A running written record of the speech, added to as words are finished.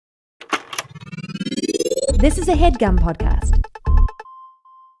This is a HeadGum podcast.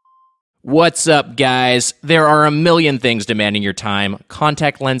 What's up, guys? There are a million things demanding your time.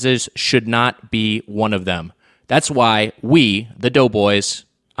 Contact lenses should not be one of them. That's why we, the Doughboys,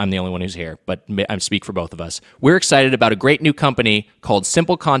 I'm the only one who's here, but I speak for both of us. We're excited about a great new company called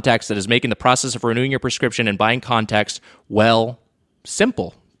Simple Contacts that is making the process of renewing your prescription and buying contacts, well,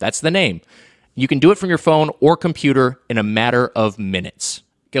 simple. That's the name. You can do it from your phone or computer in a matter of minutes.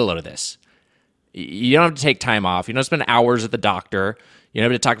 Get a load of this. You don't have to take time off. You don't spend hours at the doctor. You don't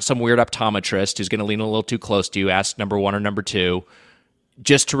have to talk to some weird optometrist who's going to lean a little too close to you, ask number one or number two,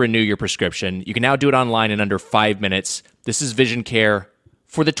 just to renew your prescription. You can now do it online in under 5 minutes. This is vision care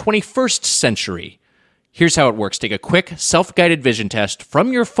for the 21st century. Here's how it works. Take a quick, self-guided vision test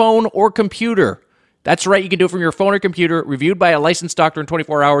from your phone or computer. That's right, you can do it from your phone or computer. Reviewed by a licensed doctor in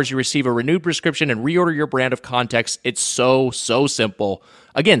 24 hours, you receive a renewed prescription and reorder your brand of contacts. It's so simple.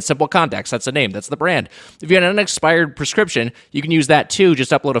 Again, Simple Contacts, that's the name, that's the brand. If you have an unexpired prescription, you can use that too.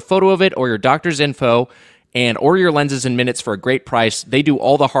 Just upload a photo of it or your doctor's info and order your lenses in minutes for a great price. They do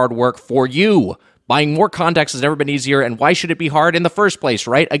all the hard work for you. Buying more contacts has never been easier, and why should it be hard in the first place,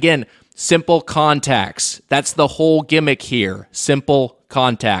 right? Again, Simple Contacts. That's the whole gimmick here. Simple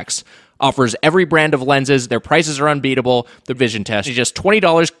Contacts. Offers every brand of lenses. Their prices are unbeatable. The vision test is just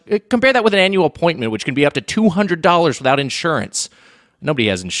 $20. Compare that with an annual appointment, which can be up to $200 without insurance. Nobody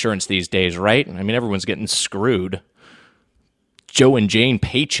has insurance these days, right? I mean, everyone's getting screwed. Joe and Jane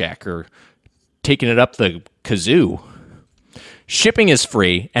paycheck or taking it up the kazoo. Shipping is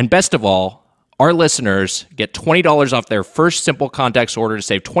free, and best of all, our listeners get $20 off their first Simple Contacts order. To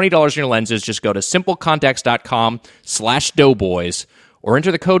save $20 on your lenses, just go to simplecontacts.com/doughboys or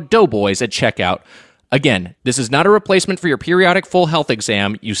enter the code Doughboys at checkout. Again, this is not a replacement for your periodic full health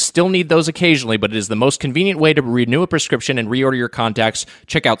exam. You still need those occasionally, but it is the most convenient way to renew a prescription and reorder your contacts.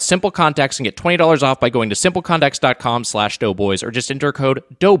 Check out Simple Contacts and get $20 off by going to simplecontacts.com/doughboys or just enter code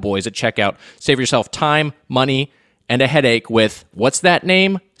Doughboys at checkout. Save yourself time, money, and a headache with, what's that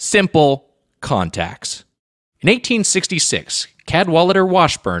name? Simple Contacts. In 1866, Cadwallader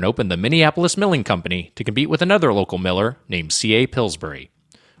Washburn opened the Minneapolis Milling Company to compete with another local miller named C.A. Pillsbury.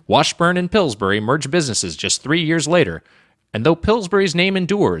 Washburn and Pillsbury merged businesses just 3 years later, and though Pillsbury's name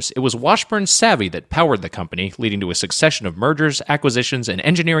endures, it was Washburn's savvy that powered the company, leading to a succession of mergers, acquisitions, and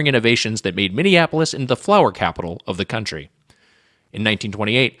engineering innovations that made Minneapolis into the flour capital of the country. In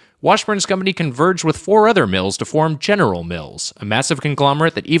 1928, Washburn's company converged with 4 other mills to form General Mills, a massive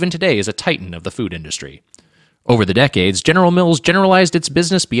conglomerate that even today is a titan of the food industry. Over the decades, General Mills generalized its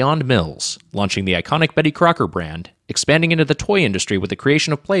business beyond mills, launching the iconic Betty Crocker brand, expanding into the toy industry with the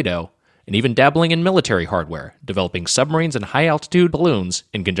creation of Play-Doh, and even dabbling in military hardware, developing submarines and high-altitude balloons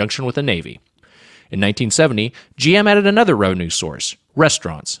in conjunction with the Navy. In 1970, GM added another revenue source,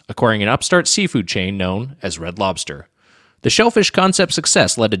 restaurants, acquiring an upstart seafood chain known as Red Lobster. The shellfish concept's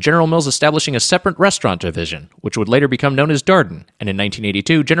success led to General Mills establishing a separate restaurant division, which would later become known as Darden, and in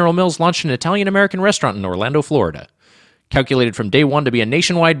 1982, General Mills launched an Italian-American restaurant in Orlando, Florida. Calculated from day one to be a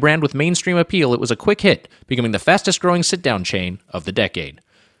nationwide brand with mainstream appeal, it was a quick hit, becoming the fastest-growing sit-down chain of the decade.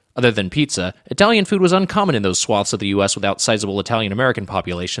 Other than pizza, Italian food was uncommon in those swaths of the U.S. without sizable Italian-American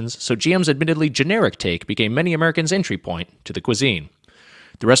populations, so GM's admittedly generic take became many Americans' entry point to the cuisine.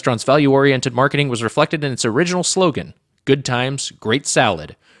 The restaurant's value-oriented marketing was reflected in its original slogan, Good times, great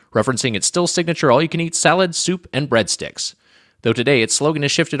salad, referencing its still signature all-you-can-eat salad, soup, and breadsticks. Though today its slogan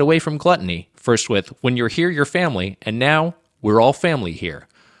has shifted away from gluttony, first with, when you're here, you're family, and now, we're all family here.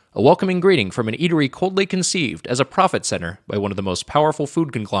 A welcoming greeting from an eatery coldly conceived as a profit center by one of the most powerful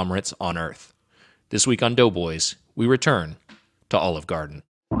food conglomerates on Earth. This week on Doughboys, we return to Olive Garden.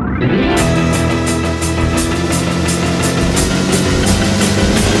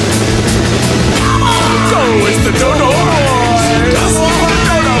 Go, it's the Dodo Boys!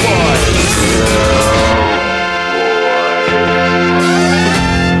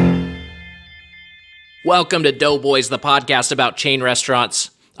 Welcome to Doughboys, the podcast about chain restaurants.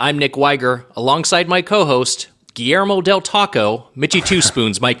 I'm Nick Weiger, alongside my co-host, Guillermo del Taco, Mitchy Two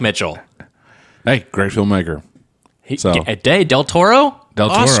Spoons, Mike Mitchell. Hey, great filmmaker. Del Toro?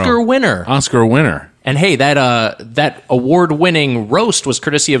 Oscar winner. And hey, that award-winning roast was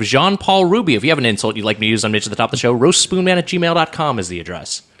courtesy of Jean-Paul Ruby. If you have an insult you'd like me to use on Mitch at the top of the show, roastspoonman@gmail.com is the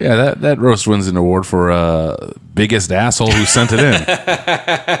address. Yeah, that roast wins an award for biggest asshole who sent it in.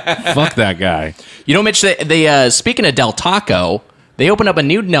 Fuck that guy. You know, Mitch, they speaking of Del Taco, they opened up a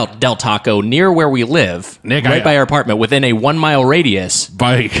new Del Taco near where we live, Nick, right by our apartment, within a 1 mile radius.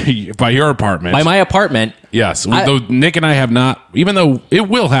 By your apartment. By my apartment. Yes. Though Nick and I have not, even though it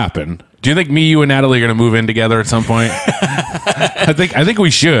will happen, Do you think me, you, and Natalie are going to move in together at some point? I think we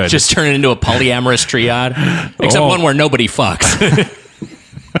should. Just turn it into a polyamorous triad, except one where nobody fucks.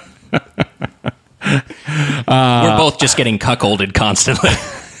 We're both just getting cuckolded constantly.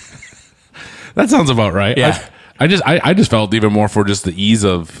 That sounds about right. Yeah. I just felt even more for just the ease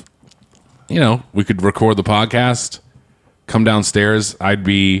of, we could record the podcast, come downstairs. I'd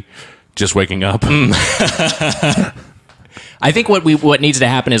be just waking up. I think what needs to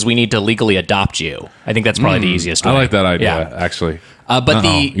happen is we need to legally adopt you. I think that's probably the easiest way. I like that idea, actually. But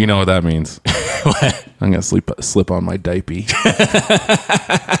you know what that means. What? I'm going to slip on my diaper.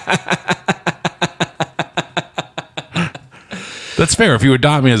 That's fair. If you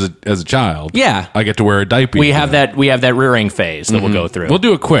adopt me as a child, I get to wear a diaper. We have that rearing phase that we'll go through. We'll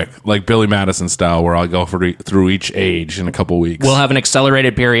do it quick, like Billy Madison style, where I'll go through each age in a couple weeks. We'll have an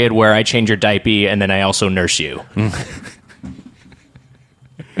accelerated period where I change your diaper and then I also nurse you.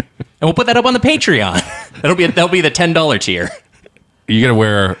 And we'll put that up on the Patreon. That'll be the $10 tier. You gotta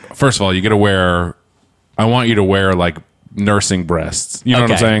wear. First of all, you gotta wear. I want you to wear like nursing breasts. You know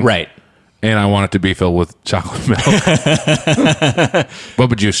what I'm saying? Right. And I want it to be filled with chocolate milk.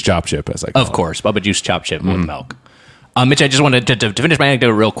 Bubba Juice Chop Chip, as I call it. Of course, Bubba Juice Chop Chip with milk. Mitch, I just wanted to finish my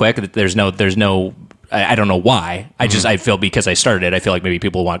anecdote real quick. There's no. I don't know why. I feel because I started it. I feel like maybe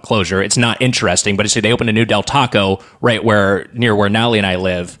people want closure. It's not interesting, but they opened a new Del Taco right near where Nally and I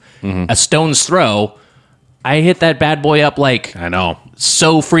live. A stone's throw. I hit that bad boy up I know.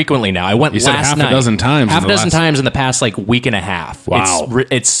 so frequently now. I went last night. Half a dozen times in the past week and a half. Wow.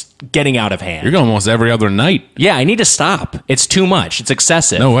 It's getting out of hand. You're going almost every other night. Yeah, I need to stop. It's too much. It's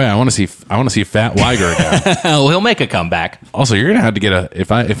excessive. No way. I want to see Fat Weiger again. Oh, he'll make a comeback. Also, you're gonna have to get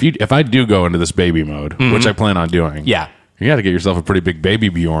if I do go into this baby mode, which I plan on doing. Yeah. You got to get yourself a pretty big baby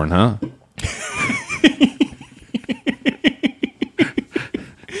Bjorn, huh?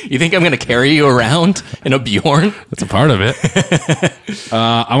 You think I'm going to carry you around in a Bjorn? That's a part of it.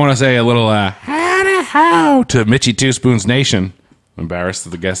 I want to say a little how to Mitchy Two Spoons Nation. I'm embarrassed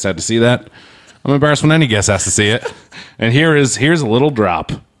that the guest had to see that. I'm embarrassed when any guest has to see it. And here's a little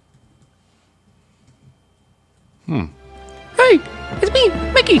drop. Hey, it's me,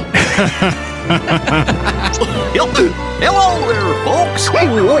 Mickey. Hello there, folks.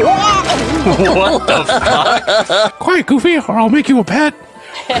 What the fuck? Quiet, Goofy, or I'll make you a pet.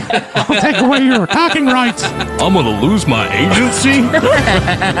 I'll take away your talking rights. I'm gonna lose my agency?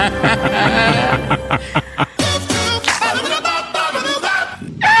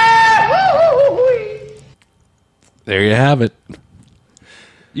 There you have it.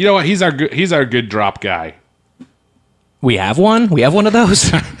 You know what? He's our good drop guy. We have one? We have one of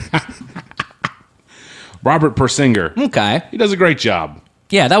those? Robert Persinger. Okay. He does a great job.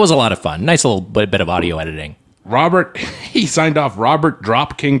 Yeah, that was a lot of fun. Nice little bit of audio editing. He signed off Robert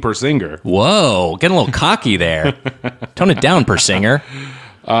Drop King Persinger. Whoa, getting a little cocky there. Tone it down, Persinger.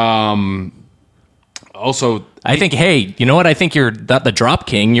 Also, I think, hey, you know what? I think you're not the Drop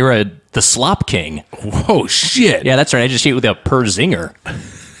King. You're the Slop King. Whoa, shit. Yeah, that's right. I just hit with a Persinger.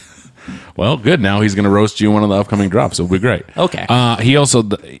 Well, good. Now he's going to roast you in one of the upcoming drops. It'll be great. Okay. He also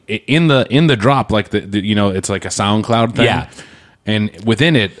in the drop, like it's like a SoundCloud thing. Yeah. And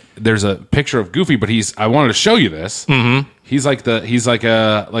within it, there's a picture of Goofy, but I wanted to show you this. Mm-hmm. He's like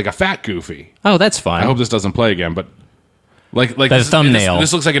a fat Goofy. Oh, that's fun. I hope this doesn't play again, but like the thumbnail.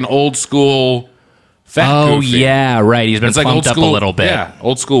 This looks like an old school fat Goofy. Oh yeah, right. He's been plumped up a little bit. Yeah,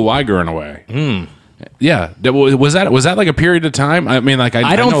 old school Weiger in a way. Yeah, was that like a period of time? I mean, like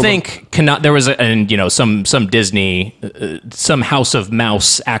I don't think there was some Disney, some House of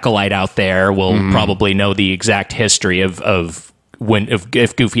Mouse acolyte out there will probably know the exact history of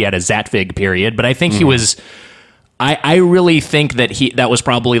if Goofy had a Zatvig period, but I think he was. I really think that was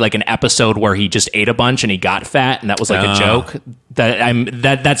probably like an episode where he just ate a bunch and he got fat, and that was like a joke.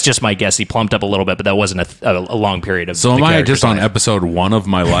 That's just my guess. He plumped up a little bit, but that wasn't a long period of. So am I just on episode 1 of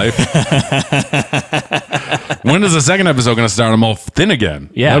my life? When is the second episode going to start? I'm all thin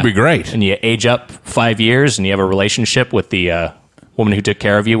again. Yeah, that'd be great. And you age up 5 years, and you have a relationship with the woman who took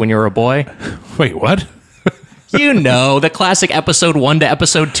care of you when you were a boy. Wait, what? You know, the classic episode 1 to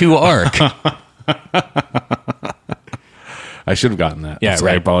episode 2 arc. I should have gotten that. Yeah, so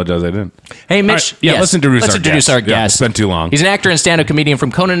right. I apologize I didn't. Hey, Mitch. Right, let's introduce our guest. Yeah, it's been too long. He's an actor and stand-up comedian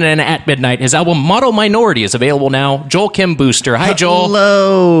from Conan and at Midnight. His album Model Minority is available now. Joel Kim Booster. Hi, Joel.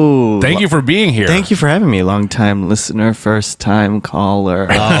 Hello. Thank you for being here. Thank you for having me. Long-time listener, first-time caller.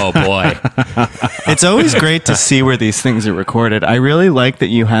 Oh, boy. It's always great to see where these things are recorded. I really like that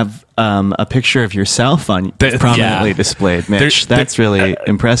you have a picture of yourself on prominently displayed, Mitch. That's really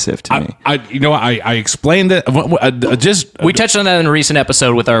impressive to me. I explained it. We touched on that in a recent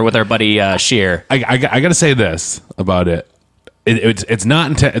episode with our buddy Sheer. I got to say this about it. It's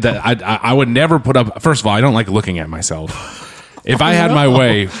not that I would never put up. First of all, I don't like looking at myself. If I had my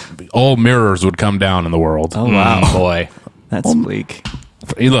way, all mirrors would come down in the world. Oh wow, boy, that's bleak.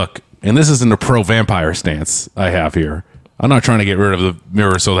 Hey, look, and this isn't a pro-vampire stance I have here. I'm not trying to get rid of the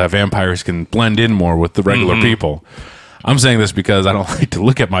mirror so that vampires can blend in more with the regular people. I'm saying this because I don't like to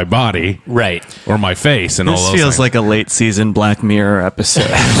look at my body, right, or my face, and all those This feels things. like a late season Black Mirror episode.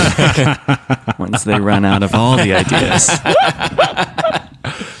 Once they run out of all the ideas.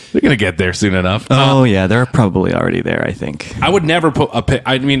 They're gonna get there soon enough. Oh yeah, they're probably already there. I think. I would never put a.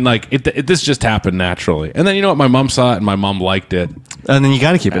 I mean, like this just happened naturally, and then you know what? My mom saw it, and my mom liked it, And then you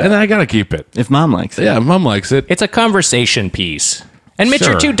got to keep it. and then I gotta keep it. If mom likes it. Yeah, mom likes it. it's a conversation piece. And Mitch,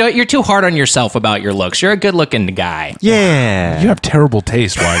 Sure. you're too hard on yourself about your looks. You're a good-looking guy. Yeah. You have terrible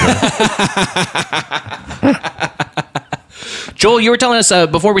taste, Weiger. Joel, you were telling us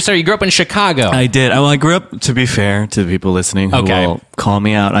before we started, you grew up in Chicago. I did. Well, I grew up, to be fair to the people listening who Okay. will call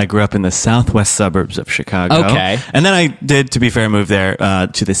me out, I grew up in the southwest suburbs of Chicago. Okay. And then I did, to be fair, move there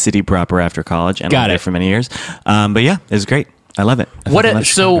to the city proper after college. And Got lived there it. for many years. But yeah, it was great. I love it.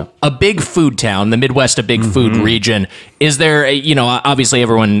 So a big food town, the Midwest, a big food region. Is there, obviously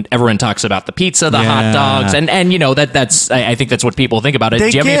everyone talks about the pizza, the hot Yeah. dogs, and that's I think that's what people think about it. Do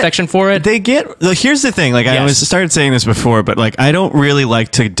you have any affection for it? Here's the thing. Like I Yes. started saying this before, but like I don't really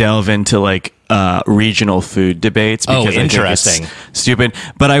like to delve into like regional food debates because I think interesting. it's stupid.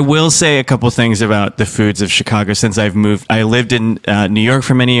 But I will say a couple things about the foods of Chicago since I've moved. I lived in New York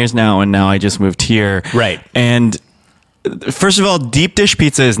for many years now, and now I just moved here. Right. And first of all, deep dish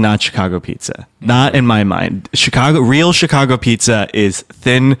pizza is not Chicago pizza. Not in my mind. Real Chicago pizza is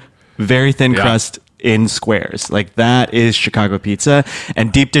thin, very thin crust in squares. Like that is Chicago pizza.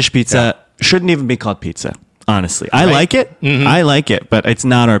 And deep dish pizza shouldn't even be called pizza. Honestly, I like it. I like it, but it's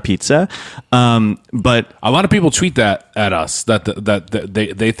not our pizza. But A lot of people tweet that at us that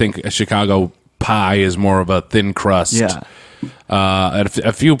they think a Chicago pie is more of a thin crust. yeah. At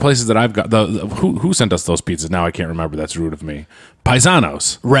a few places that I've got, who sent us those pizzas? Now I can't remember. That's rude of me.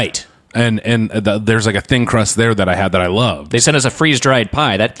 Paisanos, Right. and there's like a thin crust there that I had that I loved. They sent us a freeze-dried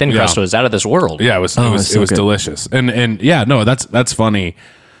pie. That thin crust was out of this world. Yeah, it was it's so good. delicious. And yeah, no, that's funny.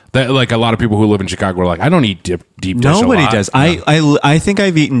 That like a lot of people who live in Chicago are like, I don't eat deep dish. Nobody a lot. does. I think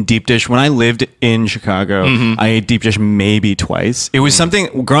I've eaten deep dish when I lived in Chicago. I ate deep dish maybe twice. It was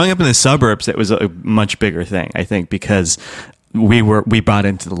something growing up in the suburbs. It was a much bigger thing. I think because we bought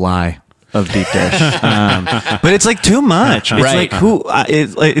into the lie of deep dish, but it's like too much. It's Right.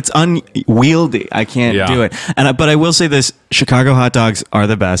 like it's unwieldy. I can't do it. But I will say this: Chicago hot dogs are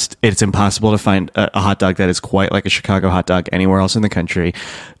the best. It's impossible to find a hot dog that is quite like a Chicago hot dog anywhere else in the country.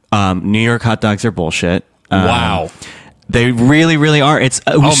 New York hot dogs are bullshit. Wow. They really, really are. It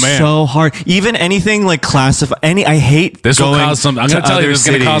was man. so hard. Even anything like classify I hate This will going cause some. I'm going to tell you, this is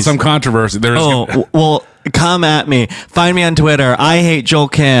going to cause some controversy. Well, come at me. Find me on Twitter. I hate Joel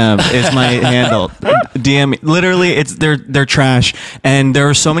Kim is my handle. DM me. Literally, they're trash. And there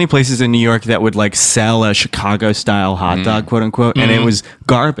are so many places in New York that would like sell a Chicago style hot dog, quote unquote, and it was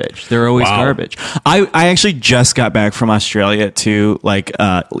garbage. They're always Wow. garbage. I actually just got back from Australia too, like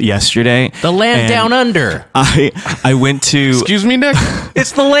yesterday. The land And down under. I went to. Excuse me, Nick.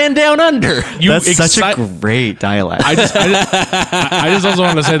 It's the land down under. That's such a great dialect. I just also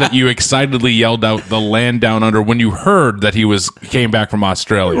want to say that you excitedly yelled out the land down under when you heard that he came back from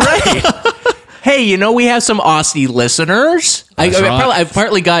Australia. Hey, we have some Aussie listeners. That's right. I've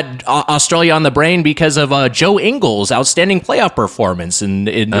partly got Australia on the brain because of Joe Ingles' outstanding playoff performance and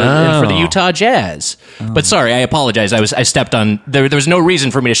for the Utah Jazz. But sorry, I apologize. I stepped on. There was no reason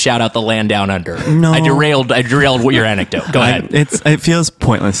for me to shout out the land down under. No. I derailed your anecdote. Go ahead. It feels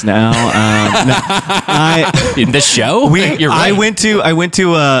pointless now. In this show, you're right. I went to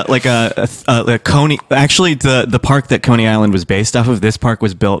like a Coney. Actually, the park that Coney Island was based off of. This park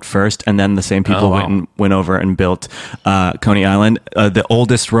was built first, and then the same people went over and built Coney Island, the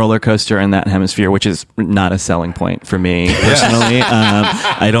oldest roller coaster in that hemisphere, which is not a selling point for me personally.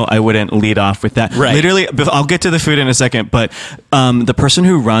 I wouldn't lead off with that. Right. Literally, I'll get to the food in a second, but the person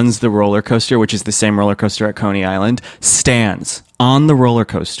who runs the roller coaster, which is the same roller coaster at Coney Island, stands on the roller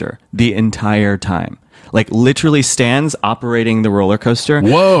coaster the entire time. like literally stands operating the roller coaster.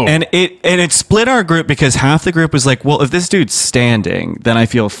 Whoa. And it split our group because half the group was like, well, if this dude's standing, then I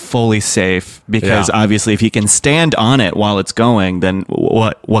feel fully safe because obviously if he can stand on it while it's going, then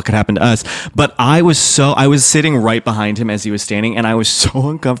what could happen to us? But I was sitting right behind him as he was standing, and I was so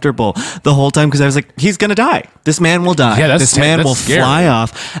uncomfortable the whole time because I was like, he's gonna die. This man will die. Yeah, this man will scary. fly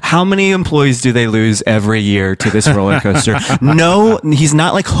off. How many employees do they lose every year to this roller coaster? No, he's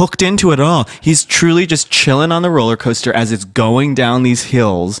not like hooked into it at all. He's truly just chilling on the roller coaster as it's going down these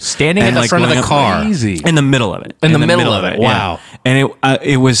hills, Standing and, in the front of going the up car. Crazy. in the middle of it. In the middle of it. yeah. Wow. And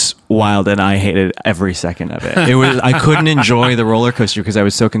it was wild, and I hated every second of it. I couldn't enjoy the roller coaster because I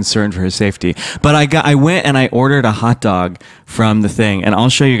was so concerned for his safety. But I went and I ordered a hot dog from the thing, and I'll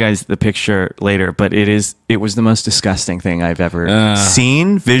show you guys the picture later. But it was the most disgusting thing I've ever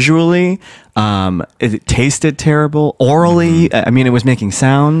seen visually. It tasted terrible orally. I mean, it was making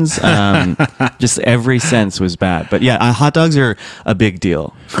sounds. Just every sense was bad. But yeah, hot dogs are a big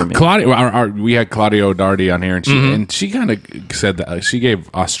deal for me. Claudio, we had Claudio Dardi on here, and she kind of said that she gave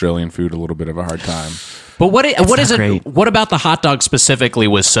Australian food a little bit of a hard time. But what is it? great. What about the hot dog specifically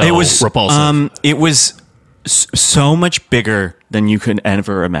was so repulsive? It was so much bigger than you could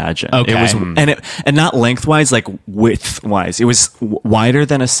ever imagine. Okay. It was, and not lengthwise, like widthwise. It was wider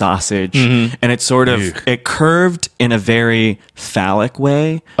than a sausage, and it sort of it curved in a very phallic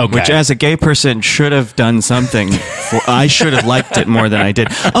way. Okay. Which, as a gay person, should have done something. I should have liked it more than I did.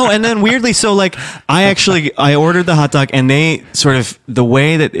 Oh, and then weirdly, so like I ordered the hot dog, and they sort of the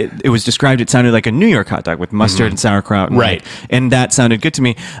way that it was described, it sounded like a New York hot dog with mustard and sauerkraut, Right. And that sounded good to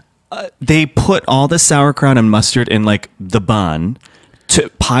me. They put all the sauerkraut and mustard in like the bun,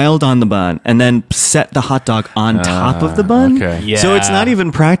 piled on the bun, and then set the hot dog on top of the bun. Okay. Yeah. So it's not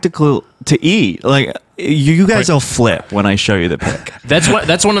even practical to eat. Like you guys will flip when I show you the pic. That's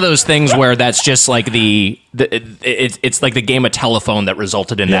one of those things where that's just like it's like the game of telephone that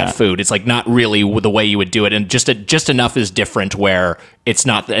resulted in that food. It's like not really the way you would do it, and just enough is different where it's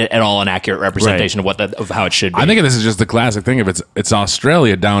not at all an accurate representation of how it should be. I think this is just the classic thing. If it's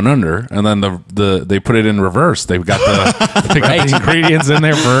Australia down under, and then they put it in reverse. They've got the ingredients in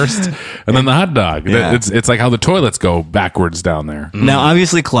there first, and then the hot dog. Yeah. It's like how the toilets go backwards down there. Now,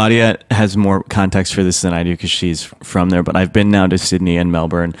 obviously, Claudia has more context for this than I do because she's from there. But I've been now to Sydney and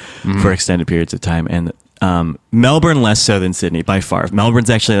Melbourne for extended periods of time, and Melbourne less so than Sydney by far. Melbourne's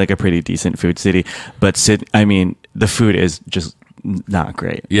actually like a pretty decent food city, but the food is just not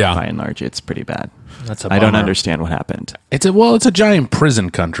great. Yeah. By and large, it's pretty bad. That's a I don't bummer. understand what happened. It's a giant prison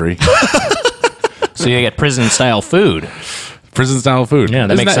country. So you get prison style food. Prison style food. Yeah,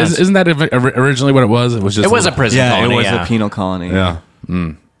 that makes sense. Isn't that originally what it was? It was just It was a prison Yeah, colony. it was a penal colony. Yeah.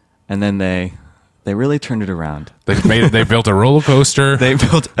 And then they really turned it around. They built a roller coaster. They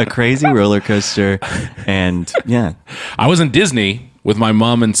built a crazy roller coaster, and yeah, I was in Disney with my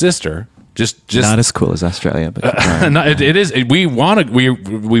mom and sister. Just not as cool as Australia, but no, it is. We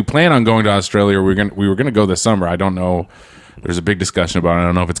plan on going to Australia. We were gonna go this summer. I don't know. There's a big discussion about it. I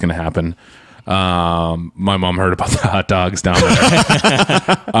don't know if it's gonna happen. My mom heard about the hot dogs down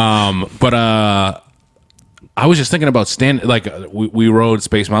there. But I was just thinking about we rode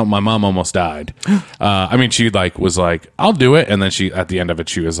Space Mountain. My mom almost died. I mean, she was like, I'll do it. And then at the end of it,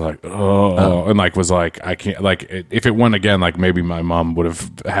 she was like, and was like, I can't, if it went again, maybe my mom would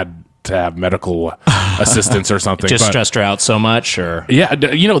have had to have medical assistance or something. Just stressed her out so much, or yeah,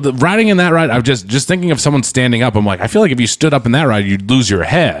 the riding in that ride. I'm just thinking of someone standing up. I'm like, I feel like if you stood up in that ride, you'd lose your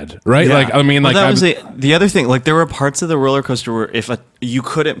head, right? Yeah. That was the other thing. Like there were parts of the roller coaster where you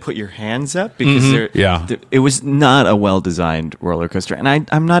couldn't put your hands up because it was not a well designed roller coaster, and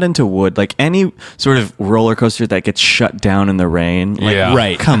I'm not into wood. Like any sort of roller coaster that gets shut down in the rain. Like, Yeah.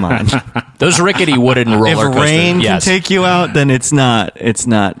 right? Come on. Those rickety wooden roller If coasters. rain yes. can take you out, then it's not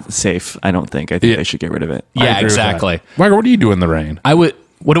safe. I don't think. I think Yeah. they should get rid of it. Yeah, I agree with that. exactly. Michael, what do you do in the rain? I would.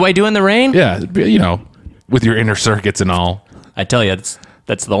 What do I do in the rain? Yeah, with your inner circuits and all. I tell you,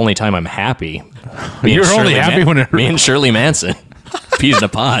 that's the only time I'm happy. You're only happy when it me and Shirley Manson, peas in a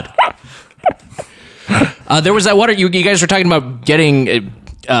pod. There was that water. You guys were talking about getting,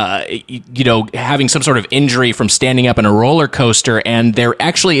 having some sort of injury from standing up in a roller coaster, and there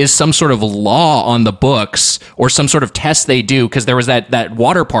actually is some sort of law on the books or some sort of test they do, because there was that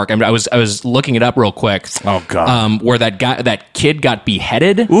water park. I was looking it up real quick. Oh, God. Where that kid got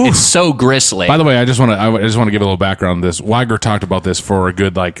beheaded. It's so grisly. By the way, I just want to give a little background on this. Weiger talked about this for a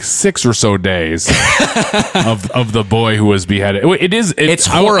good 6 or so days of the boy who was beheaded. It's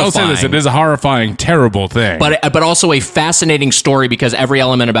I'll say this: horrifying. it is a horrifying, terrible thing. but also a fascinating story, because every element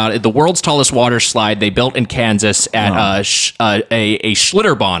element about it. The world's tallest water slide they built in Kansas at a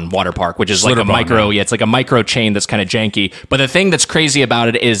Schlitterbahn water park, which is like a micro. Yeah, it's like a micro chain that's kind of janky. But the thing that's crazy about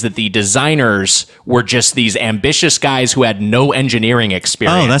it is that the designers were just these ambitious guys who had no engineering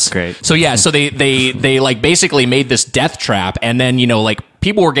experience. Oh, that's great. So yeah, so they like basically made this death trap, and then like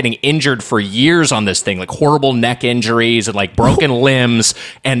people were getting injured for years on this thing, like horrible neck injuries and like broken limbs,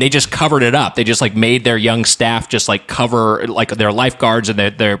 and they just covered it up. They just like made their young staff just like cover, like their lifeguards and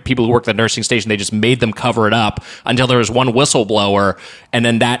their people who work at the nursing station, they just made them cover it up until there was one whistleblower, and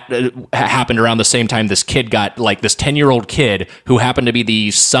then that happened around the same time this kid got, like this 10-year-old kid who happened to be the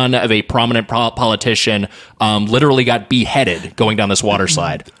son of a prominent politician, literally got beheaded going down this water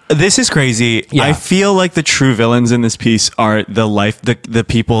slide. This is crazy. Yeah. I feel like the true villains in this piece are the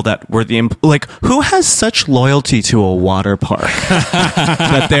people that were like, who has such loyalty to a water park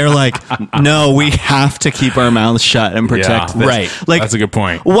that they're like, no, we have to keep our mouths shut and protect this. Right. Like, that's a good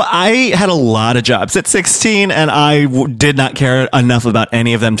point. Well, I had a lot of jobs at 16, and I did not care enough about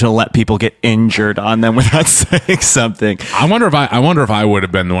any of them to let people get injured on them without saying something. I wonder if I would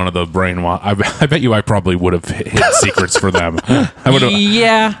have been one of the brainwash. I bet you I probably would have hid secrets for them. I would have.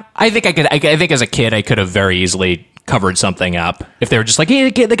 Yeah, I think I could. I think as a kid, I could have very easily covered something up if they were just like, "Hey,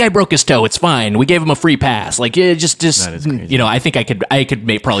 the guy broke his toe. It's fine. We gave him a free pass." Like, yeah, just I think I could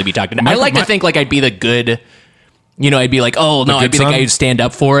probably be talking. I like to think like I'd be the good. I'd be like, oh no, I'd be the guy who'd stand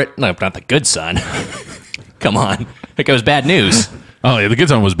up for it. No, not the good son. Come on, that was bad news. Oh yeah, the good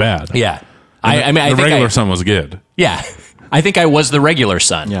son was bad. Yeah, I think the regular son was good. Yeah. I think I was the regular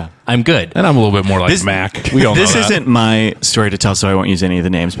son. Yeah. I'm good. And I'm a little bit more like Mac. We all know this that. isn't my story to tell, so I won't use any of the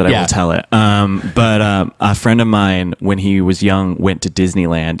names, but I will tell it. But a friend of mine, when he was young, went to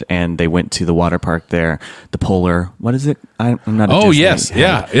Disneyland, and they went to the water park there, the Polar. What is it? I'm not. A Disney yes,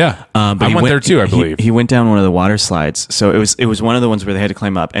 head. yeah. But I went there too, I believe. He went down one of the water slides, so it was one of the ones where they had to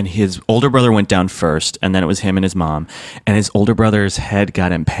climb up, and his older brother went down first, and then it was him and his mom, and his older brother's head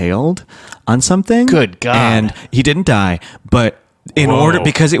got impaled on something. Good God! And he didn't die, but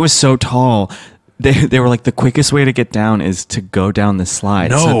because it was so tall, they were like, the quickest way to get down is to go down the slide.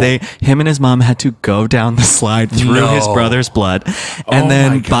 No. So him and his mom had to go down the slide through his brother's blood. And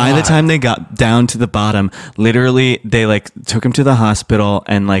then by the time they got down to the bottom, literally they like took him to the hospital,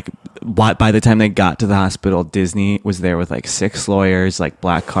 and like by the time they got to the hospital, Disney was there with like 6 lawyers, like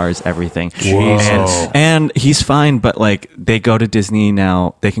black cars, everything. And he's fine, but like they go to Disney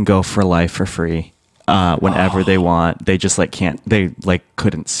now, they can go for life for free. Whenever they want. They just like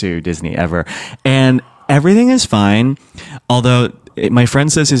couldn't sue Disney ever, and everything is fine. Although my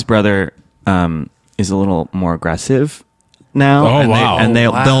friend says his brother is a little more aggressive now. Oh, wow.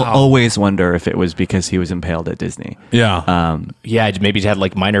 They'll always wonder if it was because he was impaled at Disney. Yeah. Maybe he's had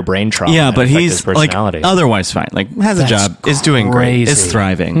like minor brain trauma. Yeah, but he's his personality. like otherwise fine. Like has a job, is doing great, is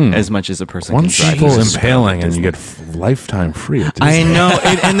thriving as much as a person One can thrive. people impaling and you get lifetime free at Disney. I know,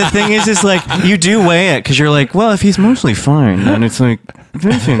 and the thing is like you do weigh it because you're like, well, if he's mostly fine, and it's like,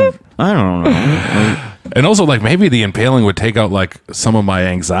 I don't know. And also, like, maybe the impaling would take out like some of my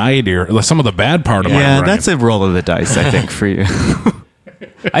anxiety or like, some of the bad part of my brain. Yeah, that's a roll of the dice, I think, for you.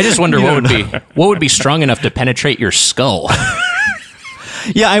 I just wonder what would be strong enough to penetrate your skull.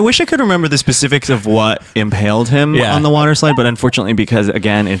 Yeah, I wish I could remember the specifics of what impaled him on the water slide, but unfortunately, because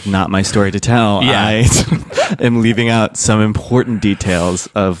again, it's not my story to tell, I am leaving out some important details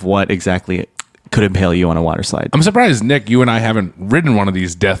of what exactly could impale you on a water slide. I'm surprised, Nick, you and I haven't ridden one of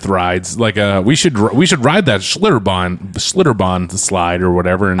these death rides. Like, we should ride that Schlitterbahn slide or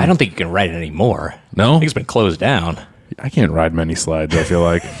whatever. And I don't think you can ride it anymore. No? I think it's been closed down. I can't ride many slides, I feel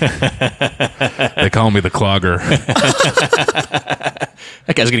like. They call me the clogger.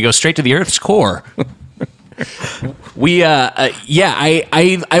 That guy's gonna go straight to the Earth's core. I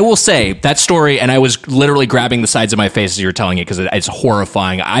will say that story, and I was literally grabbing the sides of my face as you were telling it because it's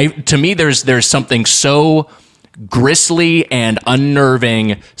horrifying. To me, there's something so grisly and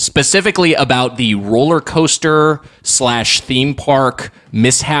unnerving, specifically about the roller coaster / theme park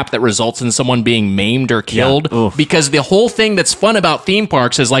mishap that results in someone being maimed or killed. Because the whole thing that's fun about theme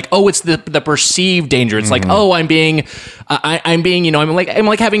parks is like, oh, it's the perceived danger. It's like, oh, I'm being, I'm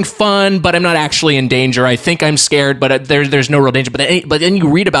like having fun, but I'm not actually in danger. I think I'm scared, but there's no real danger. But then you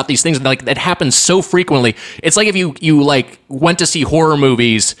read about these things, and like that happens so frequently. It's like if you like went to see horror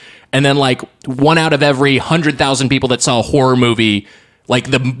movies, and then like 1 out of every 100,000 people that saw a horror movie,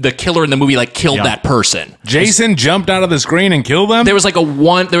 like the killer in the movie like killed that person. Jason jumped out of the screen and killed them? There was like a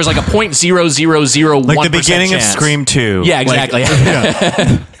 0.0001% like the beginning chance. of Scream 2. Yeah, exactly.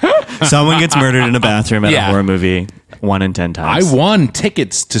 Someone gets murdered in a bathroom at a horror movie. 1 in 10 I times. won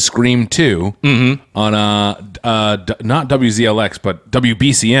tickets to Scream 2 on not WZLX but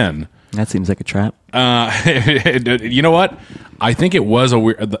WBCN. That seems like a trap. You know what? I think it was a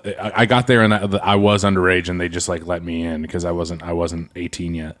weird. I got there and I was underage, and they just like let me in because I wasn't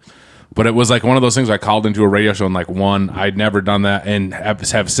 18 yet. But it was like one of those things where I called into a radio show and like won. I'd never done that and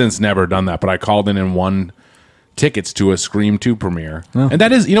have since never done that. But I called in and won tickets to a Scream 2 premiere, and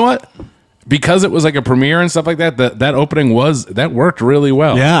that is, you know what? Because it was like a premiere and stuff like that. That opening worked really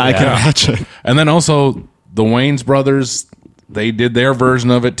well. Yeah, I can imagine. And then also the Wayans brothers. They did their version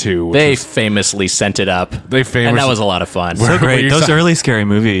of it too. They famously sent it up. And that was a lot was so great. Those early scary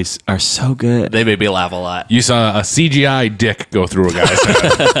movies are so good. They made me laugh a lot. You saw a CGI dick go through a guy's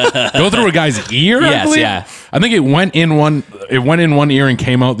head. Go through a guy's ear? Yes, I believe? yeah. I think it went in one ear and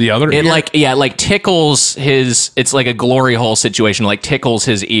came out the other It ear. like tickles his. It's like a glory hole situation. Like tickles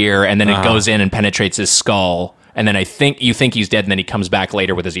his ear, and then it goes in and penetrates his skull. And then you think he's dead, and then he comes back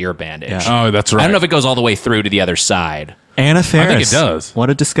later with his ear bandaged. Yeah. Oh, that's right. I don't know if it goes all the way through to the other side. Anna Faris. I think it does. What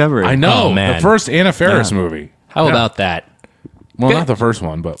a discovery. I know. Oh, man. The first Anna Faris movie. How Yeah. about that? Well, not the first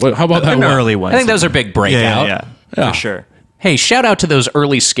one, but how about that An one? early one. I think those are big breakout. Yeah. Yeah. For sure. Hey, shout out to those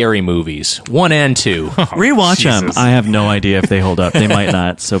early scary movies, 1 and 2. Rewatch them. Jesus. I have no idea if they hold up. They might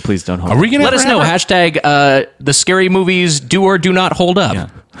not, so please don't hold Are we going to Let us know. Hashtag the scary movies do or do not hold up. Yeah.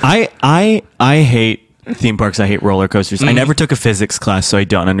 I hate theme parks. I hate roller coasters. I never took a physics class, so I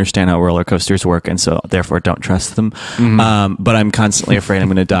don't understand how roller coasters work, and so therefore don't trust them. But I'm constantly afraid I'm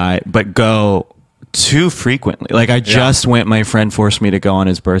going to die. But go too frequently. Like I just went. My friend forced me to go on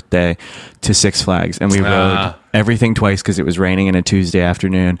his birthday to Six Flags, and we rode everything twice because it was raining in a Tuesday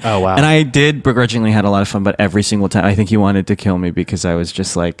afternoon. Oh, wow. And I did begrudgingly had a lot of fun, but every single time I think he wanted to kill me because I was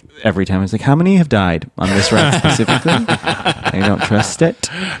just like every time I was like, how many have died on this ride specifically? I don't trust it.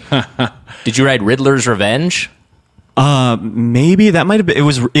 Did you ride Riddler's Revenge? Maybe that might have been.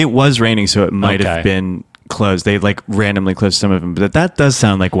 It was raining, so it might Okay. have been closed. They like randomly closed some of them, but that does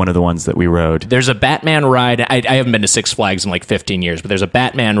sound like one of the ones that we rode. There's a Batman ride. I haven't been to Six Flags in like 15 years, but there's a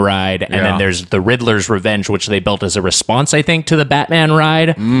Batman ride, and then there's the Riddler's Revenge, which they built as a response, I think, to the Batman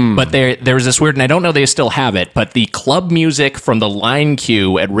ride. But there was this weird, and I don't know they still have it, but the club music from the line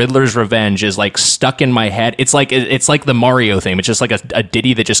cue at Riddler's Revenge is like stuck in my head. It's like the Mario theme. It's just like a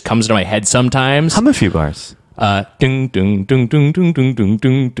ditty that just comes to my head sometimes. Hum a few bars. Ding ding ding ding ding ding ding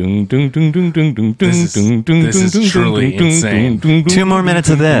ding ding ding ding ding ding ding. This is truly insane. 2 more minutes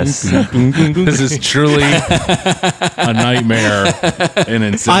of this. This is truly a nightmare and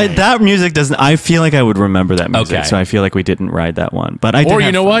insane. That music doesn't. I feel like I would remember that music, Okay. so I feel like we didn't ride that one. But I. Did Or have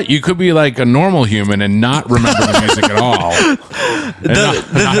you know fun. what? You could be like a normal human and not remember the music at all.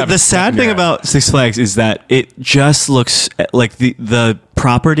 The sad thing about Six Flags is that it just looks like the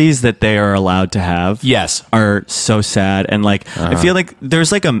properties that they are allowed to have. Yes. Are so sad, and like I feel like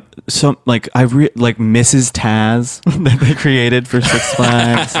there's like like Mrs. Taz that they created for Six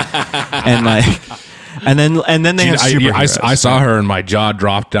Flags, and like. And then they have superheroes. I saw her and my jaw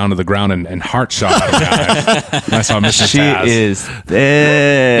dropped down to the ground and heart shot out of my eyes. And I saw Mrs. She Taz. is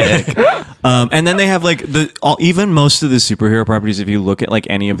thick. And then they have like even most of the superhero properties. If you look at like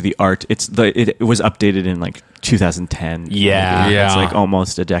any of the art, it was updated in like 2010. Yeah. It's Yeah. like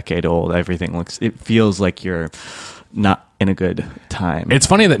almost a decade old. Everything it feels like you're not in a good time. It's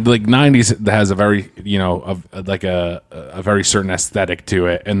funny that like 90s has a very a very certain aesthetic to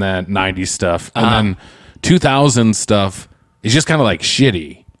it, and then 90s stuff, and then 2000 stuff is just kind of like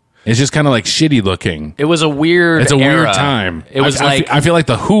shitty. It's just kind of like shitty looking. It was a weird. It's a era. weird time. It was I feel like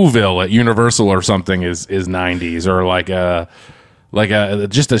the Whoville at Universal or something is 90s, or like a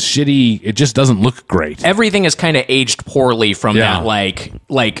just a shitty. It just doesn't look great. Everything is kind of aged poorly from that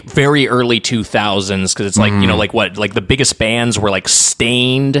like very early 2000s, because it's like like the biggest bands were like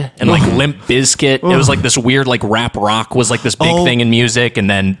Stained and like Limp Bizkit. It was like this weird like rap rock was like this big thing in music, and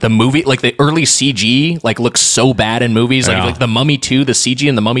then the movie like the early CG like looks so bad in movies like The Mummy 2. The CG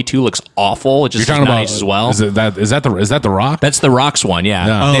in The Mummy 2 looks awful. It just You're is talking 90s about as well. Is that the Rock? That's the Rock's one, yeah.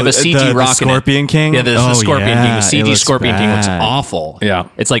 Yeah. They have a CG the Rock Scorpion in it. King? Yeah, the Oh, Scorpion King. yeah, The it CG looks Scorpion King looks bad. awful. Yeah.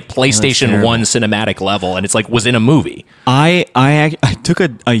 It's like PlayStation terrible. 1 cinematic level, and it's like was in a movie. I took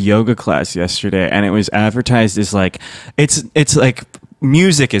a yoga class yesterday, and it was advertised as like it's like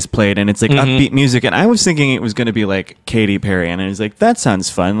music is played, and it's like upbeat music, and I was thinking it was going to be like Katy Perry, and I was like, that sounds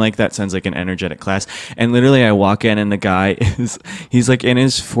fun, like that sounds like an energetic class. And literally I walk in, and the guy he's like in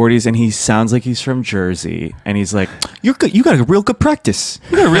his 40s, and he sounds like he's from Jersey, and he's like, you got a real good practice,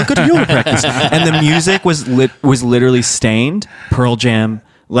 you got a real good yoga practice. And the music was literally Stained, Pearl Jam,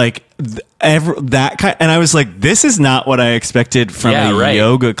 like that kind, and I was like, this is not what I expected from a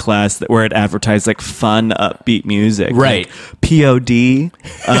yoga class where it advertised like fun, upbeat music, right? Like POD.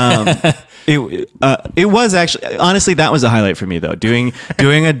 It was actually, honestly, that was a highlight for me though. Doing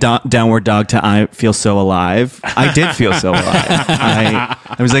a downward dog to I Feel So Alive. I did feel so alive.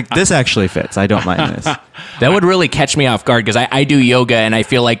 I was like, this actually fits. I don't mind this. That would really catch me off guard because I do yoga and I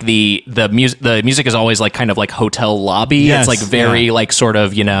feel like the music is always like kind of like hotel lobby. Yes, it's like very like sort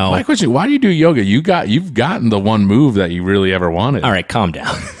of, you know. My question: why do you do yoga? You've gotten the one move that you really ever wanted. All right, calm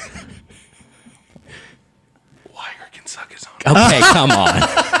down. Liger can suck his own. Okay, come on.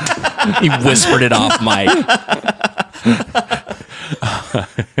 He whispered it off mic.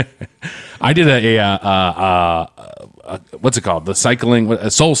 I did a what's it called? The cycling, a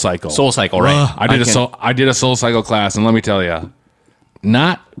Soul Cycle. Soul Cycle, right? I did a Soul Cycle class, and let me tell you,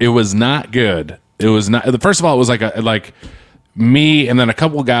 it was not good. It was not. First of all, it was like me and then a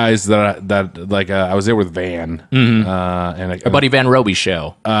couple guys I was there with Van, and Our buddy Van Roby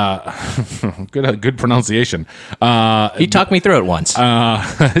show. good pronunciation. He talked me through it once.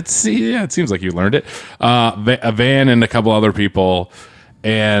 It seems like you learned it. A Van and a couple other people,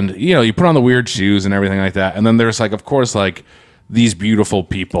 and you put on the weird shoes and everything like that, and then there's like, of course, like these beautiful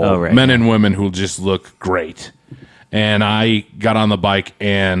people, men and women who just look great. And I got on the bike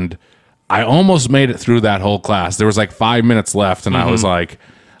and I almost made it through that whole class. There was like 5 minutes left, and I was like,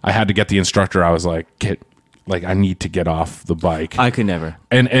 I had to get the instructor. I was like, I need to get off the bike. I could never.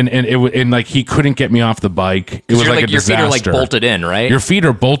 And like he couldn't get me off the bike. It was like a your disaster. feet are like bolted in, right? Your feet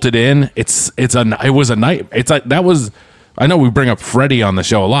are bolted in. It was a night. It's like that was. I know we bring up Freddie on the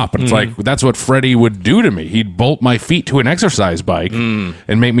show a lot, but it's like that's what Freddie would do to me. He'd bolt my feet to an exercise bike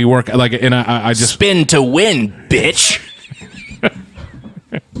and make me work like. And I just spin to win, bitch.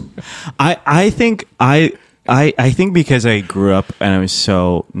 I think because I grew up and I was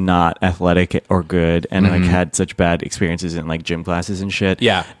so not athletic or good and like had such bad experiences in like gym classes and shit.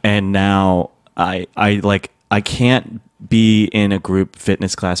 Yeah. And now I can't be in a group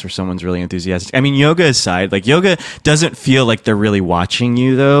fitness class where someone's really enthusiastic. I mean, yoga aside, like yoga doesn't feel like they're really watching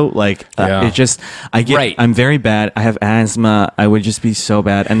you though. Like it just, I'm very bad. I have asthma. I would just be so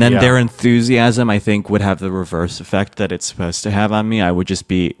bad. And then their enthusiasm, I think, would have the reverse effect that it's supposed to have on me. I would just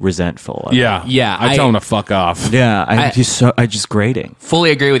be resentful. Yeah. I tell them to fuck off. Yeah. I just grating.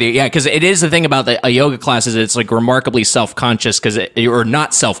 Fully agree with you. Yeah. Cause it is the thing about a yoga class is it's like remarkably self-conscious or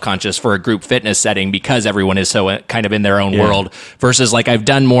not self-conscious for a group fitness setting because everyone is so kind of in their own world versus like I've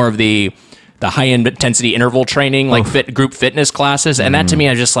done more of the high intensity interval training, like group fitness classes. And that to me,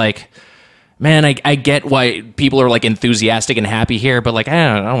 I'm just like, man, I get why people are like enthusiastic and happy here, but like,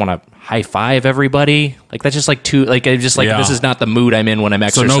 I don't want to high five everybody. Like that's just like too, like, I just like, this is not the mood I'm in when I'm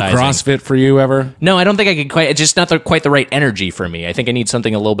exercising. So no CrossFit for you ever? No, I don't think I could quite, it's just not quite the right energy for me. I think I need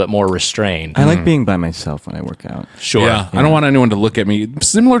something a little bit more restrained. I like being by myself when I work out. Sure. Yeah. I don't want anyone to look at me.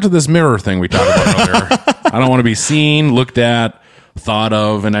 Similar to this mirror thing we talked about earlier. I don't want to be seen, looked at, thought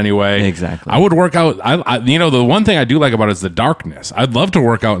of in any way. Exactly. I would work out. The one thing I do like about it is the darkness. I'd love to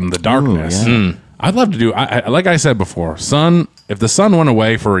work out in the darkness. Ooh, yeah. I'd love to do. Like I said before, if the sun went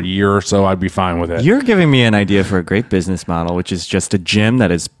away for a year or so, I'd be fine with it. You're giving me an idea for a great business model, which is just a gym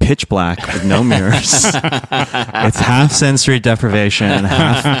that is pitch black with no mirrors. It's half sensory deprivation and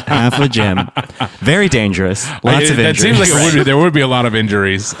half a gym. Very dangerous. Lots of injuries. It seems like there would be a lot of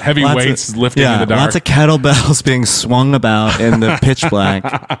injuries. Heavy weights lifting in the dark. Lots of kettlebells being swung about in the pitch black.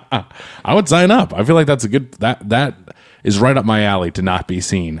 I would sign up. I feel like that's a good that is right up my alley to not be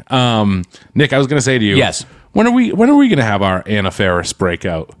seen. Nick, I was going to say to you, yes. When are we going to have our Anna Faris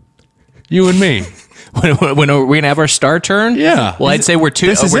breakout? You and me. When are we gonna have our star turn? Yeah. Well, I'd say we're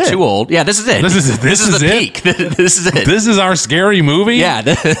too old. Yeah, this is it. This is the peak. This is it. This is our scary movie. Yeah,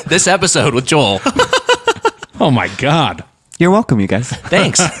 this episode with Joel. Oh my God. You're welcome, you guys.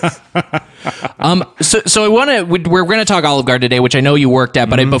 Thanks. So we're going to talk Olive Garden today, which I know you worked at,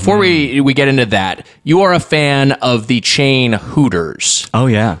 but before we get into that, you are a fan of the chain Hooters. Oh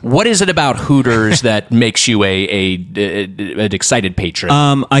yeah. What is it about Hooters that makes you an excited patron?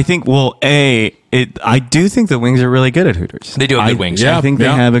 I think I do think the wings are really good at Hooters. They do have good wings. I think they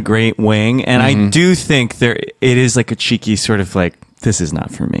have a great wing, and I do think it is like a cheeky sort of like, this is not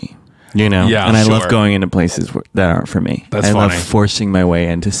for me. You know, yeah, and I sure. love going into places that aren't for me. That's I funny. love forcing my way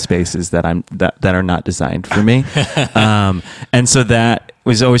into spaces that are not designed for me. And so that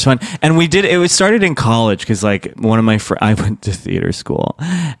was always fun. And it started in college because like one of my I went to theater school,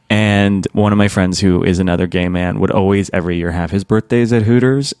 and one of my friends who is another gay man would always every year have his birthdays at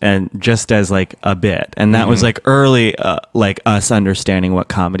Hooters, and just as like a bit. And that was like early, like us understanding what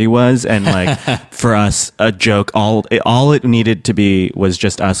comedy was. And like for us, a joke, all it needed to be was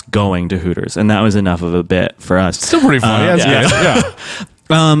just us going to Hooters. And that was enough of a bit for us. Still pretty funny. Yeah.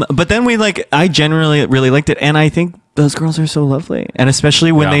 But then I generally really liked it. And I think those girls are so lovely. And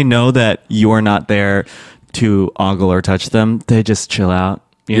especially when they know that you're not there to ogle or touch them, they just chill out.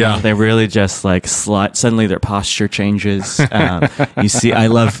 You know, they really just like suddenly their posture changes. You see, I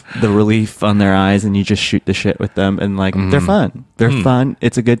love the relief on their eyes, and you just shoot the shit with them. And like, they're fun. They're fun.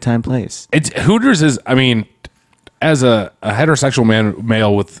 It's a good time place. Hooters is, I mean, as a heterosexual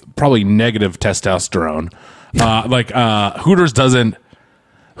male with probably negative testosterone,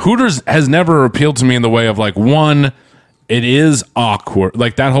 Hooters has never appealed to me in the way of like, one, it is awkward.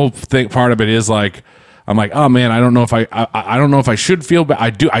 Like that whole thing, part of it is like, I'm like, oh man, I don't know if I don't know if I should feel bad.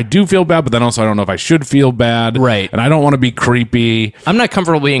 I do feel bad, but then also I don't know if I should feel bad. Right. And I don't want to be creepy. I'm not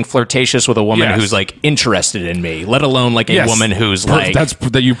comfortable being flirtatious with a woman who's like interested in me, let alone like a woman who's like.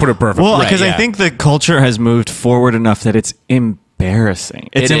 That you put it perfect. Well, because I think the culture has moved forward enough that it's embarrassing.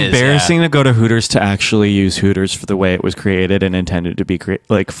 It's embarrassing to go to Hooters to actually use Hooters for the way it was created and intended to be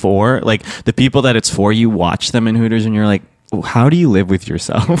for. Like the people that it's for, you watch them in Hooters and you're like, how do you live with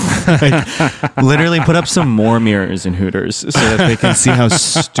yourself? Like, literally put up some more mirrors in Hooters so that they can see how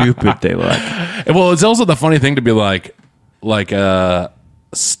stupid they look. Well, it's also the funny thing to be like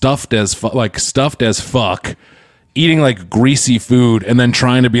stuffed as fuck, eating like greasy food, and then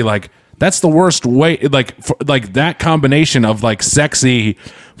trying to be like, that's the worst way. Like that combination of like sexy,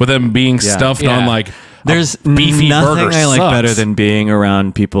 but then being stuffed on like. There's beefy nothing burger I like sucks. better than being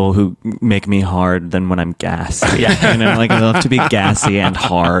around people who make me hard than when I'm gassy. You know, like I love to be gassy and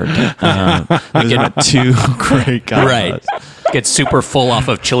hard. Those are two great combos. Right. Get super full off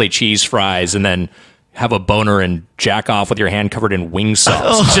of chili cheese fries and then have a boner and jack off with your hand covered in wing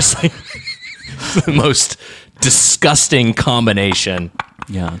sauce. It's just like the most disgusting combination.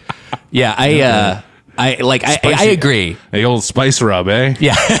 Yeah. Yeah, I agree. The old spice rub, eh?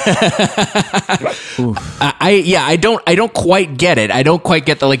 Yeah. I don't quite get it. I don't quite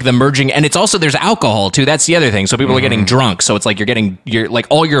get the merging, and it's also there's alcohol too. That's the other thing. So people are getting drunk. So it's like you're like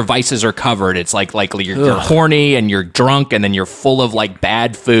all your vices are covered. It's like you're horny and you're drunk, and then you're full of like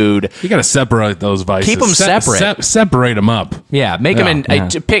bad food. You got to separate those vices. Keep them separate. Separate them up. Yeah, make them in.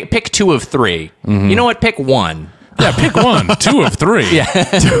 Pick 2 of 3. You know what? Pick 1. Yeah, pick one. 2 of 3. Yeah.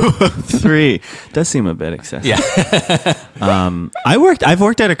 2 of 3 does seem a bit excessive. Yeah. I've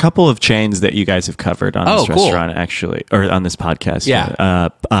worked at a couple of chains that you guys have covered on this cool. restaurant, actually, or on this podcast. Yeah.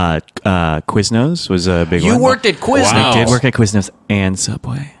 Quiznos was a big one. You worked at Quiznos. I did work at Quiznos and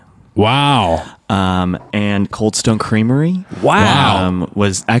Subway. Wow. And Cold Stone Creamery. Wow.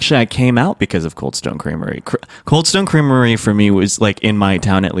 Was actually, I came out because of Cold Stone Creamery. Cold Stone Creamery for me was like, in my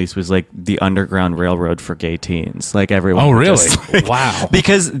town at least, was like the Underground Railroad for gay teens. Like everyone. Oh, really? Wow.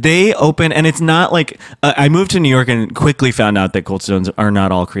 Because they open, and it's not like I moved to New York and quickly found out that Cold Stones are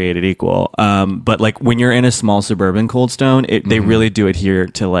not all created equal. But like when you're in a small suburban Cold Stone, they really do adhere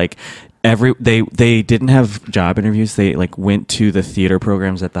to like. They didn't have job interviews. They like went to the theater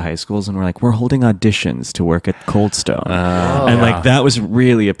programs at the high schools and were like, we're holding auditions to work at Cold Stone. And like that was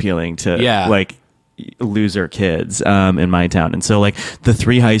really appealing to like loser kids in my town. And so like the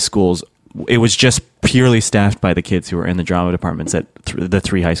 3 high schools, it was just purely staffed by the kids who were in the drama departments at the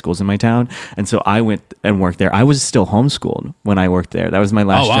 3 high schools in my town. And so I went and worked there. I was still homeschooled when I worked there. That was my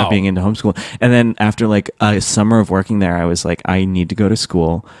last job being into homeschool. And then after like a summer of working there, I was like, I need to go to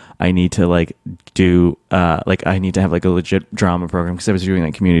school. I need to like do I need to have like a legit drama program because I was doing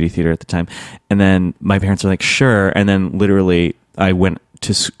like community theater at the time. And then my parents were like, sure. And then literally I went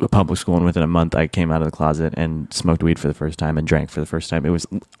to public school, and within a month I came out of the closet and smoked weed for the first time and drank for the first time. It was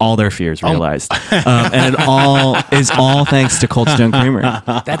all their fears realized. And it all is all thanks to Cold Stone Creamery.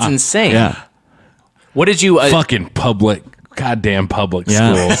 That's insane. Yeah. What did you fucking goddamn public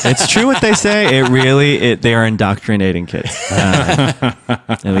schools. It's true what they say. It really they are indoctrinating kids.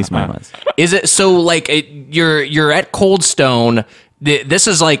 At least mine was. Is it so like you're at Cold Stone? This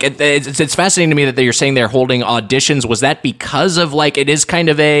is like it's fascinating to me that you're saying they're holding auditions. Was that because of like it is kind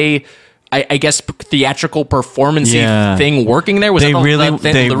of a I guess theatrical performance thing working there? Was they that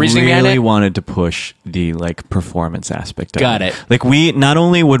the reasoning behind it? Wanted to push the like performance aspect of Got it. it. Like we not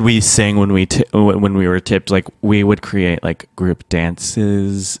only would we sing when we were tipped, like we would create like group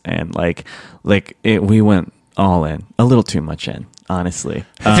dances and we went all in, a little too much in, honestly.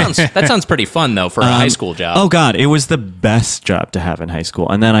 That sounds pretty fun though for a high school job. Oh God, it was the best job to have in high school.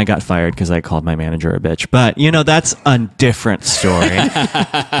 And then I got fired because I called my manager a bitch. But that's a different story.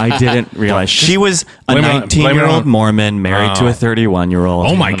 I didn't realize she was a 19-year-old Mormon married to a 31-year-old.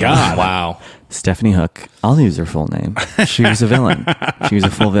 Oh my God! Wow. Stephanie Hook. I'll use her full name. She was a villain. She was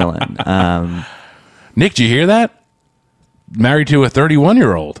a full villain. Nick, did you hear that? Married to a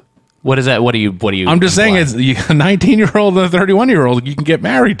 31-year-old. What is that? What do you? I'm just saying, it's a 19-year-old and a 31-year-old. You can get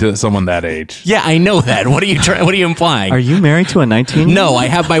married to someone that age. Yeah, I know that. What are you What are you implying? Are you married to a 19? No, I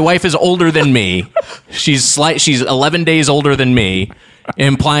have. My wife is older than me. She's 11 days older than me,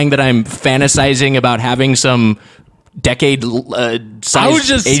 implying that I'm fantasizing about having some decade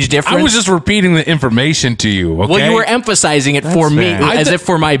size age difference. I was just repeating the information to you. Okay? Well, you were emphasizing it for me fair. as if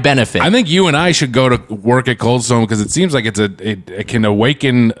for my benefit. I think you and I should go to work at Cold Stone because it seems like it can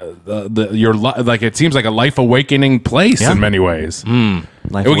awaken your like it seems like a life awakening place in many ways.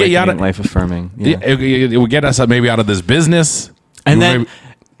 Life It would get you awakening, life affirming. Yeah. It would get us maybe out of this business. And then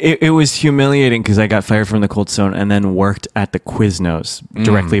it was humiliating because I got fired from the Cold Stone and then worked at the Quiznos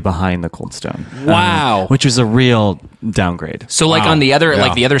directly behind the Cold Stone. Wow. Which was a real downgrade. so like on the other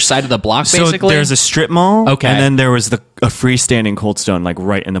like the other side of the block, basically. So there's a strip mall, Okay. and then there was a freestanding Cold Stone, like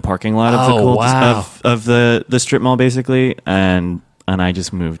right in the parking lot of the Oh, wow. of the strip mall, basically, and I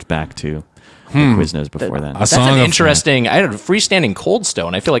just moved back to the Quiznos before then. That's an interesting. I had a freestanding Cold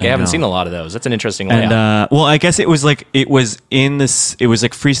Stone. I feel like I haven't know. seen a lot of those. That's an interesting layout. And well, I guess it was like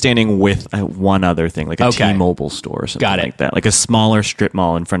freestanding with one other thing, like a Okay. T-Mobile store or something Got it. like that, like a smaller strip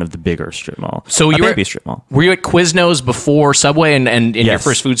mall in front of the bigger strip mall. So a you were baby strip mall. Were you at Quiznos before Subway, and your Yes.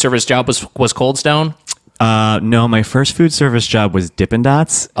 first food service job was Cold Stone? No, my first food service job was Dippin'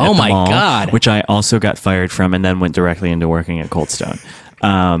 Dots. at Oh the my mall, God. Which I also got fired from, and then went directly into working at Cold Stone.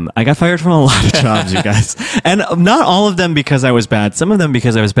 I got fired from a lot of jobs, you guys, and not all of them because I was bad. Some of them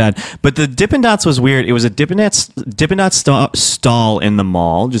because I was bad. But the Dippin' Dots was weird. It was a Dippin' Dots stall in the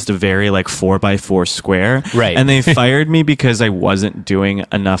mall, just a very like 4x4 square. Right. And they fired me because I wasn't doing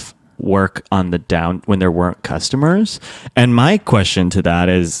enough work on the down when there weren't customers. And my question to that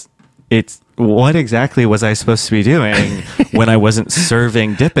is, what exactly was I supposed to be doing when I wasn't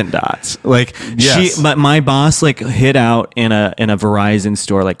serving Dippin' Dots? Like Yes. my boss like hid out in a Verizon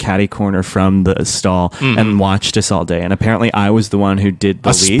store, like catty corner from the stall, and watched us all day. And apparently I was the one who did the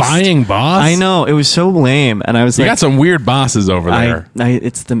a least. spying boss. I know, it was so lame, and I was You like, got some weird bosses over there.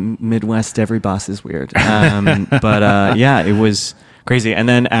 it's the Midwest. Every boss is weird. But yeah, it was crazy. And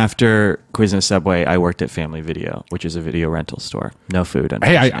then after Quiznos Subway, I worked at Family Video, which is a video rental store. No food.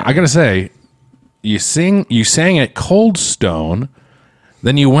 Hey, I gotta say, you sang at Cold Stone,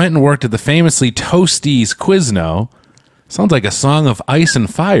 then you went and worked at the famously Toasties Quizno. Sounds like a song of ice and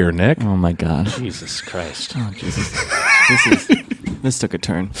fire, Nick. Oh my God. Jesus Christ! Oh Jesus. This took a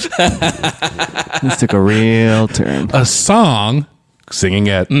turn. This took a real turn. A song singing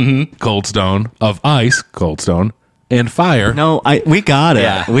at Cold Stone of ice, Cold Stone, and fire. No, we got it.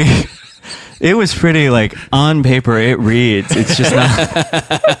 Yeah. It was pretty like on paper. It reads. It's just not.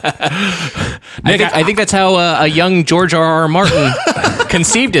 I think that's how a young George R.R. Martin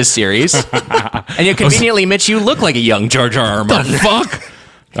conceived his series. And yet, conveniently, Mitch, you look like a young George R.R. Martin. Fuck.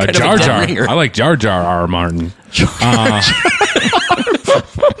 of a Jar dead Jar. ringer. I like Jar Jar R. Martin.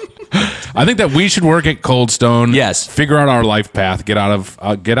 I think that we should work at Cold Stone. Yes. Figure out our life path. Get out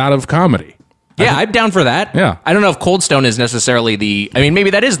of comedy. Yeah, I'm down for that. Yeah. I don't know if Cold Stone is necessarily the. I mean,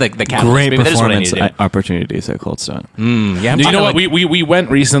 maybe that is the catalyst. Great Maybe that is what I need performance to do. opportunities at Cold Stone. Yeah, I'm You talking know what? like- We went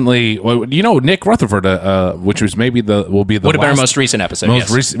recently. Well, Nick Rutherford, which was maybe will be the would have been our last- most recent episode.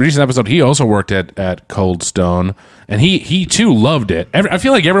 most yes. recent episode. He also worked at Cold Stone, and he too loved it. I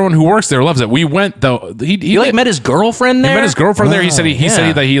feel like everyone who works there loves it. We went though. He like met his girlfriend He there. met his girlfriend there. He said he said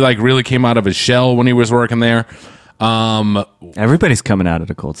yeah. that he like really came out of his shell when he was working there. Everybody's coming out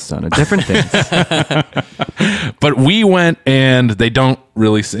at a Cold Stone at different things. But we went and they don't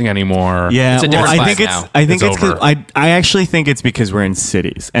really sing anymore. Yeah, It's a different I think class it's. now. I think It's it's. 'cause over. I actually think it's because we're in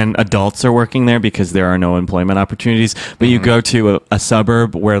cities and adults are working there because there are no employment opportunities. But you go to a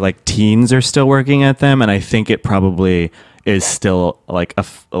suburb where like teens are still working at them, and I think it probably is still like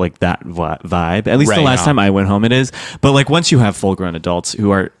like that vibe. At least the Right. last time I went home, it is. But like once you have full grown adults who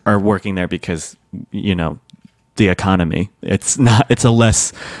are working there because the economy, it's a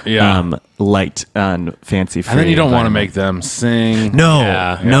less light and fancy free And then you don't want to environment. make them sing. No,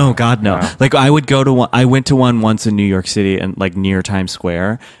 Yeah. no, God, no. Like I would go to one. I went to one once in New York City and like near Times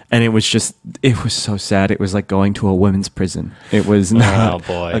Square, and it was so sad. It was like going to a women's prison. It was not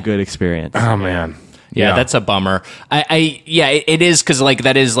boy. a good experience. Oh man. Yeah, that's a bummer. It is because like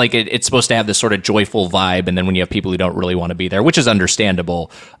that is like it's supposed to have this sort of joyful vibe, and then when you have people who don't really want to be there, which is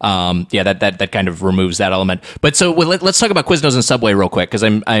understandable, that kind of removes that element. But so let's talk about Quiznos and Subway real quick because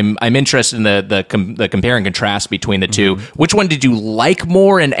I'm interested in the compare and contrast between the two. Which one did you like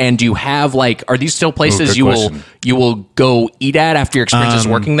more, and do you have like are these still places you will go eat at after your experiences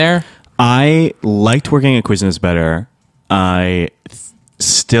working there? I liked working at Quiznos better. I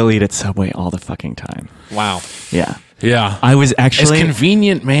still eat at Subway all the fucking time. Wow. Yeah. Yeah. I was actually... It's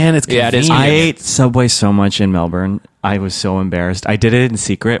convenient, man. It's convenient. Yeah, it is. I ate Subway so much in Melbourne. I was so embarrassed. I did it in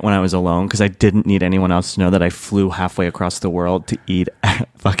secret when I was alone because I didn't need anyone else to know that I flew halfway across the world to eat at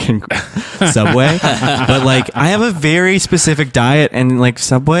fucking Subway. But like, I have a very specific diet, and like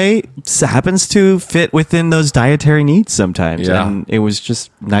Subway happens to fit within those dietary needs sometimes. Yeah. And it was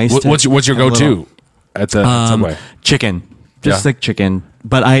just nice. What's your go-to at Subway? Chicken. Just like chicken.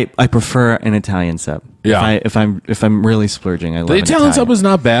 But I prefer an Italian sub. Yeah. If I'm really splurging, I love The Italian sub is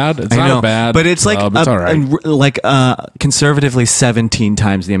not bad. It's not a bad, but it's like it's all right. Conservatively 17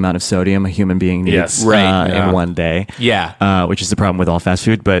 times the amount of sodium a human being needs Yes. in one day. Yeah. Which is the problem with all fast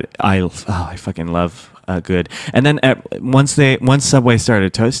food. But I fucking love good. And then once Subway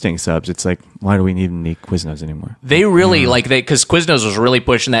started toasting subs, it's like, why do we even need Quiznos anymore? They really because Quiznos was really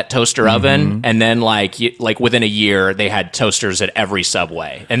pushing that toaster oven, and then like within a year they had toasters at every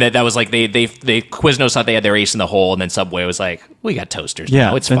Subway, and that was like they Quiznos thought they had their ace in the hole, and then Subway was like, we got toasters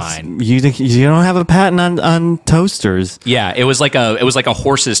now, it's fine. You don't have a patent on toasters. Yeah, it was like a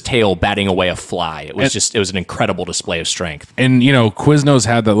horse's tail batting away a fly. It was an incredible display of strength. And Quiznos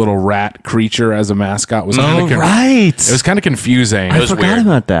had that little rat creature as a mascot. It was Right. It was kind of confusing. I forgot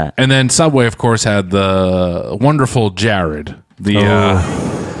about that. And then Subway, of course, had the wonderful Jared, the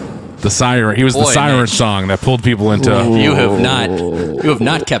siren. He was the siren song that pulled people into. You have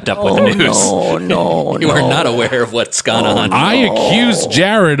not kept up with the news. No, you are not aware of what's gone on. I accused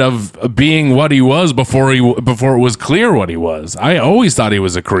Jared of being what he was before it was clear what he was. I always thought he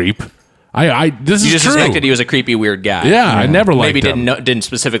was a creep. This you is just true. suspected he was a creepy, weird guy. Yeah, I never liked maybe him. didn't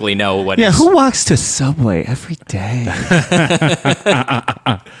specifically know what. Yeah, who walks to Subway every day?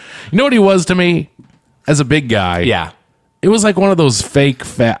 You know what he was to me as a big guy? Yeah. It was like one of those fake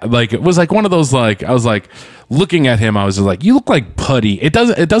fat, like it was like one of those like I was like looking at him. I was just like, you look like putty. It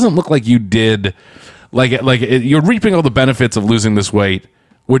doesn't look like you did you're reaping all the benefits of losing this weight.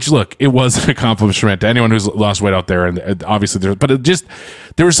 Which look, it was an accomplishment to anyone who's lost weight out there, and obviously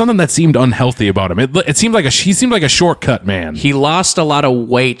there was something that seemed unhealthy about him. It seemed like he seemed like a shortcut man. He lost a lot of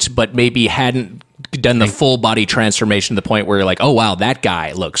weight, but maybe hadn't done the full body transformation to the point where you're like, oh wow, that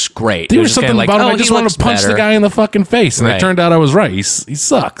guy looks great. There was something about him. I just wanted to punch the guy in the fucking face, and it turned out I was right. He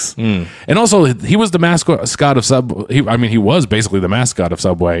sucks. And also, he was the mascot of Subway. He was basically the mascot of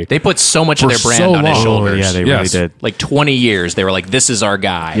Subway. They put so much of their brand on his shoulders. Yeah, they really did. Like 20 years, they were like, this is our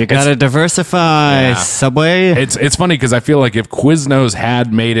guy. You gotta diversify, Subway. It's funny because I feel like if Quiznos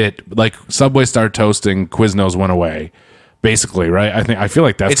had made it, like Subway started toasting, Quiznos went away. Basically, right? I feel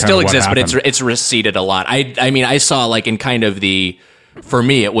like that's it still exists, but happened. it's receded a lot. I mean, I saw like in kind of for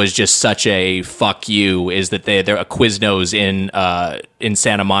me, it was just such a fuck you. Is that they're a Quiznos in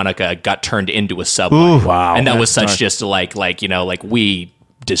Santa Monica got turned into a Subway? Ooh, wow, and that was such just like we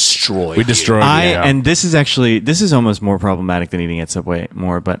destroyed. We destroyed. And this is almost more problematic than eating at Subway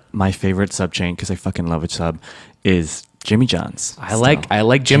but my favorite sub chain, because I fucking love a sub, is Jimmy John's. I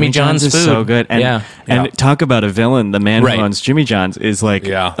like Jimmy John's food. Is so good. And talk about a villain. The man who owns Jimmy John's is like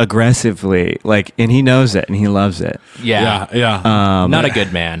aggressively and he knows it and he loves it. Yeah. Not a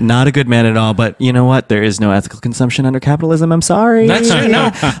good man. Not a good man at all. But you know what? There is no ethical consumption under capitalism. I'm sorry. That's true. No.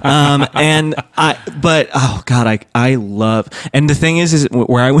 I love. And the thing is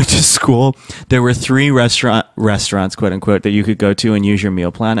where I went to school, there were 3 restaurants, quote unquote, that you could go to and use your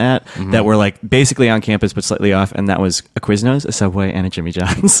meal plan at that were like basically on campus but slightly off, and that was a Quiznos, a Subway, and a Jimmy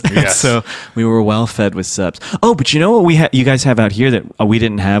John's. Yes. So we were well fed with subs. Oh, but you know what you guys have out here that we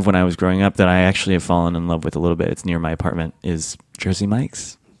didn't have when I was growing up, that I actually have fallen in love with a little bit. It's near my apartment. Is Jersey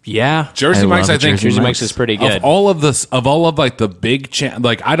Mike's. Yeah, Jersey Mike's. I think Jersey Mike's is pretty good. Of all of like the big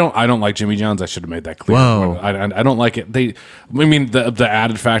I don't like Jimmy John's. I should have made that clear. Whoa. I don't like it. The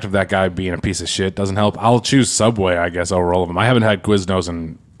added fact of that guy being a piece of shit doesn't help. I'll choose Subway, I guess, over all of them. I haven't had Quiznos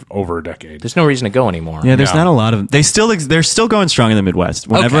in over a decade. There's no reason to go anymore. Yeah, there's not a lot of. They're still going strong in the Midwest.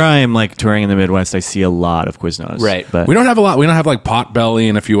 Whenever I am like touring in the Midwest, I see a lot of Quiznos. Right, but we don't have a lot. We don't have like Potbelly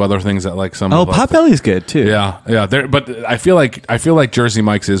and a few other things that like some. Oh, Potbelly is good too. Yeah. But I feel like Jersey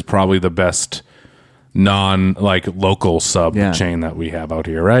Mike's is probably the best local sub Yeah. chain that we have out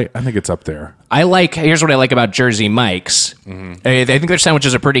here, right? I think it's up there. Here's what I like about Jersey Mike's. I think their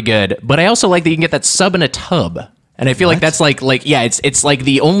sandwiches are pretty good, but I also like that you can get that sub in a tub. And I feel like that's it's like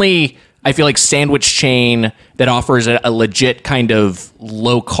the only, I feel like, sandwich chain that offers a legit kind of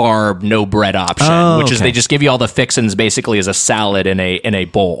low carb, no bread option, which is they just give you all the fixins basically as a salad in a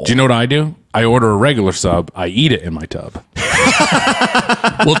bowl. Do you know what I do? I order a regular sub. I eat it in my tub.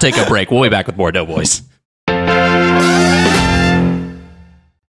 We'll take a break. We'll be back with more Doughboys.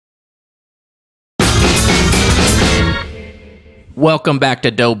 Welcome back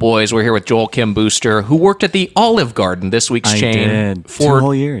to Doughboys. We're here with Joel Kim Booster, who worked at the Olive Garden, this week's chain, did. for 2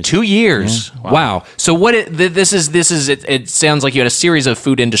 whole years. 2 years. Yeah. Wow. So it sounds like you had a series of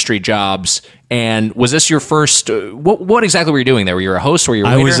food industry jobs. And was this your first? What exactly were you doing there? Were you a host? Were you a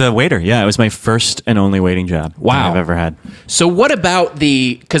waiter? I was a waiter. Yeah, it was my first and only waiting job. Wow. I've ever had. So what about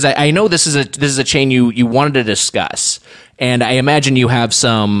because I know this is a chain you wanted to discuss, and I imagine you have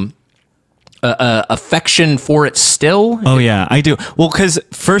some affection for it still. Oh yeah, I do. Well, because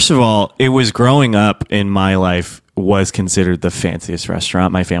first of all, it was growing up in my life was considered the fanciest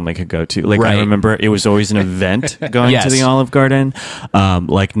restaurant my family could go to. Like, right. I remember it was always an event going Yes. to the Olive Garden,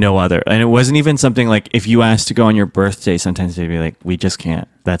 like no other. And it wasn't even something like if you asked to go on your birthday, sometimes they'd be like, "We just can't."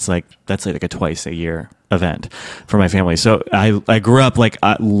 That's like a twice a year event for my family. So I grew up like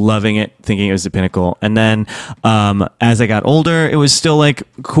loving it, thinking it was the pinnacle. And then as I got older, it was still like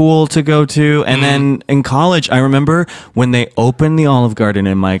cool to go to. And then in college, I remember when they opened the Olive Garden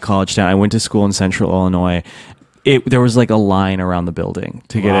in my college town. I went to school in Central Illinois. There was like a line around the building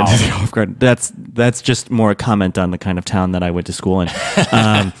to get into the Olive Garden. That's just more a comment on the kind of town that I went to school in.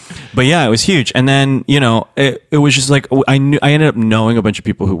 But yeah, it was huge. And then, it was just like, I ended up knowing a bunch of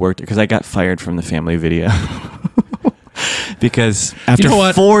people who worked there because I got fired from the family video. Because after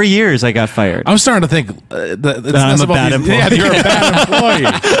 4 years, I got fired. I was starting to think that I'm a bad employee. Yeah, you're a bad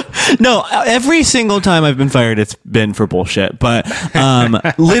employee. No, every single time I've been fired, it's been for bullshit. But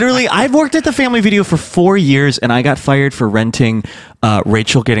literally, I've worked at the family video for 4 years, and I got fired for renting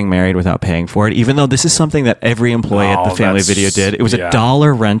Rachel Getting Married without paying for it, even though this is something that every employee at the family video did. It was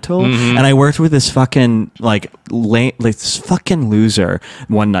 $1 rental, and I worked with this fucking this fucking loser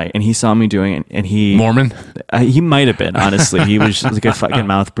one night, and he saw me doing it, and he Mormon? He might have been, honestly. He was just like a fucking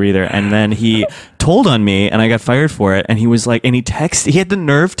mouth breather, and then he told on me, and I got fired for it. And he was like, he had the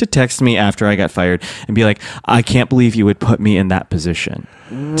nerve to text me after I got fired and be like, "I can't believe you would put me in that position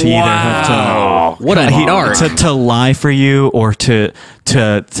to either have to what a narc. to lie for you or to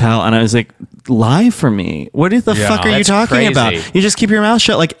tell." And I was like, "Lie for me? What the fuck are you That's talking crazy. about? You just keep your mouth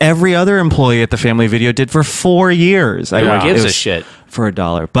shut like every other employee at the family video did for 4 years." Who gives a shit? For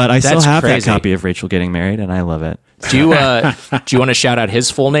 $1, but I still That's have crazy. that copy of Rachel Getting Married, and I love it. Do you want to shout out his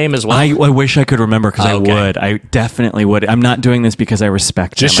full name as well? I wish I could remember because I would. I definitely would. I'm not doing this because I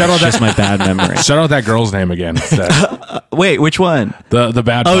respect Just him. shout It's out just my bad memory. Shout out that girl's name again. Wait, which one? The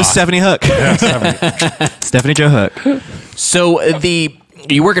bad Oh, boss. Stephanie Hook. Stephanie Joe Hook. So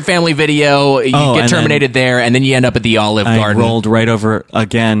you work at Family Video, you get and terminated there, and then you end up at the Olive I Garden. rolled right over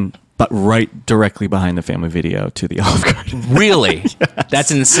again, but right directly behind the family video to the Olive Garden. Really?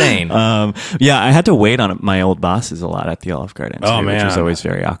 That's insane. Yeah, I had to wait on my old bosses a lot at the Olive Garden, too, Oh, which man. was always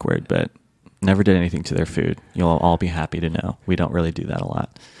very awkward, but never did anything to their food. You'll all be happy to know. We don't really do that a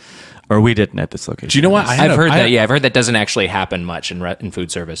lot. Or we didn't at this location. Do you know what? I've heard that. Yeah, I've heard that doesn't actually happen much in food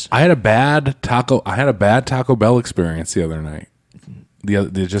service. I had a bad Taco Bell experience the other night. I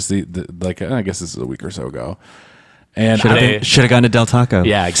guess this is a week or so ago. And Should have gone to Del Taco.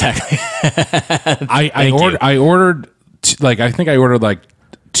 Yeah, exactly. I ordered like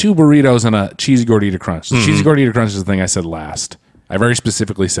 2 burritos and a cheesy gordita crunch. The cheesy gordita crunch is the thing I said last. I very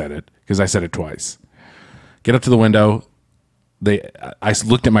specifically said it because I said it twice. Get up to the window. I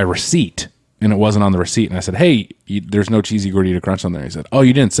looked at my receipt and it wasn't on the receipt, and I said, "Hey, there's no cheesy gordita crunch on there." He said, "Oh,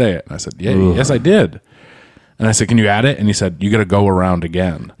 you didn't say it." And I said, "Yeah, yes, I did." And I said, "Can you add it?" And he said, "You got to go around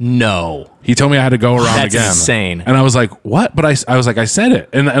again." No. He told me I had to go around That's again. insane. And I was like, "What?" But I was like, "I said it."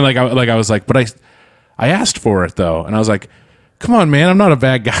 And I was like, "But I asked for it though." And I was like, "Come on, man, I'm not a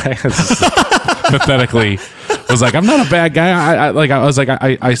bad guy." Pathetically, was like, "I'm not a bad guy."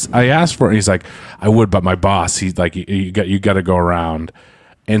 I asked for it. And he's like, "I would, but my boss, he's like, you got to go around."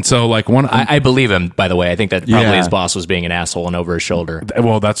 And so like I believe him, by the way. I think that probably Yeah. his boss was being an asshole and over his shoulder.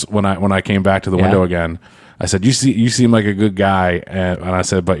 Well, that's when I came back to the window again. I said, "You seem like a good guy," and I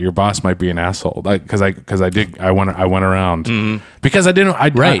said, "But your boss might be an asshole." Because I went around because I didn't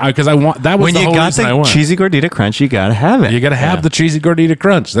because I want that was When the you whole got reason I the went. cheesy gordita crunch, you gotta have it. You got to have the cheesy gordita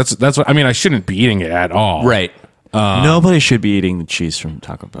crunch. That's what I mean. I shouldn't be eating it at all. Right. Nobody should be eating the cheese from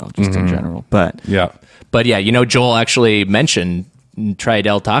Taco Bell, just in general. But Yeah. But yeah, Joel actually mentioned try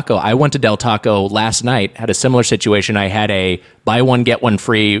Del Taco. I went to Del Taco last night, had a similar situation. I had a buy one, get one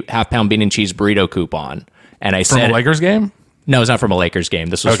free half-pound bean and cheese burrito coupon. And I From said... a Lakers game? No, it's not from a Lakers game.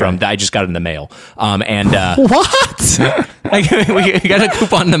 This was from... I just got it in the mail. what? we got a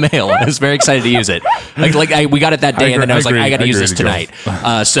coupon in the mail. I was very excited to use it. We got it that day, and then I was like, I got to use this tonight.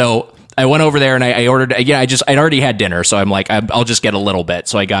 So I went over there and I ordered. I'd already had dinner, so I'm like, I'll just get a little bit.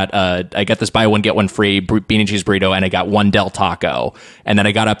 So I got this buy one get one free bean and cheese burrito, and I got one Del Taco. And then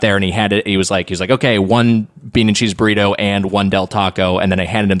I got up there and he had it. He was like, okay, one bean and cheese burrito and one Del Taco. And then I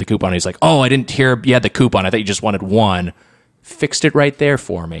handed him the coupon. He's like, oh, I didn't hear you had the coupon. I thought you just wanted one. Fixed it right there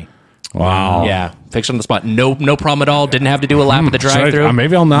for me. Wow. Yeah, fixed it on the spot. No problem at all. Didn't have to do a lap at the drive-thru.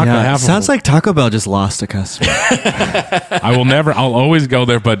 Maybe I'll knock a half. Sounds like Taco Bell just lost a customer. I'll always go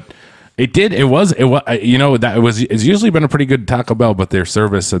there, but it's usually been a pretty good Taco Bell, but their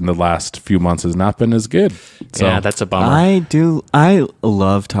service in the last few months has not been as good. So Yeah, that's a bummer. I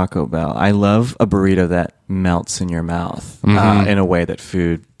love Taco Bell. I love a burrito that melts in your mouth in a way that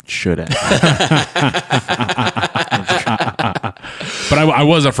food shouldn't. But I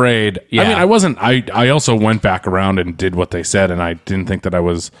was afraid. Yeah. I mean, I wasn't. I also went back around and did what they said, and I didn't think that I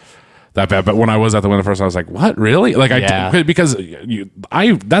was that bad. But when I was at the window first, I was like, "What, really?" Like because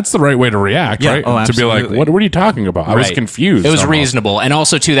that's the right way to react, right? Oh, to be like, "What are you talking about?" I was Right. confused. It was almost. reasonable, and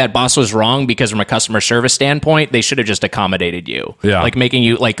also too, that boss was wrong because from a customer service standpoint, they should have just accommodated you. Yeah. Like making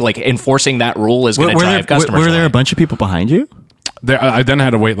you like enforcing that rule is going to drive customers. Were there away. a bunch of people behind you? I then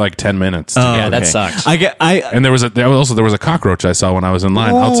had to wait like 10 minutes. Yeah, that sucks. And there was a cockroach I saw when I was in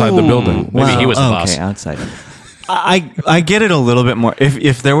line outside the building. Maybe he was the boss. Okay, outside. I get it a little bit more.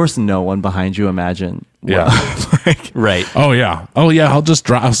 If there was no one behind you, imagine. Yeah. Right. Oh yeah.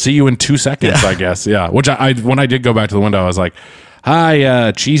 I'll see you in 2 seconds. I guess. Yeah. Which when I did go back to the window, I was like,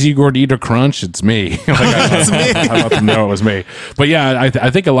 "Hi, cheesy gordita crunch. It's me." It's me. I let them know it was me. But yeah, I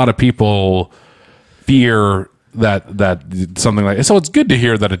think a lot of people fear that something like, so it's good to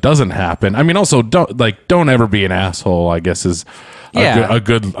hear that it doesn't happen. I mean, also don't ever be an asshole, I guess is a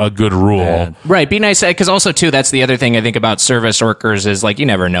good rule. Yeah. Right. Be nice. Because also, too, that's the other thing I think about service workers is like you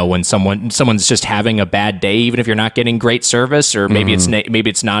never know when someone's just having a bad day, even if you're not getting great service, or maybe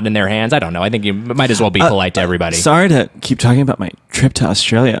it's not in their hands. I don't know. I think you might as well be polite to everybody. Sorry to keep talking about my trip to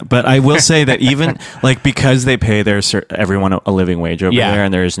Australia, but I will say that even like because they pay everyone a living wage over there,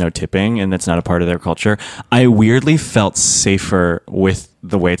 and there is no tipping, and that's not a part of their culture, I weirdly felt safer with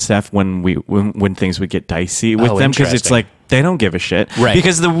the waitstaff when things would get dicey with them, because it's like they don't give a shit. Right.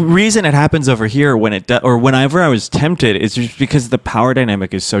 Because the reason it happens over here or whenever I was tempted is just because the power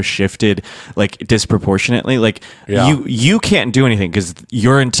dynamic is so shifted like disproportionately. Like you can't do anything because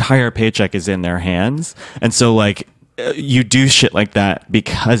your entire paycheck is in their hands, and so like you do shit like that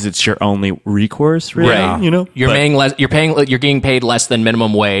because it's your only recourse, really. Right. You know, you're getting paid less than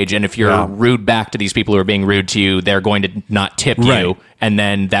minimum wage, and if you're rude back to these people who are being rude to you, they're going to not tip you, and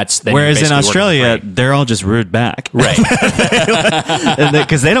then whereas in Australia, they're all just rude back, right?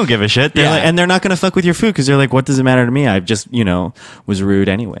 Because they don't give a shit, and they're not going to fuck with your food because they're like, what does it matter to me? I just was rude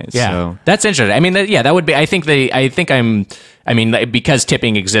anyways. Yeah, so. That's interesting. I mean, that would be. I mean, because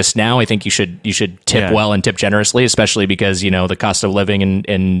tipping exists now, I think you should tip well and tip generously, especially because the cost of living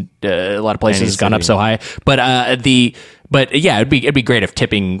in a lot of places has gone up so high. But yeah, it'd be great if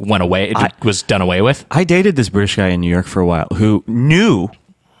tipping went away. It was done away with. I dated this British guy in New York for a while who knew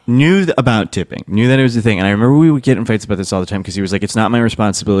about tipping, knew that it was a thing. And I remember we would get in fights about this all the time because he was like, it's not my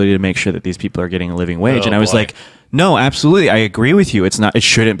responsibility to make sure that these people are getting a living wage. And I was like, no, absolutely. I agree with you. It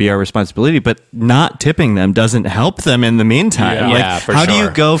shouldn't be our responsibility, but not tipping them doesn't help them in the meantime. Yeah, for how do sure.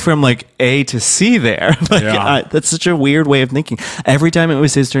 you go from like A to C there? That's such a weird way of thinking. Every time it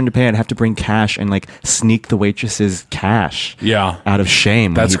was his turn to pay, I'd have to bring cash and like sneak the waitress's cash out of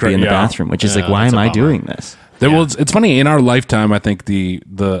shame when he'd be in the bathroom, which is like, why am I doing this? It's funny, in our lifetime, I think the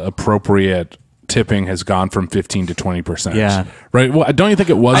appropriate tipping has gone from 15 to 20%. Yeah. Right? Well, don't you think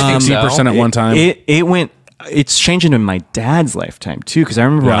it was 15% at one time? It's changing in my dad's lifetime too, because I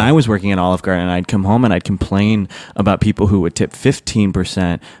remember when I was working at Olive Garden and I'd come home and I'd complain about people who would tip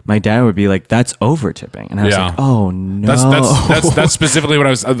 15%. My dad would be like, that's over tipping. And I was like, oh no. That's specifically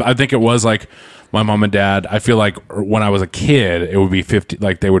what I think it was like my mom and dad. I feel like when I was a kid, it would be 50,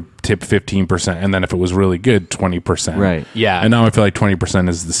 like they would tip 15%, and then if it was really good, 20%. Right. Yeah. And now I feel like 20%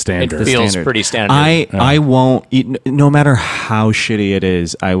 is the standard. It feels pretty standard. I won't eat, no matter how shitty it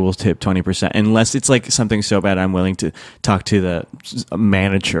is, I will tip 20% unless it's like something so bad I'm willing to talk to the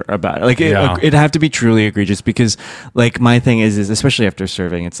manager about it. Like it'd have to be truly egregious, because like my thing is especially after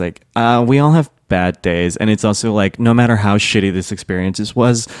serving, it's like we all have bad days, and it's also like no matter how shitty this experience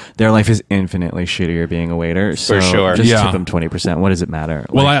was, their life is infinitely shittier being a waiter. So For sure. just Yeah. tip them 20%. What does it matter?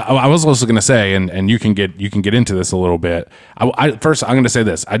 Well, I was also going to say, and you can get into this a little bit. First, I'm going to say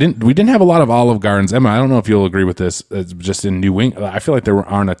this: we didn't have a lot of Olive Gardens. Emma, I don't know if you'll agree with this. Just in New England, I feel like there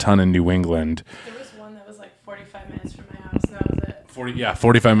aren't a ton in New England. There was one that was like 45 minutes from my house, and that was it.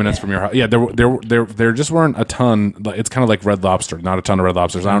 45 minutes from your house. Yeah, there just weren't a ton. It's kind of like Red Lobster, not a ton of Red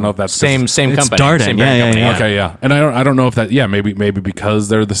Lobsters. I don't know if that's Same It's company. Darden. Same Yeah, brand yeah, company. yeah. Okay, yeah, and I don't know if that. Yeah, maybe because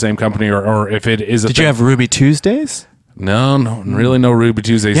they're the same company, or if it is. Did you have Ruby Tuesdays? No, really no Ruby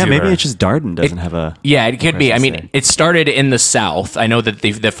Tuesdays. Yeah, either. maybe it's just Darden doesn't have a. Yeah, it could be. I mean, Interesting. it started in the South. I know that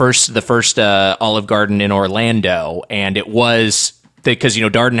the first Olive Garden in Orlando, and it was because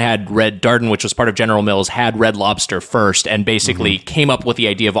Darden, which was part of General Mills, had Red Lobster first, and basically came up with the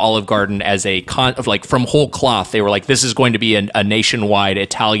idea of Olive Garden as from whole cloth. They were like, this is going to be a nationwide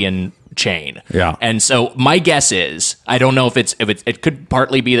Italian chain. Yeah. And so my guess is, I don't know if it could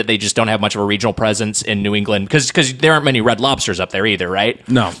partly be that they just don't have much of a regional presence in New England because there aren't many Red Lobsters up there either, right?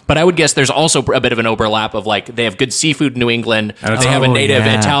 No. But I would guess there's also a bit of an overlap of like they have good seafood in New England, And it's- they have a Oh, native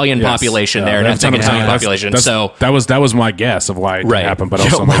yeah. Italian Yes. population Yeah, there, an that's ethnic what I'm Italian saying. population. That's- So that was my guess of why it didn't Right. happen, but Yeah,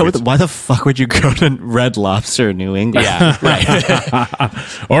 also maybe why the fuck would you go to Red Lobster in New England? yeah, right.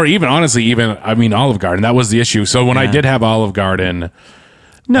 or even honestly, Olive Garden. That was the issue. So when I did have Olive Garden.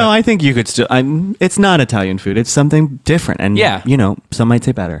 No, I think you could still. It's not Italian food. It's something different, and Yeah. some might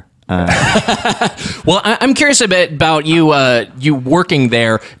say better. Well, I'm curious a bit about you working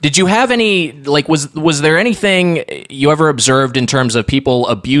there. Did you have any was there anything you ever observed in terms of people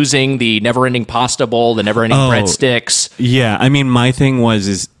abusing the never-ending pasta bowl, the never-ending breadsticks? Yeah, I mean, my thing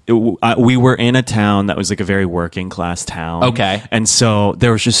was we were in a town that was like a very working class town. Okay. And so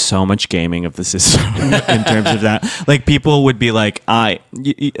there was just so much gaming of the system in terms of that. Like people would be like,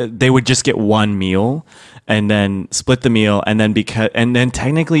 they would just get one meal and then split the meal. And then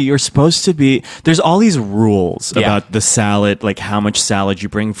technically you're supposed to be, there's all these rules Yeah. about the salad, like how much salad you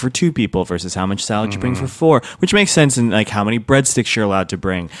bring for 2 people versus how much salad you bring for 4, which makes sense in like how many breadsticks you're allowed to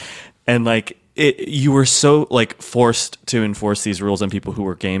bring. And like, you were so like forced to enforce these rules on people who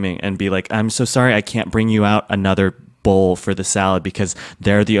were gaming and be like, I'm so sorry, I can't bring you out another bowl for the salad because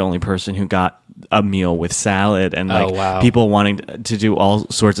they're the only person who got a meal with salad, and like wow. people wanting to do all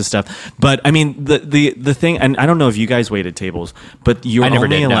sorts of stuff. But I mean, the thing, and I don't know if you guys waited tables, but you're I never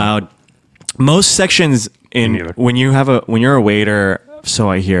only did, no. allowed most sections neither. when you're a waiter.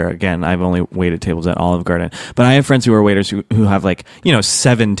 So I hear, again, I've only waited tables at Olive Garden, but I have friends who are waiters who have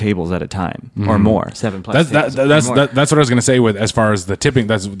 7 tables at a time or more, 7 plus. That's what I was going to say with as far as the tipping.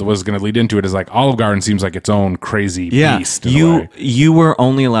 That's what was going to lead into it is like Olive Garden seems like its own crazy beast. In a way. You were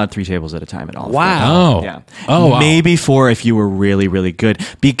only allowed 3 tables at a time at Olive Garden. Oh. Yeah. Oh, wow. Maybe 4 if you were really, really good,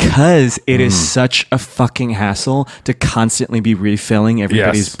 because it is such a fucking hassle to constantly be refilling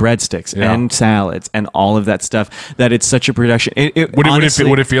everybody's Yes. breadsticks Yeah. and salads and all of that stuff, that it's such a production.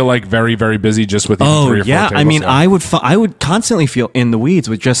 Would it feel like very, very busy just with even 3 or 4 yeah, tables? I mean, I would constantly feel in the weeds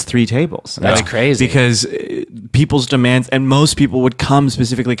with just 3 tables. That's crazy. Because people's demands, and most people would come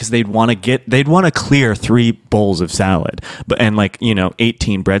specifically because they'd want to clear 3 bowls of salad, and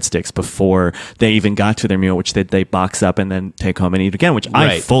 18 breadsticks before they even got to their meal, which they box up and then take home and eat again, which I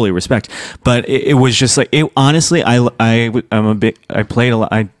Right. fully respect. But it was just like honestly, I played a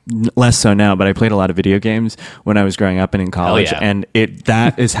lot. Less so now, but I played a lot of video games when I was growing up and in college, yeah. and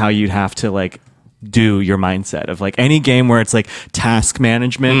that is how you'd have to do your mindset of any game where it's task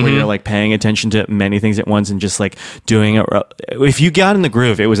management, where you're paying attention to many things at once and just doing it. If you got in the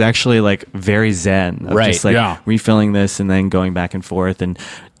groove, it was actually very zen of Right. just Yeah. refilling this and then going back and forth and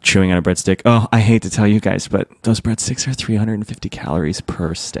chewing on a breadstick. Oh, I hate to tell you guys, but those breadsticks are 350 calories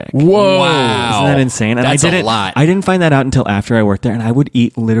per stick. Whoa. Wow. Isn't that insane? And That's I didn't, a lot. I didn't find that out until after I worked there, and I would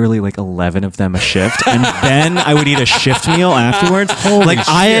eat literally 11 of them a shift, and then I would eat a shift meal afterwards.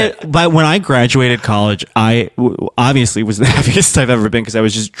 But when I graduated college, I obviously was the happiest I've ever been because I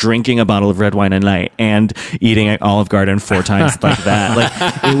was just drinking a bottle of red wine a night and eating at Olive Garden 4 times like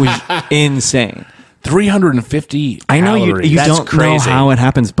that. It was insane. 350 I know you calories. you That's don't crazy. know how it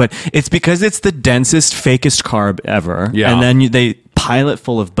happens, but it's because it's the densest, fakest carb ever. Yeah. And then they pile it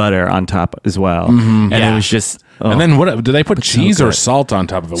full of butter on top as well. And Yeah. it was just... And then what? Do they put cheese or good. salt on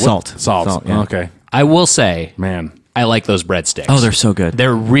top of it? Salt. Salt. Salt, yeah. Okay. I will say, Man. I like those breadsticks. Oh, they're so good.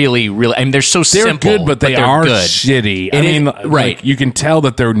 They're really, really. I mean, they're so They're simple, good, but they they're are good. shitty. It is- right. You can tell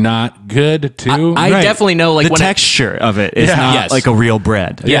that they're not good too. I Right. definitely know, the when texture of it is Yeah. not Yes. like a real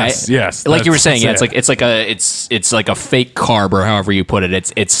bread. Yeah, Yes. Like you were saying, That's it's like a fake carb or however you put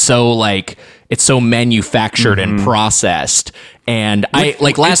it. It's so it's so manufactured and processed. And I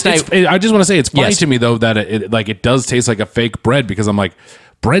like last night. I just want to say it's funny Yes. to me though that it does taste like a fake bread, because I'm like,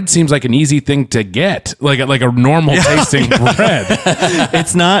 bread seems like an easy thing to get, like a normal tasting bread.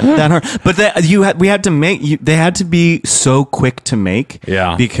 It's not that hard, but they had to be so quick to make.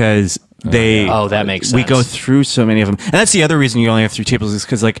 Yeah. because that makes sense. We go through so many of them, and that's the other reason you only have 3 tables is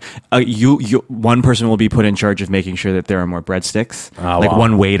because like you one person will be put in charge of making sure that there are more breadsticks. Wow.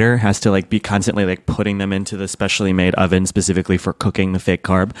 One waiter has to like be constantly like putting them into the specially made oven specifically for cooking the fake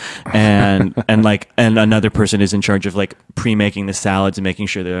carb, and and another person is in charge of like pre-making the salads and making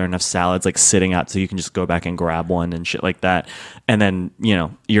sure there are enough salads like sitting out so you can just go back and grab one and shit like that. And then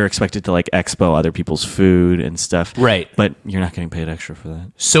you're expected to like expo other people's food and stuff, Right. But you're not getting paid extra for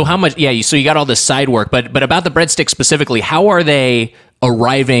that. So how much? Yeah, so you got all this side work, but about the breadsticks specifically, how are they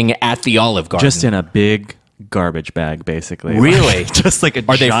arriving at the Olive Garden? Just in a big garbage bag, basically. Really? Just like a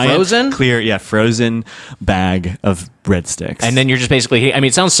Are they giant, frozen? clear, frozen bag of breadsticks. And then you're just basically. I mean,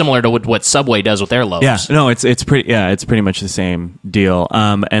 it sounds similar to what Subway does with their loaves. yeah, no, it's pretty much the same deal.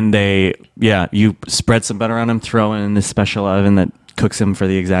 And you spread some butter on them, throw in this special oven that cooks them for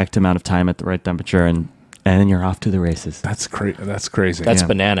the exact amount of time at the right temperature, and then you're off to the races. That's crazy. That's crazy. That's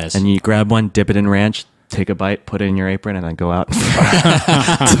bananas. And you grab one, dip it in ranch, take a bite, put it in your apron, and then go out to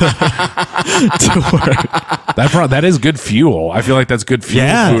work. That is good fuel. I feel like that's good fuel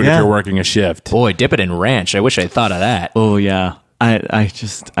food if you're working a shift. Boy, dip it in ranch. I wish I thought of that. Oh yeah.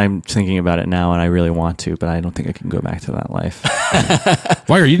 I'm thinking about it now, and I really want to, but I don't think I can go back to that life.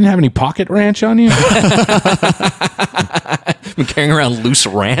 Why, you didn't have any pocket ranch on you? I'm carrying around loose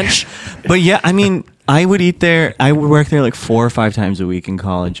ranch. But yeah, I mean, I would eat there. I would work there like 4 or 5 times a week in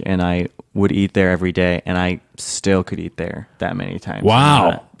college, and I would eat there every day, and I still could eat there that many times. Wow.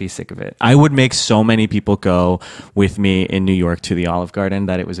 And not be sick of it. I would make so many people go with me in New York to the Olive Garden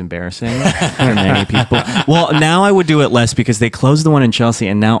that it was embarrassing for many people. Well, now I would do it less because they closed the one in Chelsea,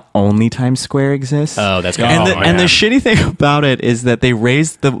 and now only Times Square exists. Oh, that's good. And the shitty thing about it is that they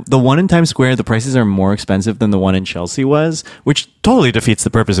raised the one in Times Square. The prices are more expensive than the one in Chelsea was, which totally defeats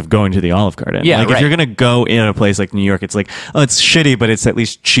the purpose of going to the Olive Garden. Yeah, like right. if you're gonna go in a place like New York, it's like, oh, it's shitty, but it's at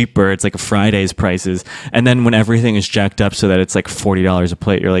least cheaper. It's like a Friday's prices. And then when everything is jacked up so that it's like $40 a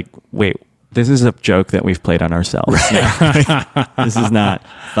plate, you're like, wait, this is a joke that we've played on ourselves. This is not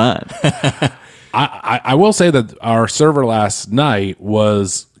fun. I will say that our server last night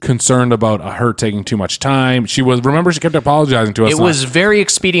was concerned about her taking too much time. She kept apologizing to us. It was very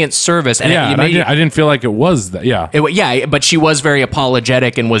expedient service, and I didn't feel like it was that. Yeah, but she was very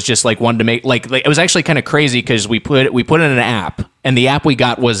apologetic and was just like wanted to make like it was actually kind of crazy because we put in an app, and the app we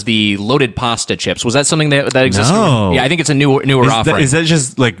got was the loaded pasta chips. Was that something that exists? No. Yeah, I think it's a newer offering. Is that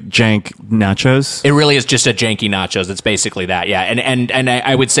just like jank nachos? It really is just a janky nachos. It's basically that, yeah. And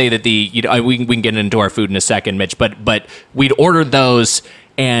I would say that we can get into our food in a second, Mitch. But we'd ordered those,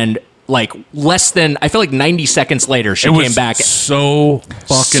 and like less than, I feel like 90 seconds later, she came back so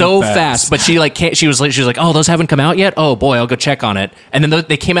fucking fast. But she was like, oh, those haven't come out yet. Oh boy, I'll go check on it. And then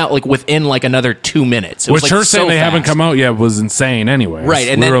they came out like within like another 2 minutes. It was Which like her saying they haven't come out yet was insane anyway. Right,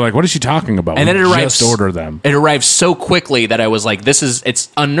 and we then- were like, what is she talking about? And then it arrived. Just order them. It arrived so quickly that I was like, it's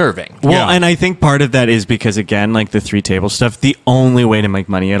unnerving. Well, Yeah. and I think part of that is because, again, like the 3 table stuff, the only way to make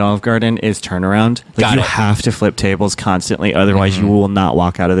money at Olive Garden is turnaround. Like Got you it. have to flip tables constantly, otherwise you will not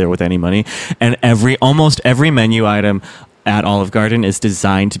walk out of there with any money. And almost every menu item at Olive Garden is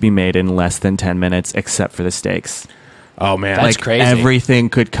designed to be made in less than 10 minutes, except for the steaks. Oh man, That's crazy. Everything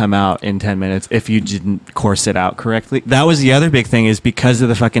could come out in 10 minutes if you didn't course it out correctly. That was the other big thing, is because of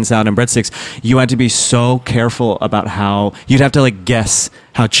the fucking salad and breadsticks, you had to be so careful about how you'd have to like guess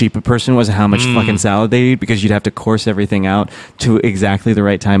how cheap a person was and how much fucking salad they eat, because you'd have to course everything out to exactly the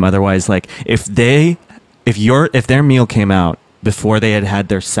right time. Otherwise, like if their meal came out before they had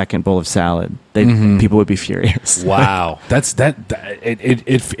their second bowl of salad, people would be furious. Wow.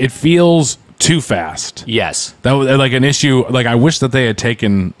 it feels too fast. Yes. That was like an issue. Like I wish that they had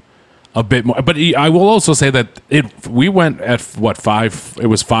taken a bit more. But I will also say that we went at what 5? It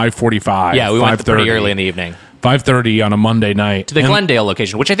was 5:45. Yeah, we went 5:30. pretty early in the evening 5:30 on a Monday night to the Glendale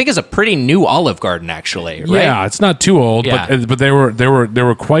location, which I think is a pretty new Olive Garden, actually. Right? Yeah, it's not too old, Yeah. but there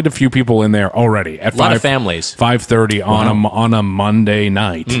were quite a few people in there already at A lot of families. 5:30 on a Monday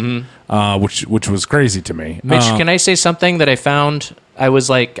night, which was crazy to me. Mitch, can I say something that I found? I was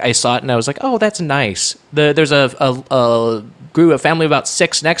like, I saw it and I was like, oh, that's nice. There's a group, a family of about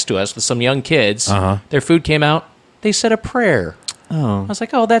 6 next to us with some young kids. Their food came out. They said a prayer. Oh. I was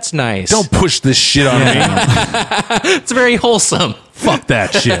like, oh, that's nice. Don't push this shit on me. It's very wholesome. Fuck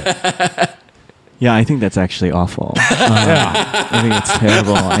that shit. Yeah, I think that's actually awful. I think it's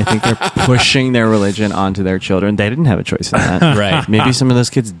terrible. I think they're pushing their religion onto their children. They didn't have a choice in that. Right. Maybe some of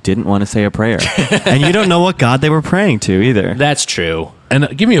those kids didn't want to say a prayer. And you don't know what God they were praying to either. That's true.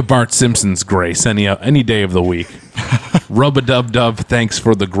 And give me a Bart Simpson's grace any day of the week. Rub-a-dub-dub, thanks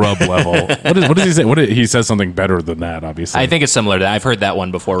for the grub level. What does he say? He says something better than that, obviously. I think it's similar to that. I've heard that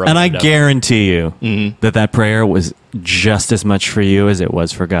one before. And I guarantee you that prayer was just as much for you as it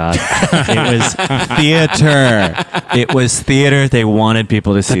was for God. It was theater. It was theater. They wanted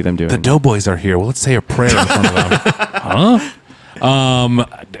people to see them doing the it. Doughboys are here. Well, let's say a prayer in front of them.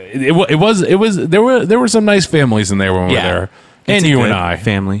 Huh? It was there were some nice families in there when we were there. And you and I.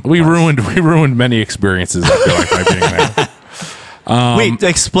 Family. We ruined many experiences, I feel like, by being there. Wait,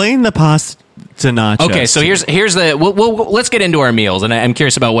 explain the pasta nachos. Okay, so here's the. Let's get into our meals, and I'm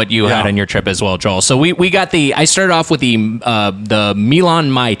curious about what you had on your trip as well, Joel. So we got I started off with the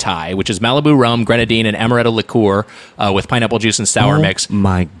Milan Mai Tai, which is Malibu rum, grenadine, and amaretto liqueur with pineapple juice and sour mix.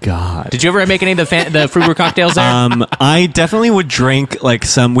 My God! Did you ever make any of the fruit brew cocktails there? I definitely would drink like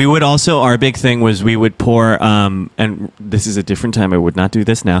some. We would also, our big thing was we would pour. And this is a different time. I would not do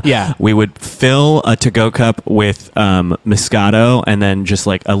this now. Yeah. We would fill a to-go cup with Moscato, and then just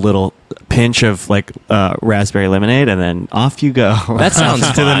like a little pinch of like raspberry lemonade, and then off you go. That sounds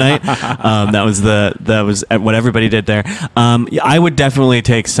to the night. That was what everybody did there. Yeah, I would definitely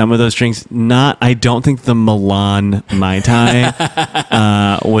take some of those drinks. I don't think the Milan Mai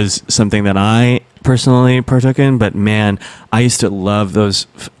Tai was something that I personally partook in, but man, I used to love those.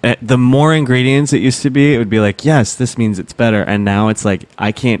 The more ingredients it used to be, it would be like, yes, this means it's better, and now it's like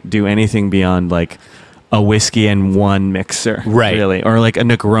I can't do anything beyond like a whiskey and one mixer, right? Really, or like a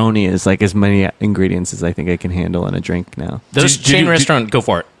Negroni is like as many ingredients as I think I can handle in a drink now. Those chain restaurant, go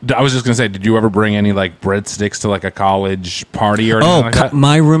for it. I was just gonna say, did you ever bring any like breadsticks to like a college party or anything like that?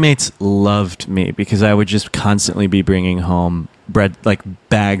 My roommates loved me because I would just constantly be bringing home bread, like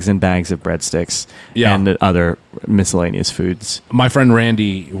bags and bags of breadsticks and other miscellaneous foods. My friend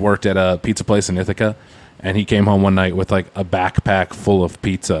Randy worked at a pizza place in Ithaca, and he came home one night with like a backpack full of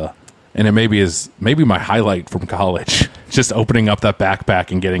pizza. And it maybe my highlight from college, just opening up that backpack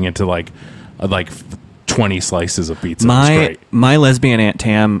and getting into like 20 slices of pizza. It was great. My lesbian Aunt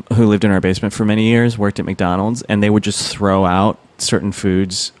Tam, who lived in our basement for many years, worked at McDonald's, and they would just throw out certain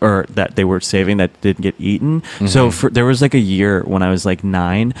foods or that they were saving that didn't get eaten. Mm-hmm. So there was like a year when I was like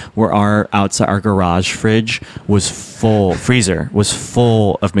 9 where our garage freezer was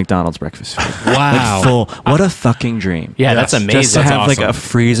full of McDonald's breakfast food. Wow. Like full. What a fucking dream. Yeah, that's amazing. Just to have awesome. like a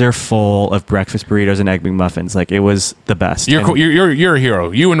freezer full of breakfast burritos and egg McMuffins. Like it was the best. You're a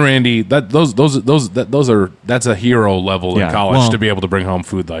hero. You and Randy, that's a hero level in college to be able to bring home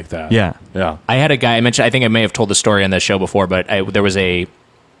food like that. Yeah. Yeah. I had a guy, I think I may have told the story on this show before, but there was a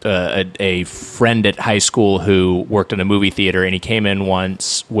friend at high school who worked in a movie theater, and he came in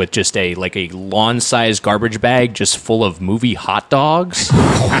once with just a lawn-sized garbage bag just full of movie hot dogs.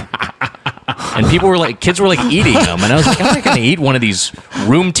 And kids were like eating them, and I was like, I'm not going to eat one of these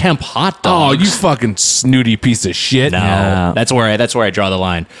room temp hot dogs. Oh, you fucking snooty piece of shit. No, Yeah. that's where I draw the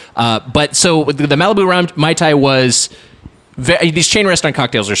line. But so the Malibu Rum Mai Tai was. These chain restaurant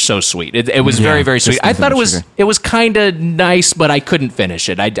cocktails are so sweet. It was very, very sweet. I thought it was kind of nice, but I couldn't finish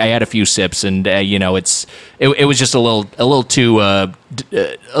it. I had a few sips, and it was just a little too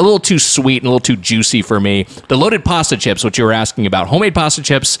sweet and a little too juicy for me. The loaded pasta chips, which you were asking about, homemade pasta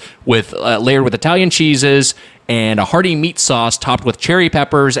chips with layered with Italian cheeses and a hearty meat sauce topped with cherry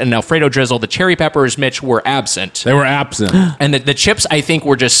peppers and an Alfredo drizzle. The cherry peppers, Mitch, were absent. They were absent. And the chips, I think,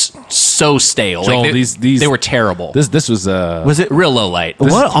 were just so stale. Joel, they were terrible. This was it real low light.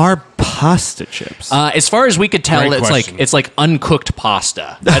 What are pasta chips? As far as we could tell, Great it's question. like uncooked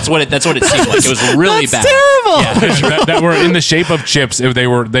pasta. That's what it seemed like. It was really bad. Terrible. Yeah. that were in the shape of chips. If they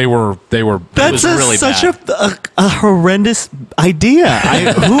were. That's really such bad. a horrendous idea.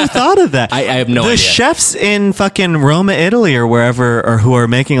 Who thought of that? I have no idea. The chefs in fucking Roma, Italy, or wherever, or who are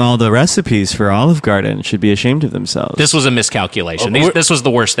making all the recipes for Olive Garden should be ashamed of themselves. This was a miscalculation. This was the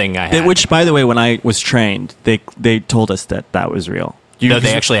worst thing I had. Which, by the way, when I was trained, they told us that was real.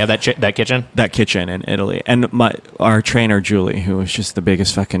 They actually have that kitchen? That kitchen in Italy. And our trainer, Julie, who was just the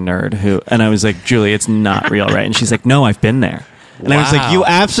biggest fucking nerd, and I was like, Julie, it's not real, right? And she's like, no, I've been there. And I was like, you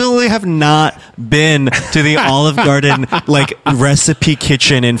absolutely have not been to the Olive Garden recipe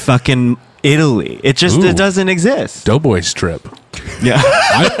kitchen in fucking Italy. It doesn't exist. Doughboys trip. Yeah.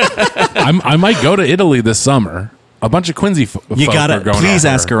 I might go to Italy this summer. A bunch of Quincy folk are going please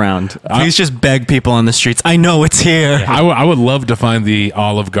out ask there. around. Please just beg people on the streets. I know it's here. I would love to find the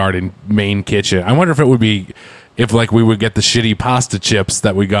Olive Garden main kitchen. I wonder if it would be if like we would get the shitty pasta chips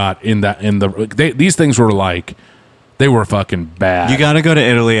that we got these things were like, they were fucking bad. You got to go to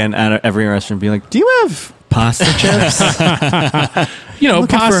Italy and at every restaurant be like, do you have pasta chips?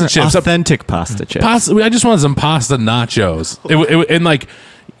 Pasta chips, authentic pasta chips. I just wanted some pasta nachos. And like,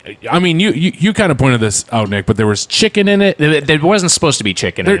 I mean, you kind of pointed this out, Nick, but there was chicken in it. There wasn't supposed to be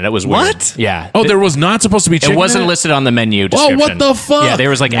chicken in it. It was weird. What? Yeah. Oh, there was not supposed to be chicken. It wasn't in listed on the menu Oh, description. what the fuck? Yeah, there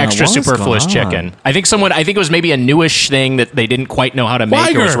was like extra what was superfluous going on? chicken. I think it was maybe a newish thing that they didn't quite know how to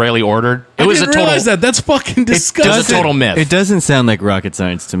make. It was Liger. rarely ordered. I didn't realize that. That's fucking disgusting. It was a total myth. It doesn't sound like rocket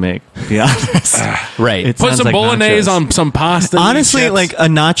science to make, to be honest. Right. It Put sounds some like bolognese nachos. on some pasta. Honestly, chips. like a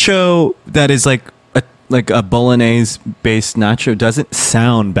nacho that is like a bolognese based nacho doesn't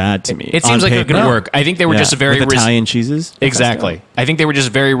sound bad to me. It seems on like it could paper. work. I think they were just very with Italian cheeses. Exactly. I think they were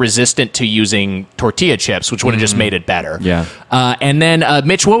just very resistant to using tortilla chips, which would have just made it better. Yeah. And then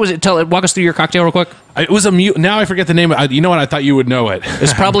Mitch, what was it? Walk us through your cocktail real quick. it was a mute. Now I forget the name. You know what? I thought you would know it. It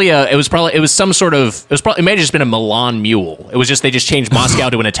was probably it may have just been a Milan Mule. It was just they just changed Moscow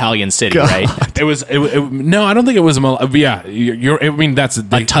to an Italian city, right? No, I don't think it was a. Yeah, I mean that's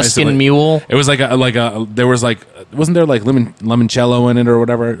A Tuscan Mule. It was there was wasn't there like limoncello in it or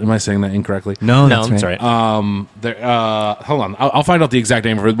whatever? Am I saying that incorrectly? No, No, that's that's right. right. Hold on, I'll find out the exact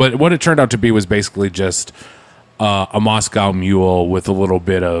name of it. But what it turned out to be was basically just a Moscow Mule with a little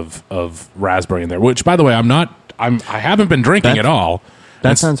bit of raspberry in there. Which, by the way, I haven't been drinking at all.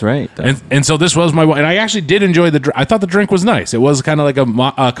 That sounds right. And so this was and I actually did enjoy I thought the drink was nice. It was kind of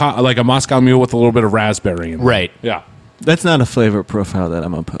like a Moscow Mule with a little bit of raspberry in it. Right. Yeah. That's not a flavor profile that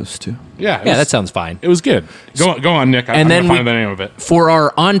I'm opposed to. Yeah. Yeah, that sounds fine. It was good. Go on, Nick. I'm then gonna find the name of it.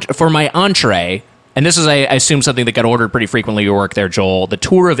 For my entree, and this is I assume something that got ordered pretty frequently. You work there, Joel. The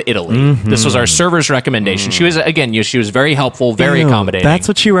tour of Italy. This was our server's recommendation. She was she was very helpful, very Ew, accommodating. That's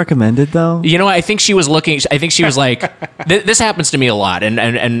what she recommended, though. You know, I think she was looking. I think she was like, this happens to me a lot,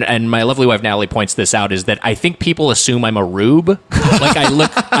 and my lovely wife Natalie points this out. Is that I think people assume I'm a rube. Like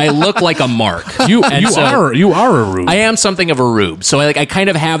I look like a mark. You are a rube. I am something of a rube. So I kind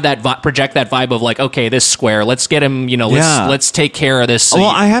of have that project that vibe of like, okay, this square. Let's get him. Let's take care of this. Well,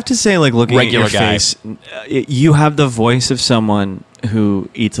 I have to say, like, looking Regular at your guy. face, you have the voice of someone who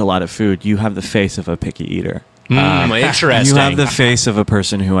eats a lot of food. You have the face of a picky eater. Interesting. You have the face of a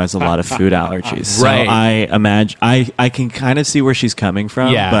person who has a lot of food allergies. So Right. I imagine I can kind of see where she's coming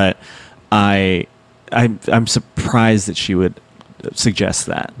from. Yeah. But I'm surprised that she would suggest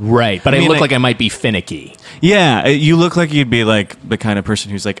that. Right, but I mean, look like I might be finicky. Yeah, you look like you'd be like the kind of person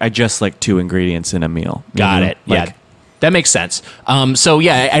who's like, I just like 2 ingredients in a meal. You Got know? it. Like, Yeah. That makes sense. So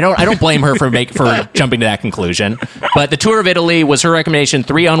yeah, I don't blame her for jumping to that conclusion. But the tour of Italy was her recommendation: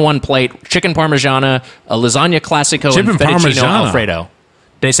 3 on 1 plate, chicken parmigiana, a lasagna classico, Chicken and fettuccine parmigiana. Alfredo.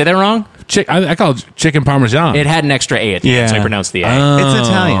 Did I say that wrong? I call it chicken parmesan. It had an extra A at the end, so I Yeah. pronounced the A. It's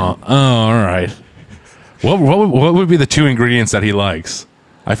Italian. Oh, all right. What would be the 2 ingredients that he likes?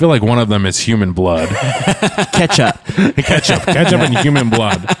 I feel like one of them is human blood. Ketchup. ketchup and human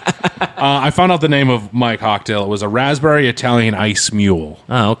blood. I found out the name of my cocktail. It was a raspberry Italian ice mule.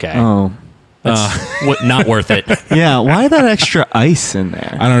 Oh, okay. Oh. Not worth it. Yeah, why that extra ice in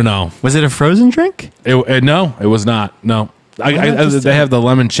there? I don't know. Was it a frozen drink? No, it was not. No. They have the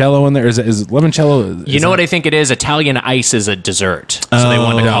limoncello in there. Is limoncello? You know what I think it is? Italian ice is a dessert, so they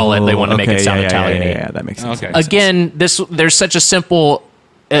want to call it. They want to make it sound Italian-y. Yeah, that makes sense. Okay. Again, there's such a simple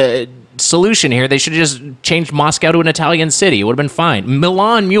solution here. They should have just changed Moscow to an Italian city. It would have been fine.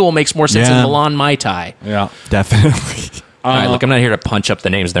 Milan Mule makes more sense Yeah. than Milan Mai Tai. Yeah. Definitely. All right, look, I'm not here to punch up the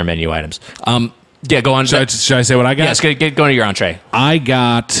names of their menu items. Yeah, go on. Should I say what I got? Yes, get going to your entree. I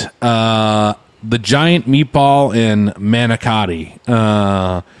got the giant meatball in manicotti,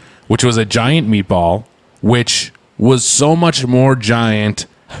 which was a giant meatball, which was so much more giant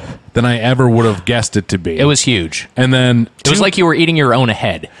than I ever would have guessed it to be. It was huge. And then It was like you were eating your own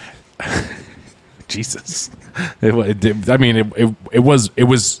head. Jesus. It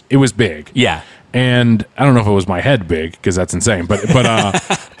was big. Yeah. And I don't know if it was my head big because that's insane, but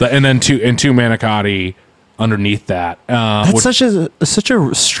and then two manicotti underneath that. That's such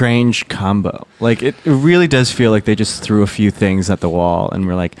a strange combo. Like it really does feel like they just threw a few things at the wall and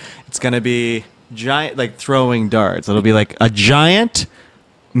we're like, it's gonna be giant, like throwing darts. It'll be like a giant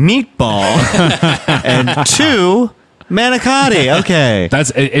meatball and 2 manicotti. Okay,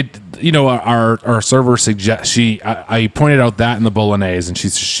 That's it. You know, our server I pointed out that in the bolognese, and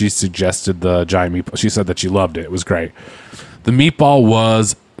she suggested the giant meatball. She said that she loved it. It was great. The meatball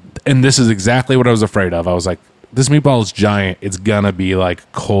was, and this is exactly what I was afraid of. I was like, this meatball is giant. It's gonna be like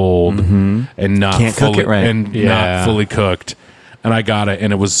cold and not Can't fully cook it right. and Yeah. not fully cooked. And I got it,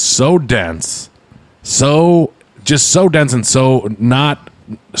 and it was so dense, so just so dense and so not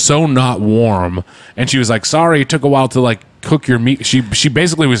warm. And she was like, sorry, it took a while to like cook your meat. She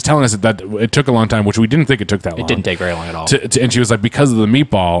basically was telling us that it took a long time, which we didn't think it took that long. It didn't take very long at all. And she was like, because of the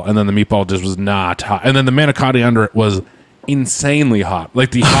meatball, and then the meatball just was not hot. And then the manicotti under it was insanely hot. Like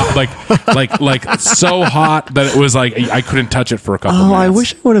the hot, like so hot that it was like I couldn't touch it for a couple minutes. I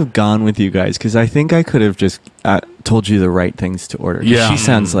wish I would have gone with you guys because I think I could have just told you the right things to order. Yeah. She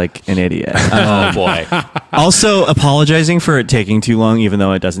sounds like an idiot. Oh boy. Also, apologizing for it taking too long, even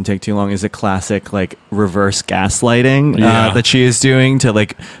though it doesn't take too long, is a classic like reverse gaslighting that she is doing to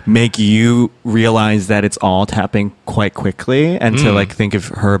like make you realize that it's all happening quite quickly and to like think of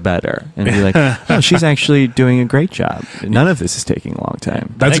her better and be like, oh, she's actually doing a great job. None of this is taking a long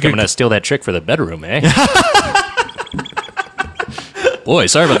time. I think I'm going to steal that trick for the bedroom, eh? Boy,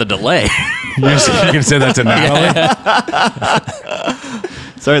 sorry about the delay. You're going to say that to Natalie?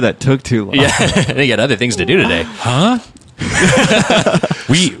 Sorry that took too long. Yeah, they got other things to do today. Huh?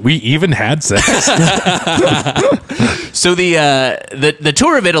 we even had sex. So the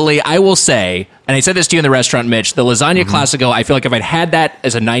tour of Italy, I will say, and I said this to you in the restaurant, Mitch, the lasagna classico, I feel like if I'd had that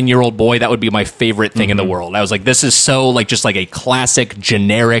as a 9-year-old boy, that would be my favorite thing in the world. I was like, this is so like just like a classic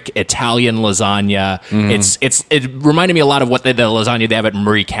generic Italian lasagna. It reminded me a lot of what the lasagna they have at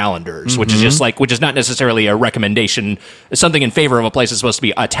Marie Callender's, which is just like, which is not necessarily a recommendation, something in favor of a place that's supposed to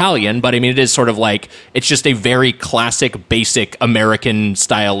be Italian, but I mean, it is sort of like, it's just a very classic, basic American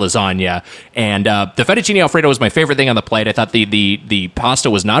style lasagna. And the fettuccine Alfredo was my favorite thing on the plate. I thought the pasta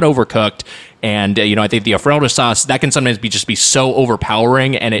was not overcooked. And, I think the Alfredo sauce, that can sometimes be so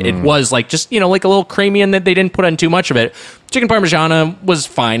overpowering. And it was like just, like a little creamy and that they didn't put on too much of it. Chicken Parmigiana was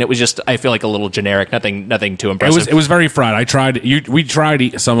fine. It was just, I feel like a little generic, nothing too impressive. It was very fried. We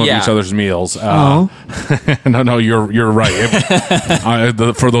tried some of each other's meals. No, you're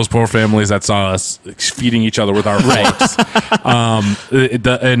right. For those poor families that saw us feeding each other with our forks.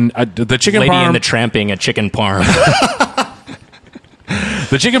 The chicken Lady parm. and the Tramping at Chicken Parm.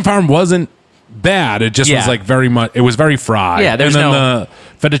 The chicken parm wasn't bad. It just was like it was very fried. Yeah, there's and then the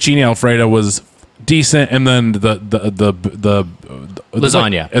fettuccine Alfredo was decent, and then the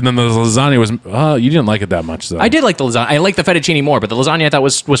lasagna. And then the lasagna was you didn't like it that much though. I did like the lasagna. I like the fettuccine more, but the lasagna I thought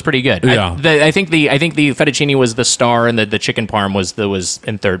was pretty good. Yeah. I think the fettuccine was the star, and the chicken parm was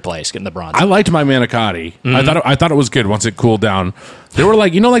in third place, getting the bronze. I liked my manicotti. I thought it was good once it cooled down. There were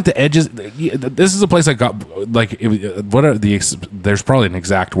like like the edges. This is a place I got like there's probably an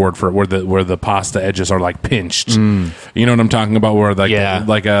exact word for it where the pasta edges are like pinched. You know what I'm talking about? Where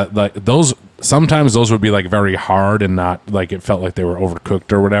like those. Sometimes those would be like very hard and not like it felt like they were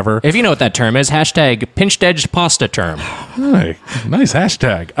overcooked or whatever. If you know what that term is, hashtag pinched edged pasta term. Hey, nice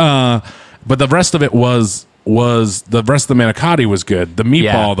hashtag. But the rest of it was the rest of the manicotti was good. The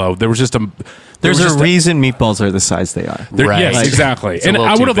meatball though, there was just a There's a reason meatballs are the size they are. Right. Yes, Like, exactly. a And little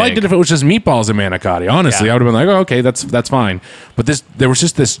I too would have liked big. it if it was just meatballs and manicotti. Honestly, I would have been like, oh, okay, that's fine. But there was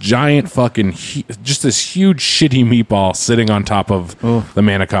just this giant fucking, just this huge shitty meatball sitting on top of the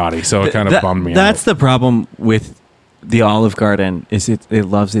manicotti. So it kind of bummed me out. That's the problem with the Olive Garden is it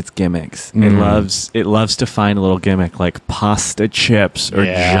loves its gimmicks. It loves to find a little gimmick like pasta chips or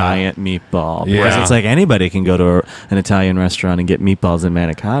giant meatball. Yeah. Because it's like anybody can go to an Italian restaurant and get meatballs and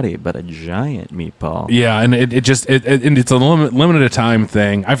manicotti, but a giant meatball. Yeah, and it's a limited time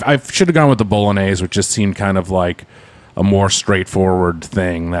thing. I should have gone with the bolognese, which just seemed kind of like a more straightforward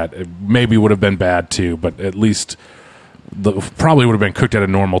thing that it maybe would have been bad too, but at least probably would have been cooked at a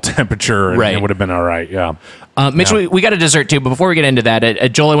normal temperature and it would have been all right. Yeah. Mitch, we got a dessert too, but before we get into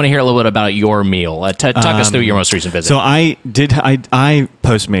that, Joel, I want to hear a little bit about your meal. Talk us through your most recent visit. So I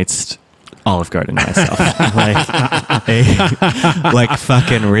Postmates Olive Garden myself. like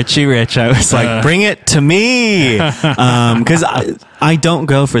fucking Richie Rich. I was like, bring it to me. Because I don't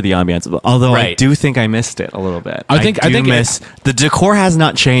go for the ambiance, although I do think I missed it a little bit. I think the decor has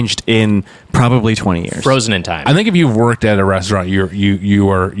not changed in probably 20 years. Frozen in time. I think if you've worked at a restaurant, you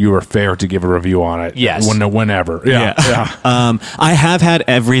are fair to give a review on it. Yes. Whenever. Yeah. I have had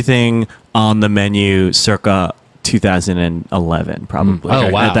everything on the menu circa 2011 probably. Oh,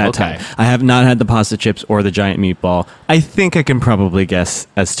 wow. At that time I have not had the pasta chips or the giant meatball. I think I can probably guess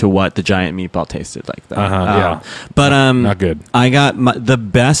as to what the giant meatball tasted like though. But not good. I got the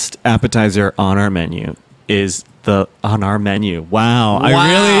best appetizer on our menu is on our menu. Wow.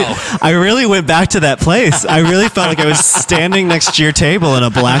 I really went back to that place. I really felt like I was standing next to your table in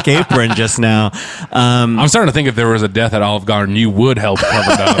a black apron just now. I'm starting to think if there was a death at Olive Garden, you would help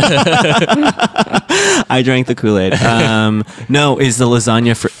cover it up. I drank the Kool-Aid. No, is the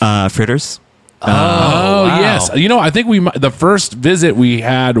lasagna fritters. wow. yes. I think the first visit we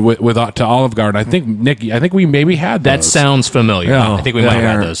had with to Olive Garden, I think Nikki, I think we maybe had those. That sounds familiar. Yeah. I think we might have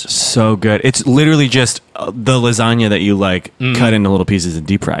had They're those. so good. It's literally just the lasagna that you cut into little pieces and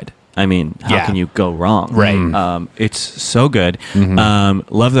deep fried. I mean, how Yeah. can you go wrong? Right. It's so good.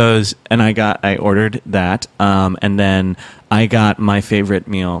 Love those. And I ordered that. And then I got my favorite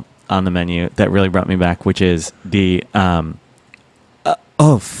meal on the menu that really brought me back, which is the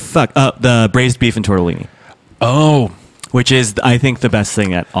the braised beef and tortellini, Oh, which is I think the best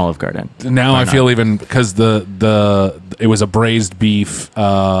thing at Olive Garden. now I feel even because it was a braised beef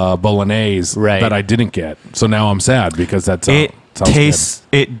bolognese Right. that I didn't get. So now I'm sad because that's It sounds tastes.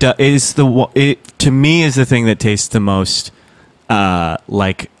 To me is the thing that tastes the most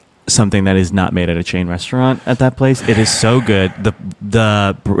like something that is not made at a chain restaurant at that place. It is so good.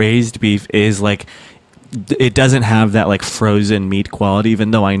 The braised beef is like. It doesn't have that like frozen meat quality,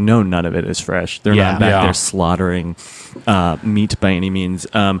 even though I know none of it is fresh. They're Yeah. not back Yeah. there slaughtering meat by any means.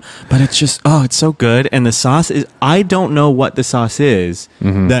 But it's just, it's so good. And the sauce is, I don't know what the sauce is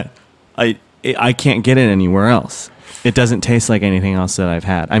that I can't get it anywhere else. It doesn't taste like anything else that I've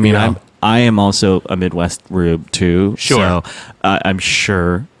had. I mean, Yeah. I am also a Midwest rube too. Sure. So I'm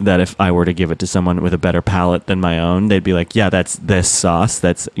sure that if I were to give it to someone with a better palate than my own, they'd be like, yeah, that's this sauce.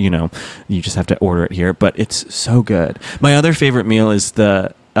 That's, you just have to order it here. But it's so good. My other favorite meal is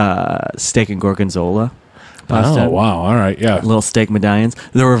the steak and gorgonzola pasta. Oh, wow. All right. Yeah. Little steak medallions.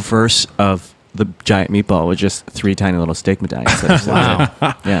 The reverse of the giant meatball with just 3 tiny little steak medallions. Wow.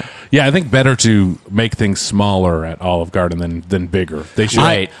 Yeah. Yeah, I think better to make things smaller at Olive Garden than bigger. They should.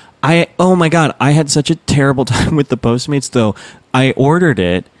 Right. Oh my God, I had such a terrible time with the Postmates though. I ordered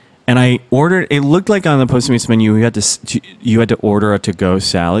it and it looked like on the Postmates menu you had to order a to-go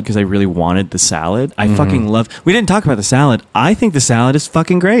salad because I really wanted the salad. I fucking love. We didn't talk about the salad. I think the salad is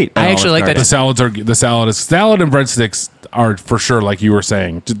fucking great. I actually like that. The salad and breadsticks are for sure, like you were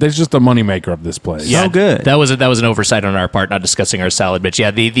saying. There's just a moneymaker of this place. So good. That was an oversight on our part, not discussing our salad. But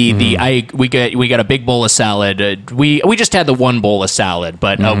yeah, we got a big bowl of salad. We just had the one bowl of salad,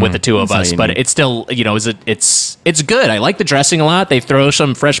 but with the two of That's all us. you But need. it's still it's good. I like the dressing a lot. They throw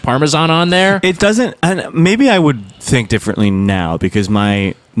some fresh Parmesan on there. It doesn't, and maybe I would think differently now because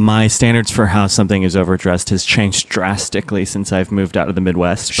my standards for how something is overdressed has changed drastically since I've moved out of the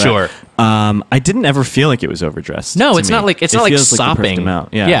Midwest. But, Sure. I didn't ever feel like it was overdressed. No, to it's me. not like It sopping. feels like the perfect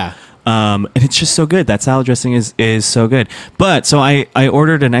amount. Yeah. Yeah. And it's just so good. That salad dressing is so good. But so I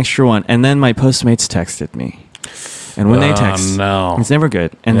ordered an extra one, and then my Postmates texted me, and when they text, no. it's never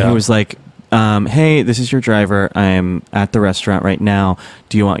good. And Yeah. he was like, "Hey, this is your driver. I'm at the restaurant right now.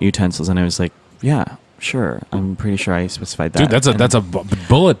 Do you want utensils?" And I was like, "Yeah, sure. I'm pretty sure I specified that." Dude, that's a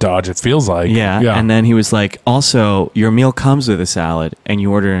bullet dodge, it feels like. Yeah. And then he was like, "Also, your meal comes with a salad, and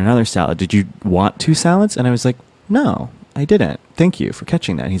you ordered another salad. Did you want 2 salads?" And I was like, "No, I didn't. Thank you for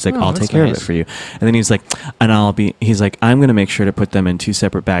catching that." And he's like, "I'll take care of it for you." And then he's like, he's like, "I'm going to make sure to put them in 2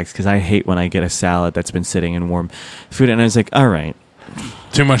 separate bags because I hate when I get a salad that's been sitting in warm food." And I was like, "All right.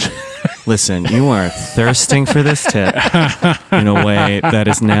 Too much. Listen, you are thirsting for this tip in a way that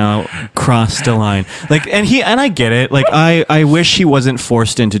has now crossed a line." Like, and I get it. Like, I wish he wasn't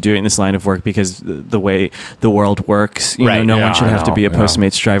forced into doing this line of work because the way the world works, Right, no yeah, one should I have to know, be a yeah.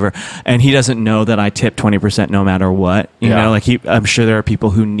 Postmates driver. And he doesn't know that I tip 20% no matter what. You Yeah. know, like I'm sure there are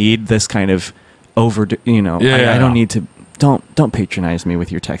people who need this kind of Yeah. I don't need to. Don't patronize me with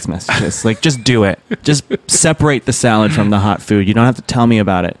your text messages. Like, just do it. Just separate the salad from the hot food. You don't have to tell me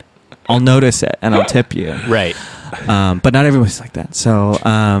about it. I'll notice it and I'll tip you. Right. But not everybody's like that. So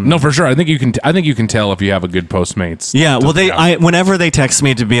No, for sure. I think you can tell if you have a good Postmates. yeah. Well, whenever they text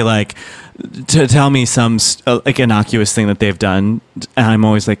me to be like to tell me some like innocuous thing that they've done, and I'm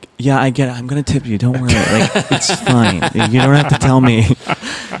always like, yeah, I get it. I'm gonna tip you. Don't worry. Like, it's fine. You don't have to tell me.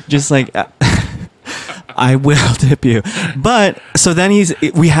 Just like. I will tip you. But so then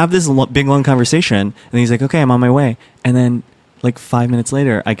we have this big long conversation, and he's like, "Okay, I'm on my way." And then like 5 minutes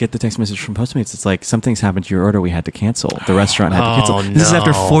later, I get the text message from Postmates. It's like, "Something's happened to your order. We had to cancel. The restaurant had to cancel." Oh, This is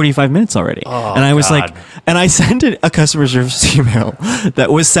after no. 45 minutes already. And I was like, and I sent a customer service email that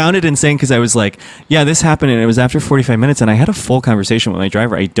sounded insane because I was like, "Yeah, this happened, and it was after 45 minutes, and I had a full conversation with my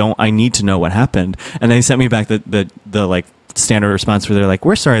driver. I need to know what happened." And they sent me back the like standard response where they're like,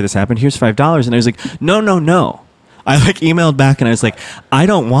 "We're sorry this happened. Here's $5." And I was like, No. I like emailed back and I was like, "I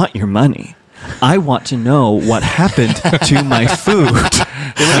don't want your money. I want to know what happened to my food."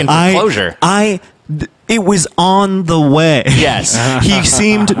 You're looking for closure. It was on the way. Yes. He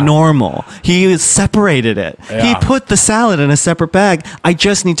seemed normal. He separated it. Yeah. He put the salad in a separate bag. I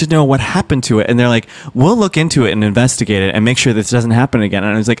just need to know what happened to it. And they're like, we'll look into it and investigate it and make sure this doesn't happen again.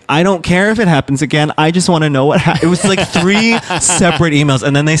 And I was like, I don't care if it happens again. I just want to know what happened. It was like 3 separate emails.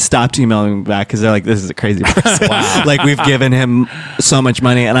 And then they stopped emailing me back because they're like, this is a crazy person. Wow. Like, we've given him so much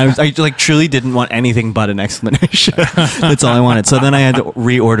money. And I like truly didn't want anything but an explanation. That's all I wanted. So then I had to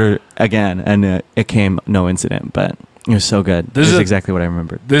reorder again, and it came no incident, but it was so good. This is exactly what I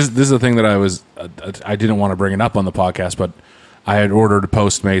remembered. This is the thing that I didn't want to bring it up on the podcast, but I had ordered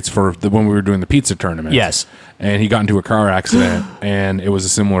Postmates for when we were doing the pizza tournament. Yes. And he got into a car accident, and it was a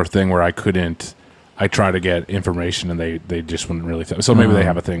similar thing where I tried to get information, and they just wouldn't really. So maybe they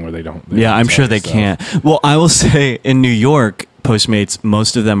have a thing where they don't. Yeah, I'm sure they can't. Well, I will say in New York, Postmates,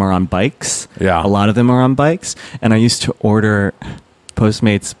 most of them are on bikes. Yeah. A lot of them are on bikes. And I used to order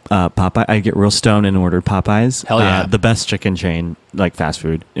Postmates Popeye. I get real stoned and ordered Popeyes. Hell yeah. The best chicken chain, like fast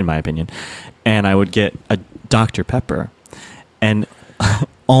food, in my opinion. And I would get a Dr. Pepper. And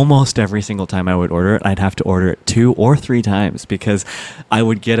almost every single time I would order it, I'd have to order it 2 or 3 times because I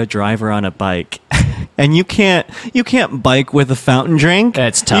would get a driver on a bike. And you can't bike with a fountain drink.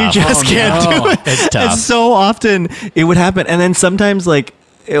 It's tough. You just can't do it. It's tough. And so often it would happen. And then sometimes, like,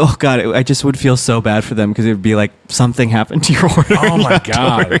 oh God, I just would feel so bad for them because it would be like something happened to your order. Oh my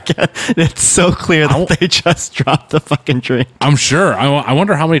God. It's so clear that they just dropped the fucking drink. I'm sure. I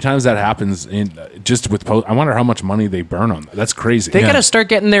wonder how many times that happens I wonder how much money they burn on that. That's crazy. They got to start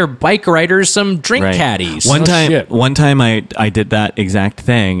getting their bike riders some drink Right. caddies. One shit. time I did that exact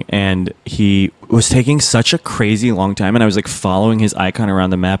thing, and he was taking such a crazy long time, and I was like following his icon around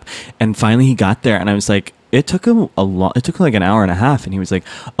the map, and finally he got there, and I was like, it took him it took like an hour and a half, and he was like,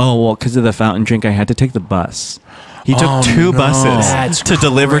 oh, well, because of the fountain drink, I had to take He took 2 buses to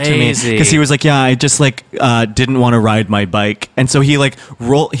deliver to me because he was like, yeah, I just like didn't want to ride my bike, and so he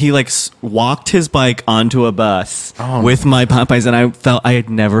walked his bike onto a bus with my Popeyes, and I had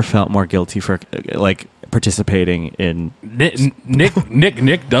never felt more guilty for like participating in.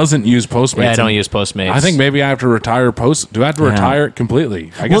 Nick doesn't use Postmates. Yeah, I don't use Postmates. I think maybe I have to retire Do I have to retire it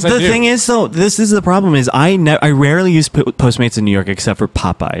completely? I guess Well, I the do. thing is, though, this is the problem: is I rarely use Postmates in New York except for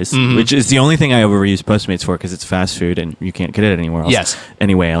Popeyes, which is the only thing I ever use Postmates for because it's fast food and you can't get it anywhere else. Yes.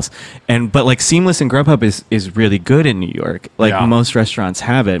 Anywhere else. But like Seamless and Grubhub is really good in New York. Like most restaurants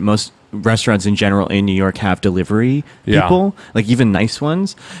have it. Most restaurants in general in New York have delivery people, like even nice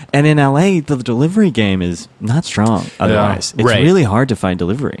ones. And in LA, the delivery game is not strong. Otherwise, it's really hard to find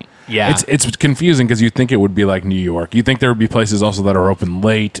delivery. Yeah. It's confusing because you think it would be like New York. You think there would be places also that are open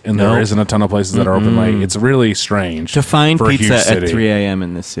late, and there isn't a ton of places that are open late. It's really strange. To find for a pizza huge city. at 3 a.m.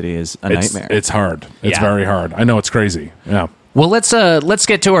 in this city is a nightmare. It's hard. It's Yeah. very hard. I know it's crazy. Yeah. Well, let's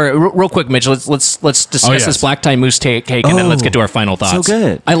get to our real quick, Mitch. Let's discuss this black tie mousse cake, and then let's get to our final thoughts. So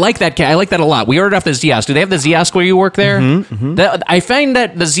good. I like that. I like that a lot. We ordered off the Ziosk. Do they have the Ziosk where you work there? I find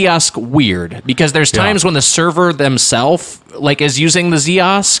that the Ziosk weird because there's times when the server themselves like is using the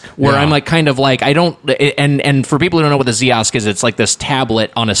Ziosk where I'm like kind of like I don't. And for people who don't know what the Ziosk is, it's like this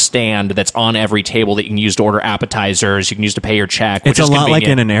tablet on a stand that's on every table that you can use to order appetizers. You can use to pay your check. It's which is a lot like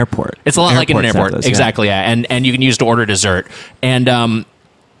convenient. in an airport. It's a lot like in an airport. Those, exactly, yeah. And you can use to order dessert. And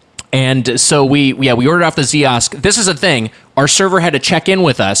so we ordered off the Ziosk. This is a thing. Our server had to check in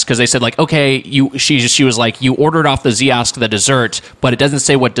with us because they said like, okay, she was like, you ordered off the Ziosk the dessert, but it doesn't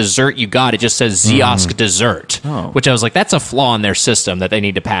say what dessert you got. It just says Ziosk dessert, which I was like, that's a flaw in their system that they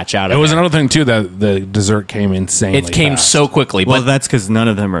need to patch out. It was another thing too that the dessert came insanely. It came fast. so quickly. Well, but that's because none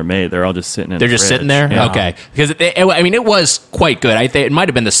of them are made. They're all just sitting in they're the just fridge. sitting there. Yeah. Okay, because it was quite good. I think it might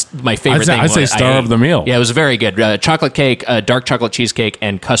have been my favorite thing. I'd say star of the meal. Yeah, it was very good. Chocolate cake, dark chocolate cheesecake,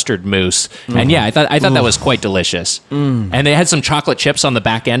 and custard mousse. And yeah, I thought that was quite delicious. And they had some chocolate chips on the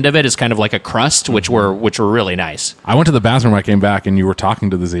back end of it as kind of like a crust, which were really nice. I went to the bathroom. I came back, and you were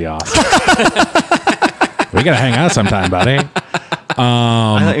talking to the Ziosk. We gotta hang out sometime, buddy.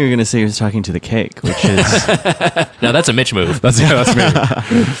 I thought you were going to say he was talking to the cake, which is No, that's a Mitch move. That's me.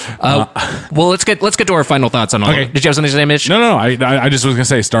 Well, let's get to our final thoughts on all. Okay. Did you have something to say, Mitch? No. I just was gonna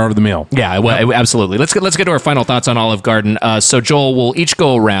say star of the meal. Yeah, absolutely. Let's get to our final thoughts on Olive Garden. So Joel, we'll each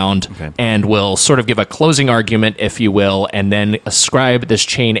go around and we'll sort of give a closing argument, if you will, and then ascribe this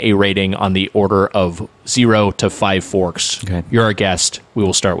chain a rating on the order of 0 to 5 forks. Okay. You're our guest. We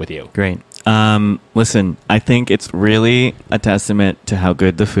will start with you. great. Listen, I think it's really a testament to how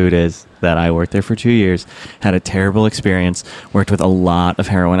good the food is that I worked there for 2 years, had a terrible experience, worked with a lot of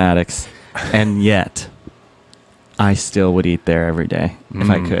heroin addicts, and yet I still would eat there every day if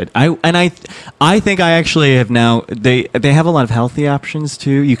I could. I think I actually have now. They have a lot of healthy options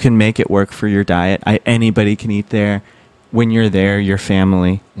too. You can make it work for your diet. Anybody can eat there. When you're there, your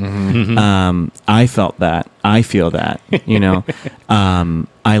family. I felt that. I feel that. You know,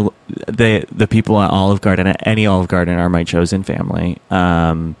 the people at Olive Garden, at any Olive Garden, are my chosen family.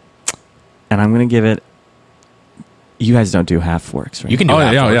 And I'm gonna give it. You guys don't do half forks, right? You can do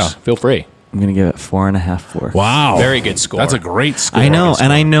half forks. Feel free. I'm going to give it 4.5 forks. Wow. Very good score. That's a great score. I know.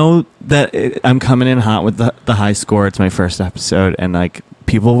 And I know that I'm coming in hot with the high score. It's my first episode. And like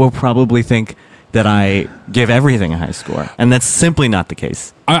people will probably think that I give everything a high score. And that's simply not the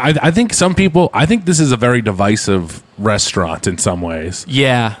case. I think some people, I think this is a very divisive restaurant in some ways.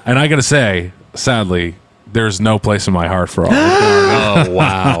 Yeah. And I got to say, sadly, there's no place in my heart for all. Oh,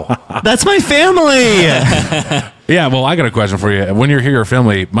 wow. That's my family. Yeah, well, I got a question for you. When you're here, your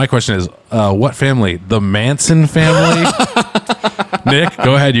family, my question is, what family? The Manson family? Nick,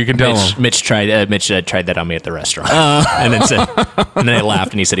 go ahead. You can tell him. Mitch tried that on me at the restaurant, and then I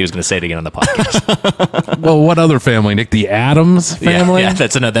laughed, and he said he was going to say it again on the podcast. Well, what other family, Nick? The Adams family? Yeah,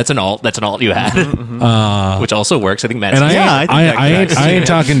 that's an alt you had, which also works. I think Matt's. And I ain't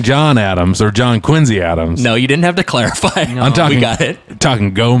talking John Adams or John Quincy Adams. No, you didn't have to clarify. I'm talking. We got it.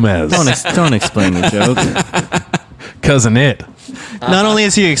 Talking Gomez. Don't explain the joke. Cousin It. Not only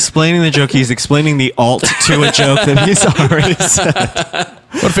is he explaining the joke, he's explaining the alt to a joke that he's already said.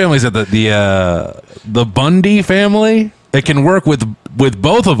 What family is it? The Bundy family? It can work with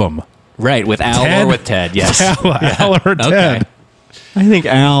both of them. Right, with Al Ted? or with Ted. Yes. Al or Ted. Okay. I think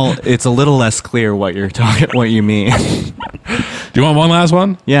Al, it's a little less clear what you mean. Do you want one last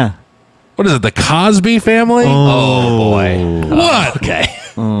one? Yeah. What is it? The Cosby family? Oh boy. What? Okay.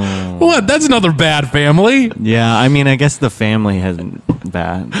 What? That's another bad family. Yeah, I mean, I guess the family hasn't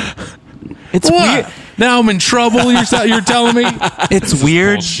bad. It's What? weird. Now I'm in trouble. You're telling me? It's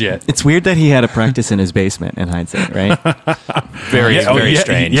weird. bullshit. It's weird that he had a practice in his basement in hindsight, right? Very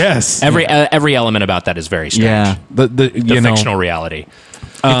strange. Yes. Every element about that is very strange. Yeah. The The fictional reality.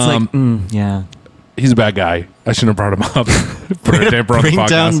 It's like, yeah. He's a bad guy. I shouldn't have brought him up. Put a damper on the Bring podcast.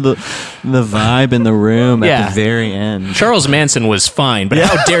 down the vibe in the room Yeah. at the very end. Charles Manson was fine, but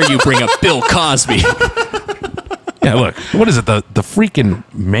how dare you bring up Bill Cosby? Yeah, look. What is it? The freaking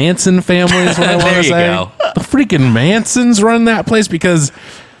Manson family is what I want There to you say. go. The freaking Mansons run that place because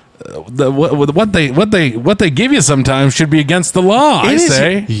what they give you sometimes should be against the law. I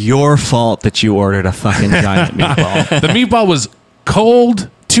say your fault that you ordered a fucking giant meatball. the meatball was cold,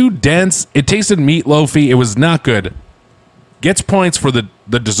 too dense. It tasted meatloafy. It was not good. Gets points for the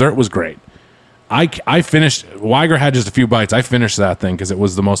dessert was great. I finished. Weiger had just a few bites. I finished that thing because it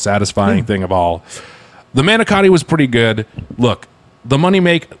was the most satisfying thing of all. The manicotti was pretty good. Look, the money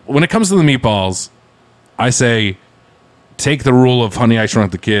when it comes to the meatballs, I say take the rule of Honey I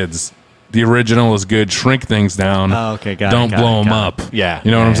Shrunk the Kids. The original is good. Shrink things down. Oh, okay, got it, Don't got blow it, them got up. Yeah.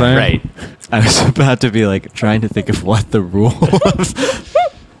 You know what I'm saying? Right. I was about to be like trying to think of what the rule of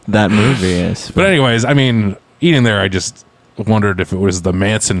that movie is. But anyways, I mean, eating there, I just wondered if it was the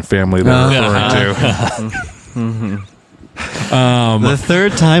Manson family they were referring to. The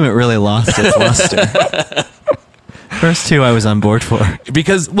third time it really lost its luster. First two I was on board for.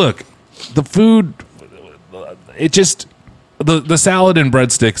 Because look, the food, it just the salad and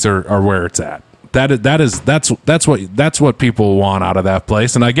breadsticks are where it's at. That's what people want out of that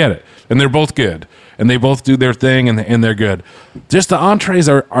place, and I get it. And they're both good, and they both do their thing, and they're good. Just the entrees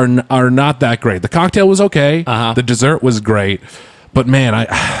are not that great. The cocktail was okay. The dessert was great, but man,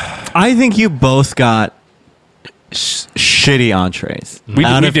 I think you both got shitty entrees. We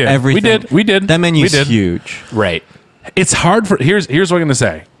did. Everything. We did. That menu's We did. huge. Right. It's hard for here's what I'm going to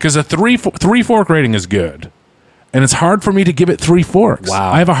say, because a three fork rating is good, and it's hard for me to give it 3 forks.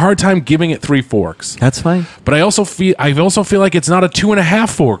 Wow. I have a hard time giving it 3 forks. That's fine. But I also feel like it's not a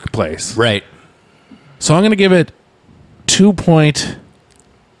 2.5 fork place. Right. So I'm going to give it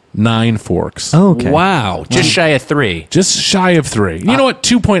 2.9 forks. Oh, okay. Wow. Just shy of 3. Just shy of 3. You know what?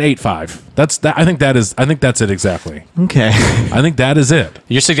 2.85. That's that. I think that's it exactly. Okay. I think that is it.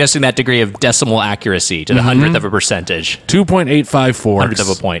 You're suggesting that degree of decimal accuracy to the hundredth of a percentage, 2.85 forks. hundredth of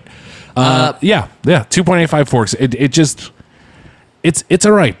a point. Yeah. 2.85 forks. It's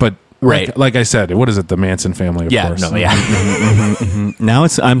all right, but Right. like I said, what is it? The Manson family, of Yeah. course. No. Yeah. Now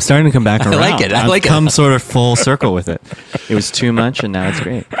I'm starting to come back around. like it. I like it. I've come sort of full circle with it. It was too much, and now it's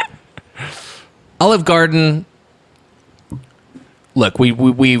great. Olive Garden. Look,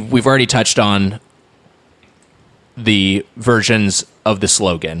 we've already touched on the versions of the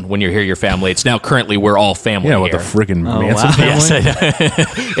slogan when you hear your family. It's now currently we're all family. Yeah, here. with the freaking Manson wow. family.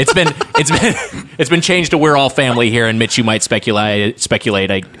 Yes, it's been changed to we're all family here. And Mitch, you might speculate.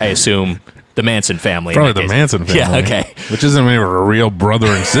 I assume the Manson family. in Probably that the case. Manson family. Yeah. Okay. Which isn't even a real brother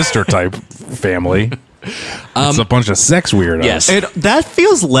and sister type family. It's a bunch of sex weirdos. Yes. That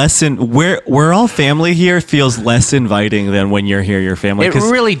feels less we're all family here feels less inviting than when you're here, your family. It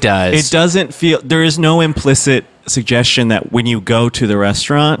 'cause really does. It doesn't feel, there is no implicit suggestion that when you go to the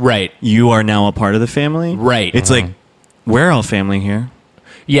restaurant, Right. you are now a part of the family. Right. It's like, we're all family here.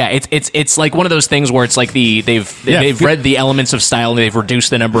 Yeah, it's like one of those things where it's like they've read the elements of style and they've reduced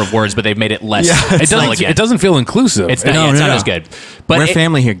the number of words, but they've made it less. Yeah, It doesn't feel inclusive. It's not, No, it's no, not no. as good. But We're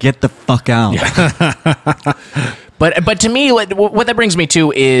family here. Get the fuck out. But to me, what that brings me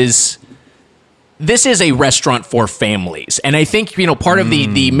to is this is a restaurant for families, and I think part of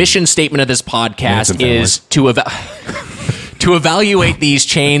the mission statement of this podcast Manson is to to evaluate these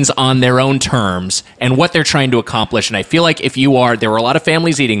chains on their own terms and what they're trying to accomplish. And I feel like there were a lot of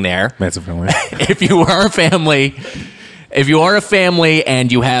families eating there. Manson family. If you are a family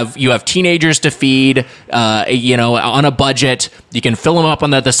and you have teenagers to feed, on a budget, you can fill them up on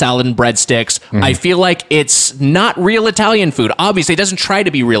the salad and breadsticks. I feel like it's not real Italian food. Obviously, it doesn't try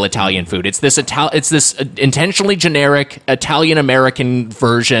to be real Italian food. It's this intentionally generic Italian American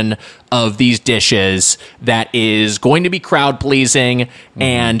version of these dishes that is going to be crowd pleasing.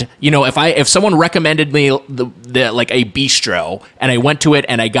 And if someone recommended me like a bistro and I went to it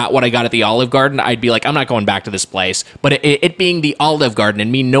and I got what I got at the Olive Garden, I'd be like, I'm not going back to this place. But it being the Olive Garden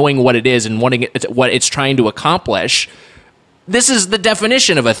and me knowing what it is and what it's trying to accomplish, this is the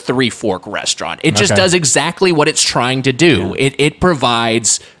definition of a three-fork restaurant. It just does exactly what it's trying to do. Yeah. It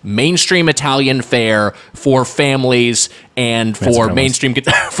provides mainstream Italian fare for families and for mainstream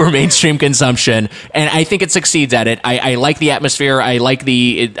consumption, and I think it succeeds at it. I like the atmosphere. I like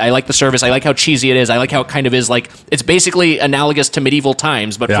the service. I like how cheesy it is. I like how it kind of is like it's basically analogous to medieval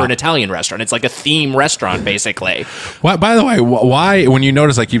times, but for an Italian restaurant. It's like a theme restaurant, basically. Why, by the way, why when you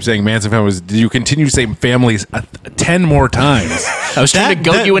notice I keep saying Manson families, do you continue to say families 10 more times? I was trying to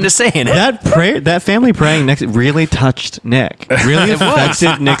goad you into saying it. That family praying next really touched Nick. Really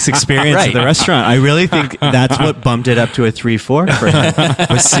affected Nick's experience at the restaurant. I really think that's what bumped it up to a 3-4 for him,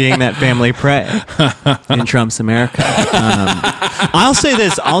 was seeing that family pray in Trump's America. I'll say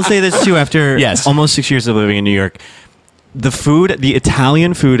this too. After almost 6 years of living in New York, the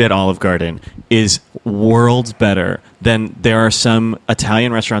Italian food at Olive Garden is worlds better than there are some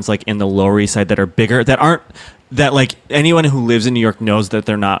Italian restaurants like in the Lower East Side that are bigger, that like anyone who lives in New York knows that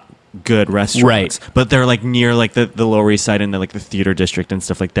they're not good restaurants, but they're like near like the Lower East Side and like the theater district and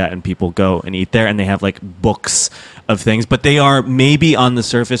stuff like that, and people go and eat there, and they have like books of things, but they are maybe on the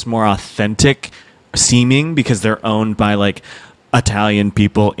surface more authentic seeming because they're owned by like Italian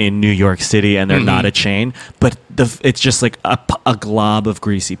people in New York City, and they're not a chain, but it's just like a glob of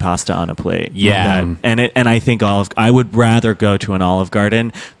greasy pasta on a plate. Yeah. And I think I would rather go to an Olive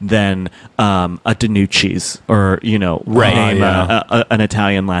Garden than a Danucci's or an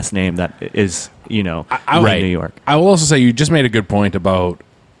Italian last name that is in New York. I will also say you just made a good point about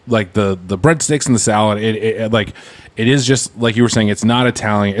like the breadsticks and the salad. It is just like you were saying. It's not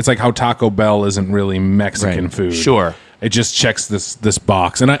Italian. It's like how Taco Bell isn't really Mexican food. Sure. It just checks this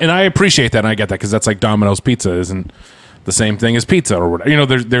box, and I appreciate that, and I get that because that's like Domino's pizza isn't the same thing as pizza or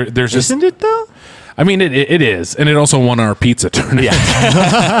whatever. There's just, isn't it though? I mean, it is, and it also won our pizza tournament.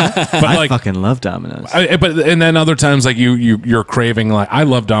 Yeah. But I fucking love Domino's. And then other times like you're craving, like I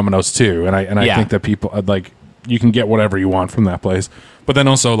love Domino's too, and I think that people like you can get whatever you want from that place. But then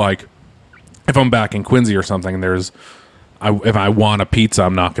also like if I'm back in Quincy or something, if I want a pizza,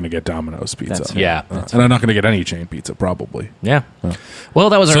 I'm not going to get Domino's pizza. That's and I'm not going to get any chain pizza, probably. Yeah.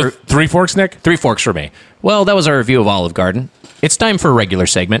 Well, that was our 3 forks, Nick? 3 forks for me. Well, that was our review of Olive Garden. It's time for a regular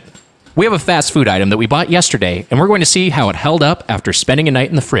segment. We have a fast food item that we bought yesterday, and we're going to see how it held up after spending a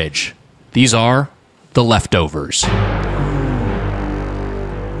night in the fridge. These are the leftovers. I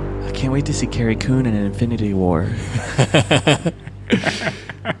can't wait to see Carrie Coon in an Infinity War.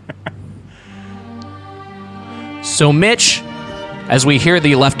 So, Mitch, as we hear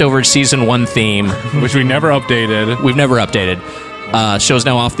the Leftovers Season 1 theme, which we never updated. We've never updated. Show's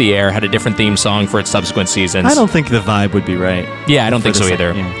now off the air, had a different theme song for its subsequent seasons. I don't think the vibe would be right. Yeah, I don't think so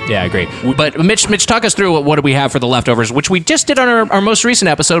either. Yeah, I agree. But Mitch, talk us through what do we have for the Leftovers, which we just did on our most recent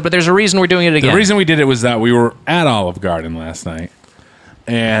episode, but there's a reason we're doing it again. The reason we did it was that we were at Olive Garden last night,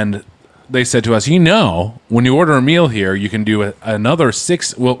 and they said to us, when you order a meal here, you can do another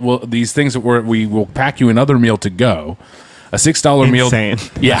 6. These things that we will pack you another meal to go. a $6 meal Insane.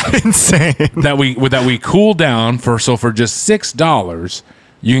 Yeah. Insane. that we cool down for just $6,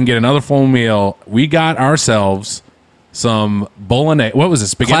 you can get another full meal. We got ourselves some bolognese. What was it?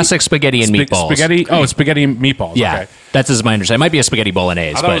 Spaghetti? Classic spaghetti and meatballs. Spaghetti. Oh, spaghetti and meatballs. Yeah, Okay. that's as my understanding. It might be a spaghetti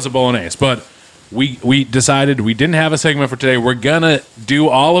bolognese. I thought it was a bolognese, but we decided we didn't have a segment for today. We're gonna do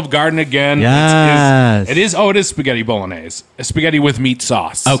Olive Garden again. Yes. It is spaghetti bolognese. A spaghetti with meat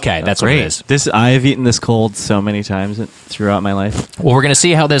sauce. okay, that's what it is. This I've eaten this cold so many times throughout my life. Well, we're gonna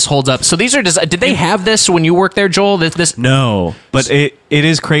see how this holds up. So these are did they have this when you worked there, Joel? This No, but it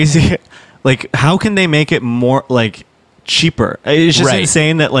is crazy. Like, how can they make it more like cheaper? It's just Right.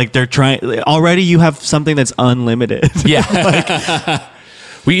 insane that like they're trying. Already, you have something that's unlimited. yeah.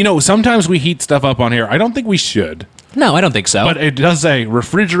 Sometimes we heat stuff up on here. I don't think we should, No, I don't think so. but it does say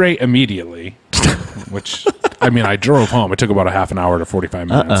refrigerate immediately, which I drove home. It took about a half an hour to 45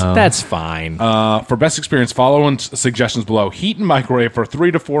 minutes. That's fine. For best experience, follow suggestions below. Heat and microwave for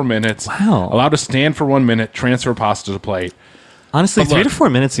 3 to 4 minutes. Wow. Allowed to stand for 1 minute. Transfer pasta to plate. Honestly, But 3 look, to 4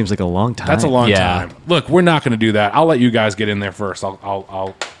 minutes seems like a long time. That's a long Yeah. time. Look, we're not going to do that. I'll let you guys get in there first.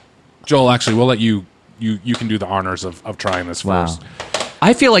 I'll Joel, actually, we'll let you can do the honors of trying this Wow. first.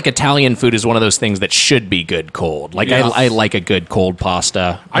 I feel like Italian food is one of those things that should be good cold. Like Yeah. I like a good cold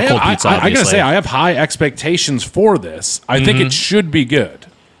pasta, I cold pizza. gotta obviously. say, I have high expectations for this. I think it should be good.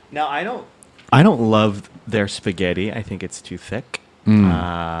 Now I don't love their spaghetti. I think it's too thick.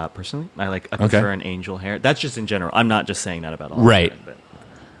 Personally, I prefer an angel hair. That's just in general. I'm not just saying that about all. Right.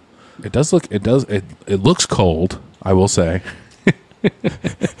 But It looks cold, I will say.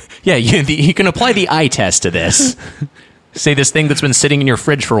 Yeah, you can apply the eye test to this. Say this thing that's been sitting in your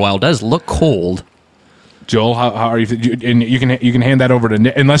fridge for a while does look cold. Joel, how are you? And you can hand that over to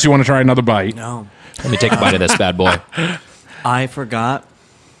Nick, unless you want to try another bite. no, Let me take a bite of this bad boy. I forgot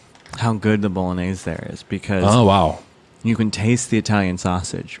how good the bolognese there is because Oh wow. you can taste the Italian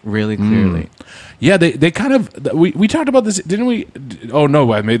sausage really clearly. Yeah, they kind of we talked about this, didn't we? Oh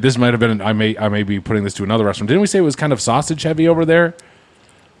no, this might have been I may be putting this to another restaurant. Didn't we say it was kind of sausage heavy over there,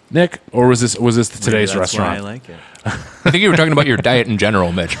 Nick? Or was this today's Maybe that's why restaurant? I like it. I think you were talking about your diet in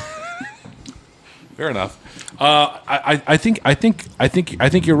general, Mitch. Fair enough. I think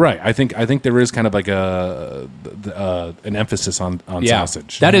you're right. I think there is kind of like an emphasis on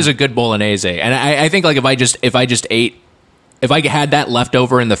sausage. That is a good bolognese, and I think like if I had that left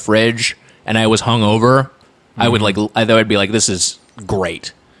over in the fridge and I was hungover, I would be like, this is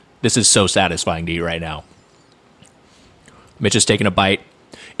great. This is so satisfying to eat right now. Mitch is taking a bite.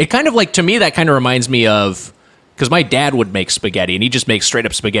 It kind of like, to me, that kind of reminds me of, because my dad would make spaghetti, and he just makes straight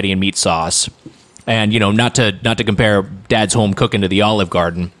up spaghetti and meat sauce. And not to compare Dad's home cooking to the Olive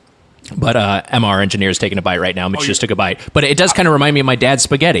Garden, but Emma, our engineer, is taking a bite right now. Mitch just took a bite, but it does kind of remind me of my dad's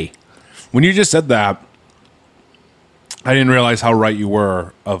spaghetti. When you just said that, I didn't realize how right you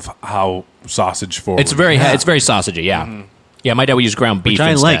were of how sausage forward. It's very sausagey. Yeah, yeah. My dad would use ground beef. Which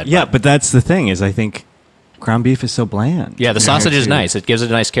I instead, like. Yeah, but that's the thing is I think ground beef is so bland. yeah. The sausage is nice. It gives it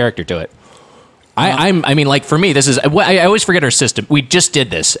a nice character to it. I mean, like for me, this is. I always forget our system. We just did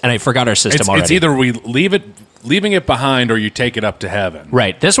this, and I forgot our system already. It's either we leaving it behind, or you take it up to heaven.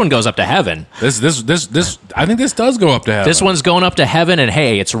 Right. This one goes up to heaven. This. I think this does go up to heaven. This one's going up to heaven, and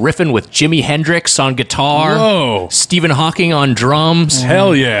hey, it's riffing with Jimi Hendrix on guitar, Whoa. Stephen Hawking on drums,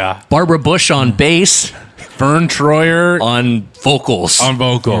 Hell yeah. Barbara Bush on bass, Vern Troyer on vocals. on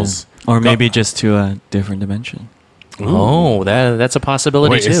vocals. Or maybe just to a different dimension. Oh, that's a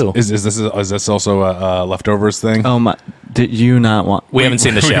possibility Wait, too. is this also a leftovers thing? Oh my! Did you not want? We haven't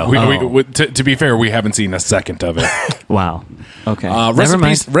seen the show. To be fair, we haven't seen a second of it. Wow. Okay. Rest Never in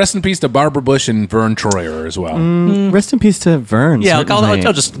mind. peace. Rest in peace to Barbara Bush and Vern Troyer as well. Rest in peace to Vern. Yeah, certainly.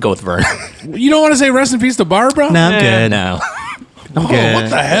 I'll just go with Vern. You don't want to say rest in peace to Barbara? No, I'm good. No. I'm good. What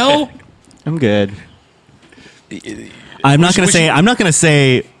the hell? I'm good. I'm not gonna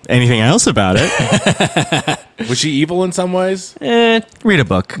say anything else about it. Was she evil in some ways? Read a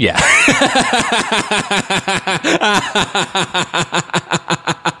book. Yeah.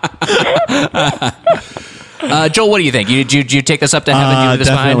 Joel, what do you think? You take this up to heaven? You this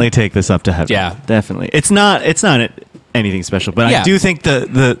Definitely fine? take this up to heaven. Yeah. Definitely. It's not anything special, but Yeah. I do think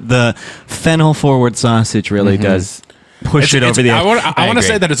the fennel forward sausage really does push it over the edge. I want to agree.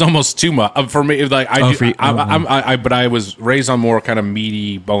 say that it's almost too much for me. Like but I was raised on more kind of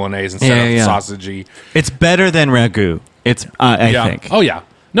meaty bolognese instead of sausagey. It's better than ragu. It's I think. Oh yeah.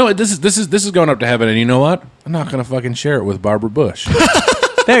 No, this is going up to heaven, and you know what? I'm not gonna fucking share it with Barbara Bush.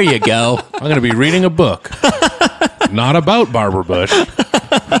 There you go. I'm gonna be reading a book, not about Barbara Bush,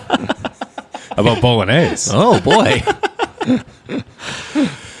 about bolognese. Oh boy.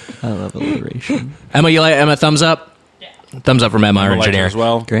 I love alliteration. Emma, you like Emma? Thumbs up. Thumbs up from Emma, our I liked it engineer. as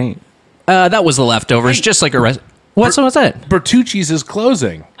well. Great. That was the leftovers, just like a rest. What's that? Bertucci's is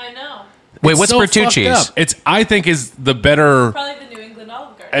closing. I know. Wait, It's what's so Bertucci's? fucked up. I think is the better. Probably the New England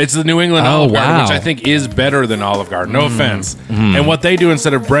Olive Garden. It's the New England Oh, Olive Garden, wow. which I think is better than Olive Garden. No offense. And what they do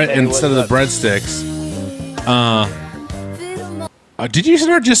instead of the breadsticks, did you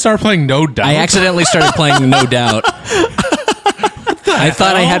just start playing No Doubt? I accidentally started playing No Doubt. I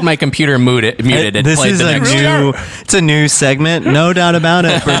thought I had my computer muted. And This played is the a next new. It's a new segment. No doubt about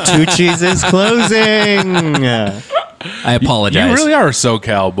it. Bertucci's is closing. I apologize. You really are a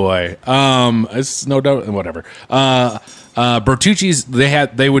SoCal boy. It's no doubt, whatever. Bertucci's,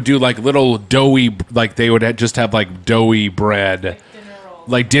 they would do like little doughy, like they would just have like doughy bread,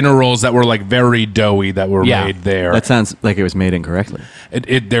 like dinner rolls that were like very doughy that were Yeah. made there. That sounds like it was made incorrectly.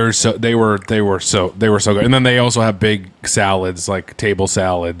 They were so good. And then they also have big salads, like table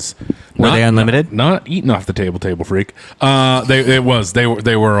salads. Were they unlimited? Not eating off the table freak. They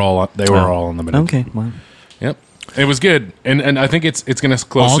were all unlimited. Okay. Well, Yep. It was good, and I think it's going to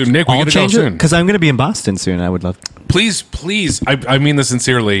close soon. Nick, we got to go soon. because I'm going to be in Boston soon. I would love. Please, I mean this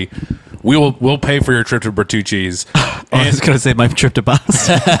sincerely. We'll pay for your trip to Bertucci's. I was going to say my trip to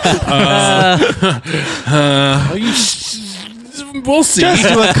Boston. We'll see. Just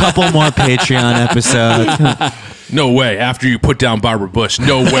do a couple more Patreon episodes. No way. After you put down Barbara Bush,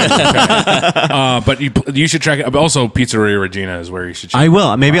 no way. But you should check it. Also, Pizzeria Regina is where you should check. I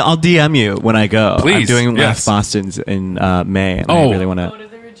will. Maybe I'll DM you when I go. Please, I'm doing yes. Boston's in May, and Oh. I really want Go to. to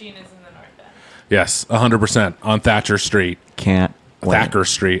the Regina's in the North End. Yes, 100% on Thatcher Street, Can't. wait. Thacker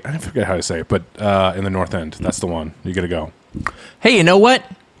Street. I forget how to say it, but in the North End. That's the one. You got to go. Hey, you know what?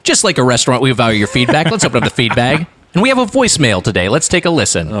 Just like a restaurant, we value your feedback. Let's open up the feedback. And we have a voicemail today. Let's take a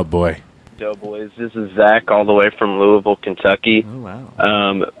listen. Oh boy. Doughboys. This is Zach, all the way from Louisville, Kentucky. Oh,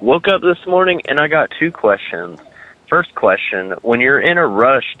 wow. Woke up this morning and I got two questions. First question: when you're in a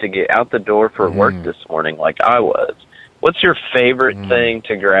rush to get out the door for work this morning, like I was, what's your favorite thing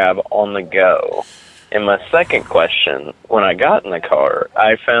to grab on the go? And my second question: when I got in the car,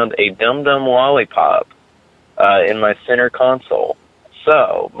 I found a Dum Dum lollipop in my center console.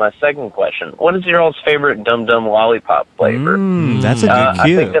 So, my second question, what is your all's favorite Dum Dum lollipop flavor? That's a good I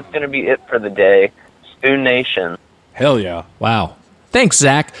cue. think that's going to be it for the day. Spoon Nation. Hell yeah. Wow. Thanks,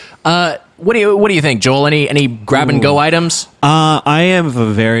 Zach. What do you think, Joel? Any grab and go items? I have a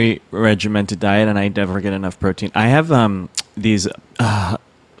very regimented diet, and I never get enough protein. I have these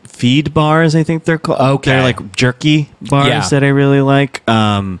feed bars, I think they're called. Okay. They're like jerky bars Yeah. that I really like.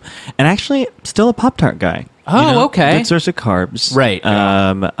 And actually, still a Pop-Tart guy. Oh, okay. Good source of carbs. Right.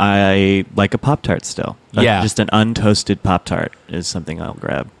 I like a Pop-Tart still. Yeah. Just an untoasted Pop-Tart is something I'll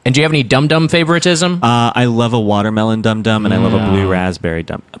grab. And do you have any Dum Dum favoritism? I love a watermelon Dum Dum, and I love a blue raspberry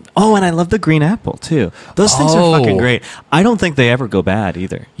Dum Dum. Oh, and I love the green apple too. Those things are fucking great. I don't think they ever go bad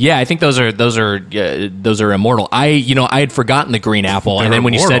either. Yeah, I think those are immortal. I had forgotten the green apple, and then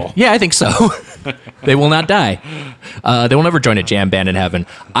when you immortal. said, yeah, I think so. They will not die. They will never join a jam band in heaven.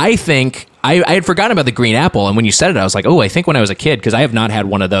 I think I had forgotten about the green apple, and when you said it, I was like, oh, I think when I was a kid, because I have not had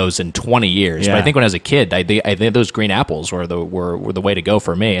one of those in 20 years. But I Yeah. think when I was a kid, I think those green apples were the way to go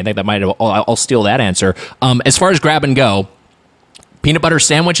for me. I think that might have. I'll steal that answer. As far as grab and go, peanut butter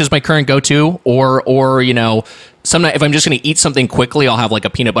sandwich is my current go-to, or sometimes if I'm just going to eat something quickly, I'll have like a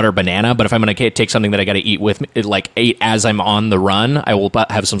peanut butter banana. But if I'm going to take something that I got to eat with, eat as I'm on the run, I will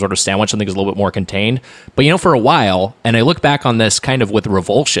have some sort of sandwich, something that's a little bit more contained. But for a while, and I look back on this kind of with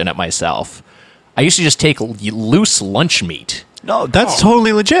revulsion at myself, I used to just take loose lunch meat. No, that's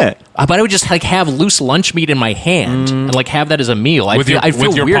totally legit. But I would just have loose lunch meat in my hand and have that as a meal. I With feel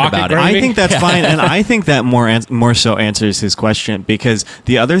with your weird pocket about it. gravy? I think that's fine, and I think that more so answers his question, because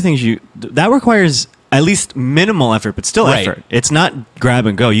the other things that requires at least minimal effort, but still Right. effort. It's not grab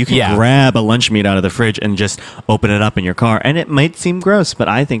and go. You can Yeah. grab a lunch meat out of the fridge and just open it up in your car, and it might seem gross, but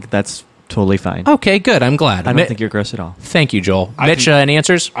I think that's totally fine. Okay, good. I'm glad. I don't think you're gross at all. Thank you, Joel. Mitch, any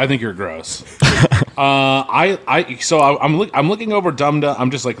answers? I think you're gross. I'm looking over Dum Dum.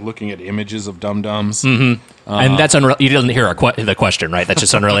 I'm just looking at images of Dum Dums. And that's you didn't hear the question, right? That's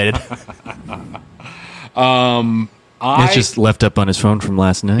just unrelated. It's just left up on his phone from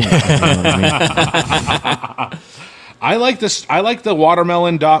last night. You know what I mean? I like this. I like the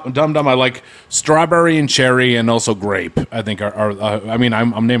watermelon Dum Dum. I like strawberry and cherry, and also grape. I think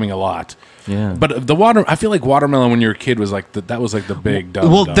I'm naming a lot. Yeah. But I feel like watermelon when you were a kid was that was the big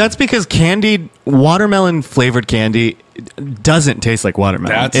Dum Well, Dum. that's because watermelon flavored candy doesn't taste like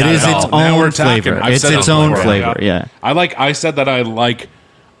watermelon. That's It not is at its all. Now we're own talking. flavor. I've It's said its it own before, flavor. Yeah. I said that I like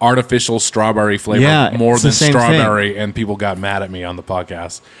artificial strawberry flavor Yeah, more it's the than same strawberry, and people got mad at me on the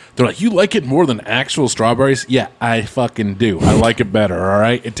podcast. They're like, "You like it more than actual strawberries?" Yeah, I fucking do. I like it better. All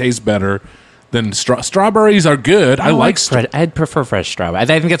right, it tastes better than strawberries are good. I like I'd prefer fresh strawberry. I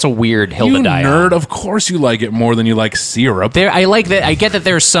think that's a weird hill you to die nerd. on. Of course, you like it more than you like syrup. I like that. I get that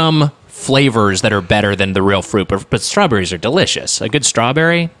there's some flavors that are better than the real fruit, but strawberries are delicious. A good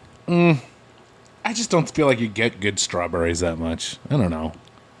strawberry. I just don't feel like you get good strawberries that much. I don't know.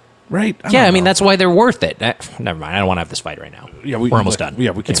 Right? Yeah, I mean, that's why they're worth it. Never mind. I don't want to have this fight right now. Yeah, we're almost done.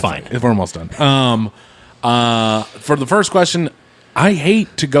 Yeah, we can't. It's fine. We're almost done. For the first question, I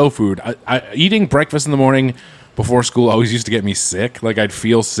hate to-go food. Eating breakfast in the morning before school always used to get me sick. Like, I'd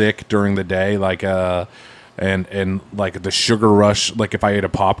feel sick during the day, like and like the sugar rush. Like if I ate a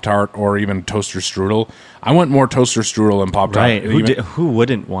Pop-Tart or even toaster strudel, I want more toaster strudel and Pop-Tart. Right. Who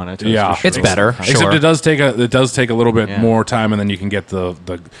wouldn't want a toaster Yeah, strudel? It's better. Except Sure. it does take a little bit more time, and then you can get the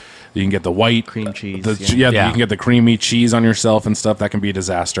white Cream cheese, You Yeah. can get the creamy cheese on yourself and stuff. That can be a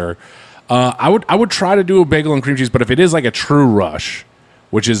disaster. I would try to do a bagel and cream cheese, but if it is like a true rush,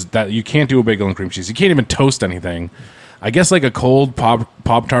 which is that you can't do a bagel and cream cheese, you can't even toast anything. I guess like a cold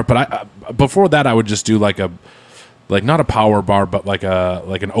Pop-Tart, but before that I would just do like not a power bar, but like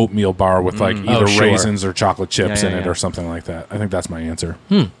an oatmeal bar with like either sure. raisins or chocolate chips Yeah, in yeah, it yeah. or something like that. I think that's my answer.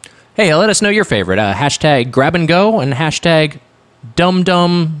 Hey, let us know your favorite. Hashtag grab and go and hashtag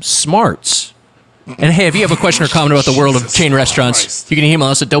dumdumsmarts. And hey, if you have a question or comment about the world of chain restaurants, Christ. you can email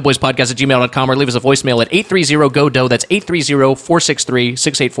us at doughboyspodcast@gmail.com or leave us a voicemail at 830-GO-DOUGH. That's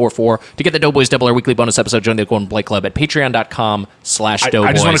 830-463-6844. To get the Doughboys Double, our weekly bonus episode, join the Golden Blake Club at patreon.com/Doughboys.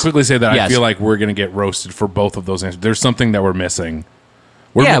 I just want to quickly say that Yes. I feel like we're going to get roasted for both of those answers. There's something that we're missing.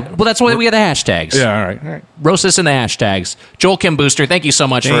 well, that's why we have the hashtags. Yeah, all right. Roast us in the hashtags. Joel Kim Booster, thank you so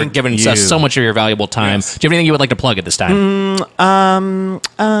much for Thank giving you. us so much of your valuable time. Yes. Do you have anything you would like to plug at this time?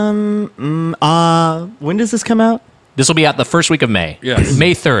 When does this come out? This will be out the first week of May. Yes.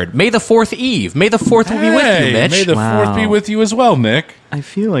 May 3rd. May the 4th Eve. May the 4th will be with you, Hey, Mitch. may the Wow. 4th be with you as well, Nick. I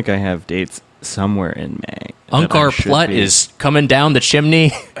feel like I have dates somewhere in May. Unkar that I should Plut be. is coming down the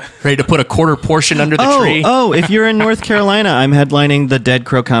chimney, ready to put a quarter portion under the tree. If you're in North Carolina, I'm headlining the Dead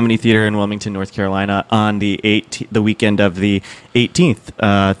Crow Comedy Theater in Wilmington, North Carolina on the weekend of the 18th.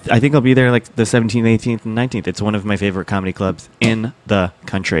 I think I'll be there like the 17th, 18th, and 19th. It's one of my favorite comedy clubs in the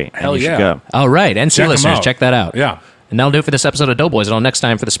country. Hell and you yeah. should go. All right, NC Check 'em listeners, out. check that out. Yeah. And that'll do it for this episode of Doughboys. Until next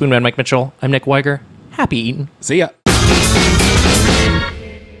time, for the Spoonman Mike Mitchell, I'm Nick Weiger. Happy eating. See ya.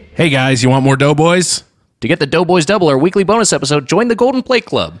 Hey guys, you want more Doughboys? To get the Doughboys Double, our weekly bonus episode, join the Golden Plate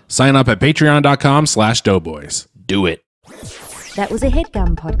Club. Sign up at patreon.com/doughboys. Do it. That was a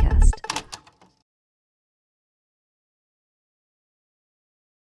headgum podcast.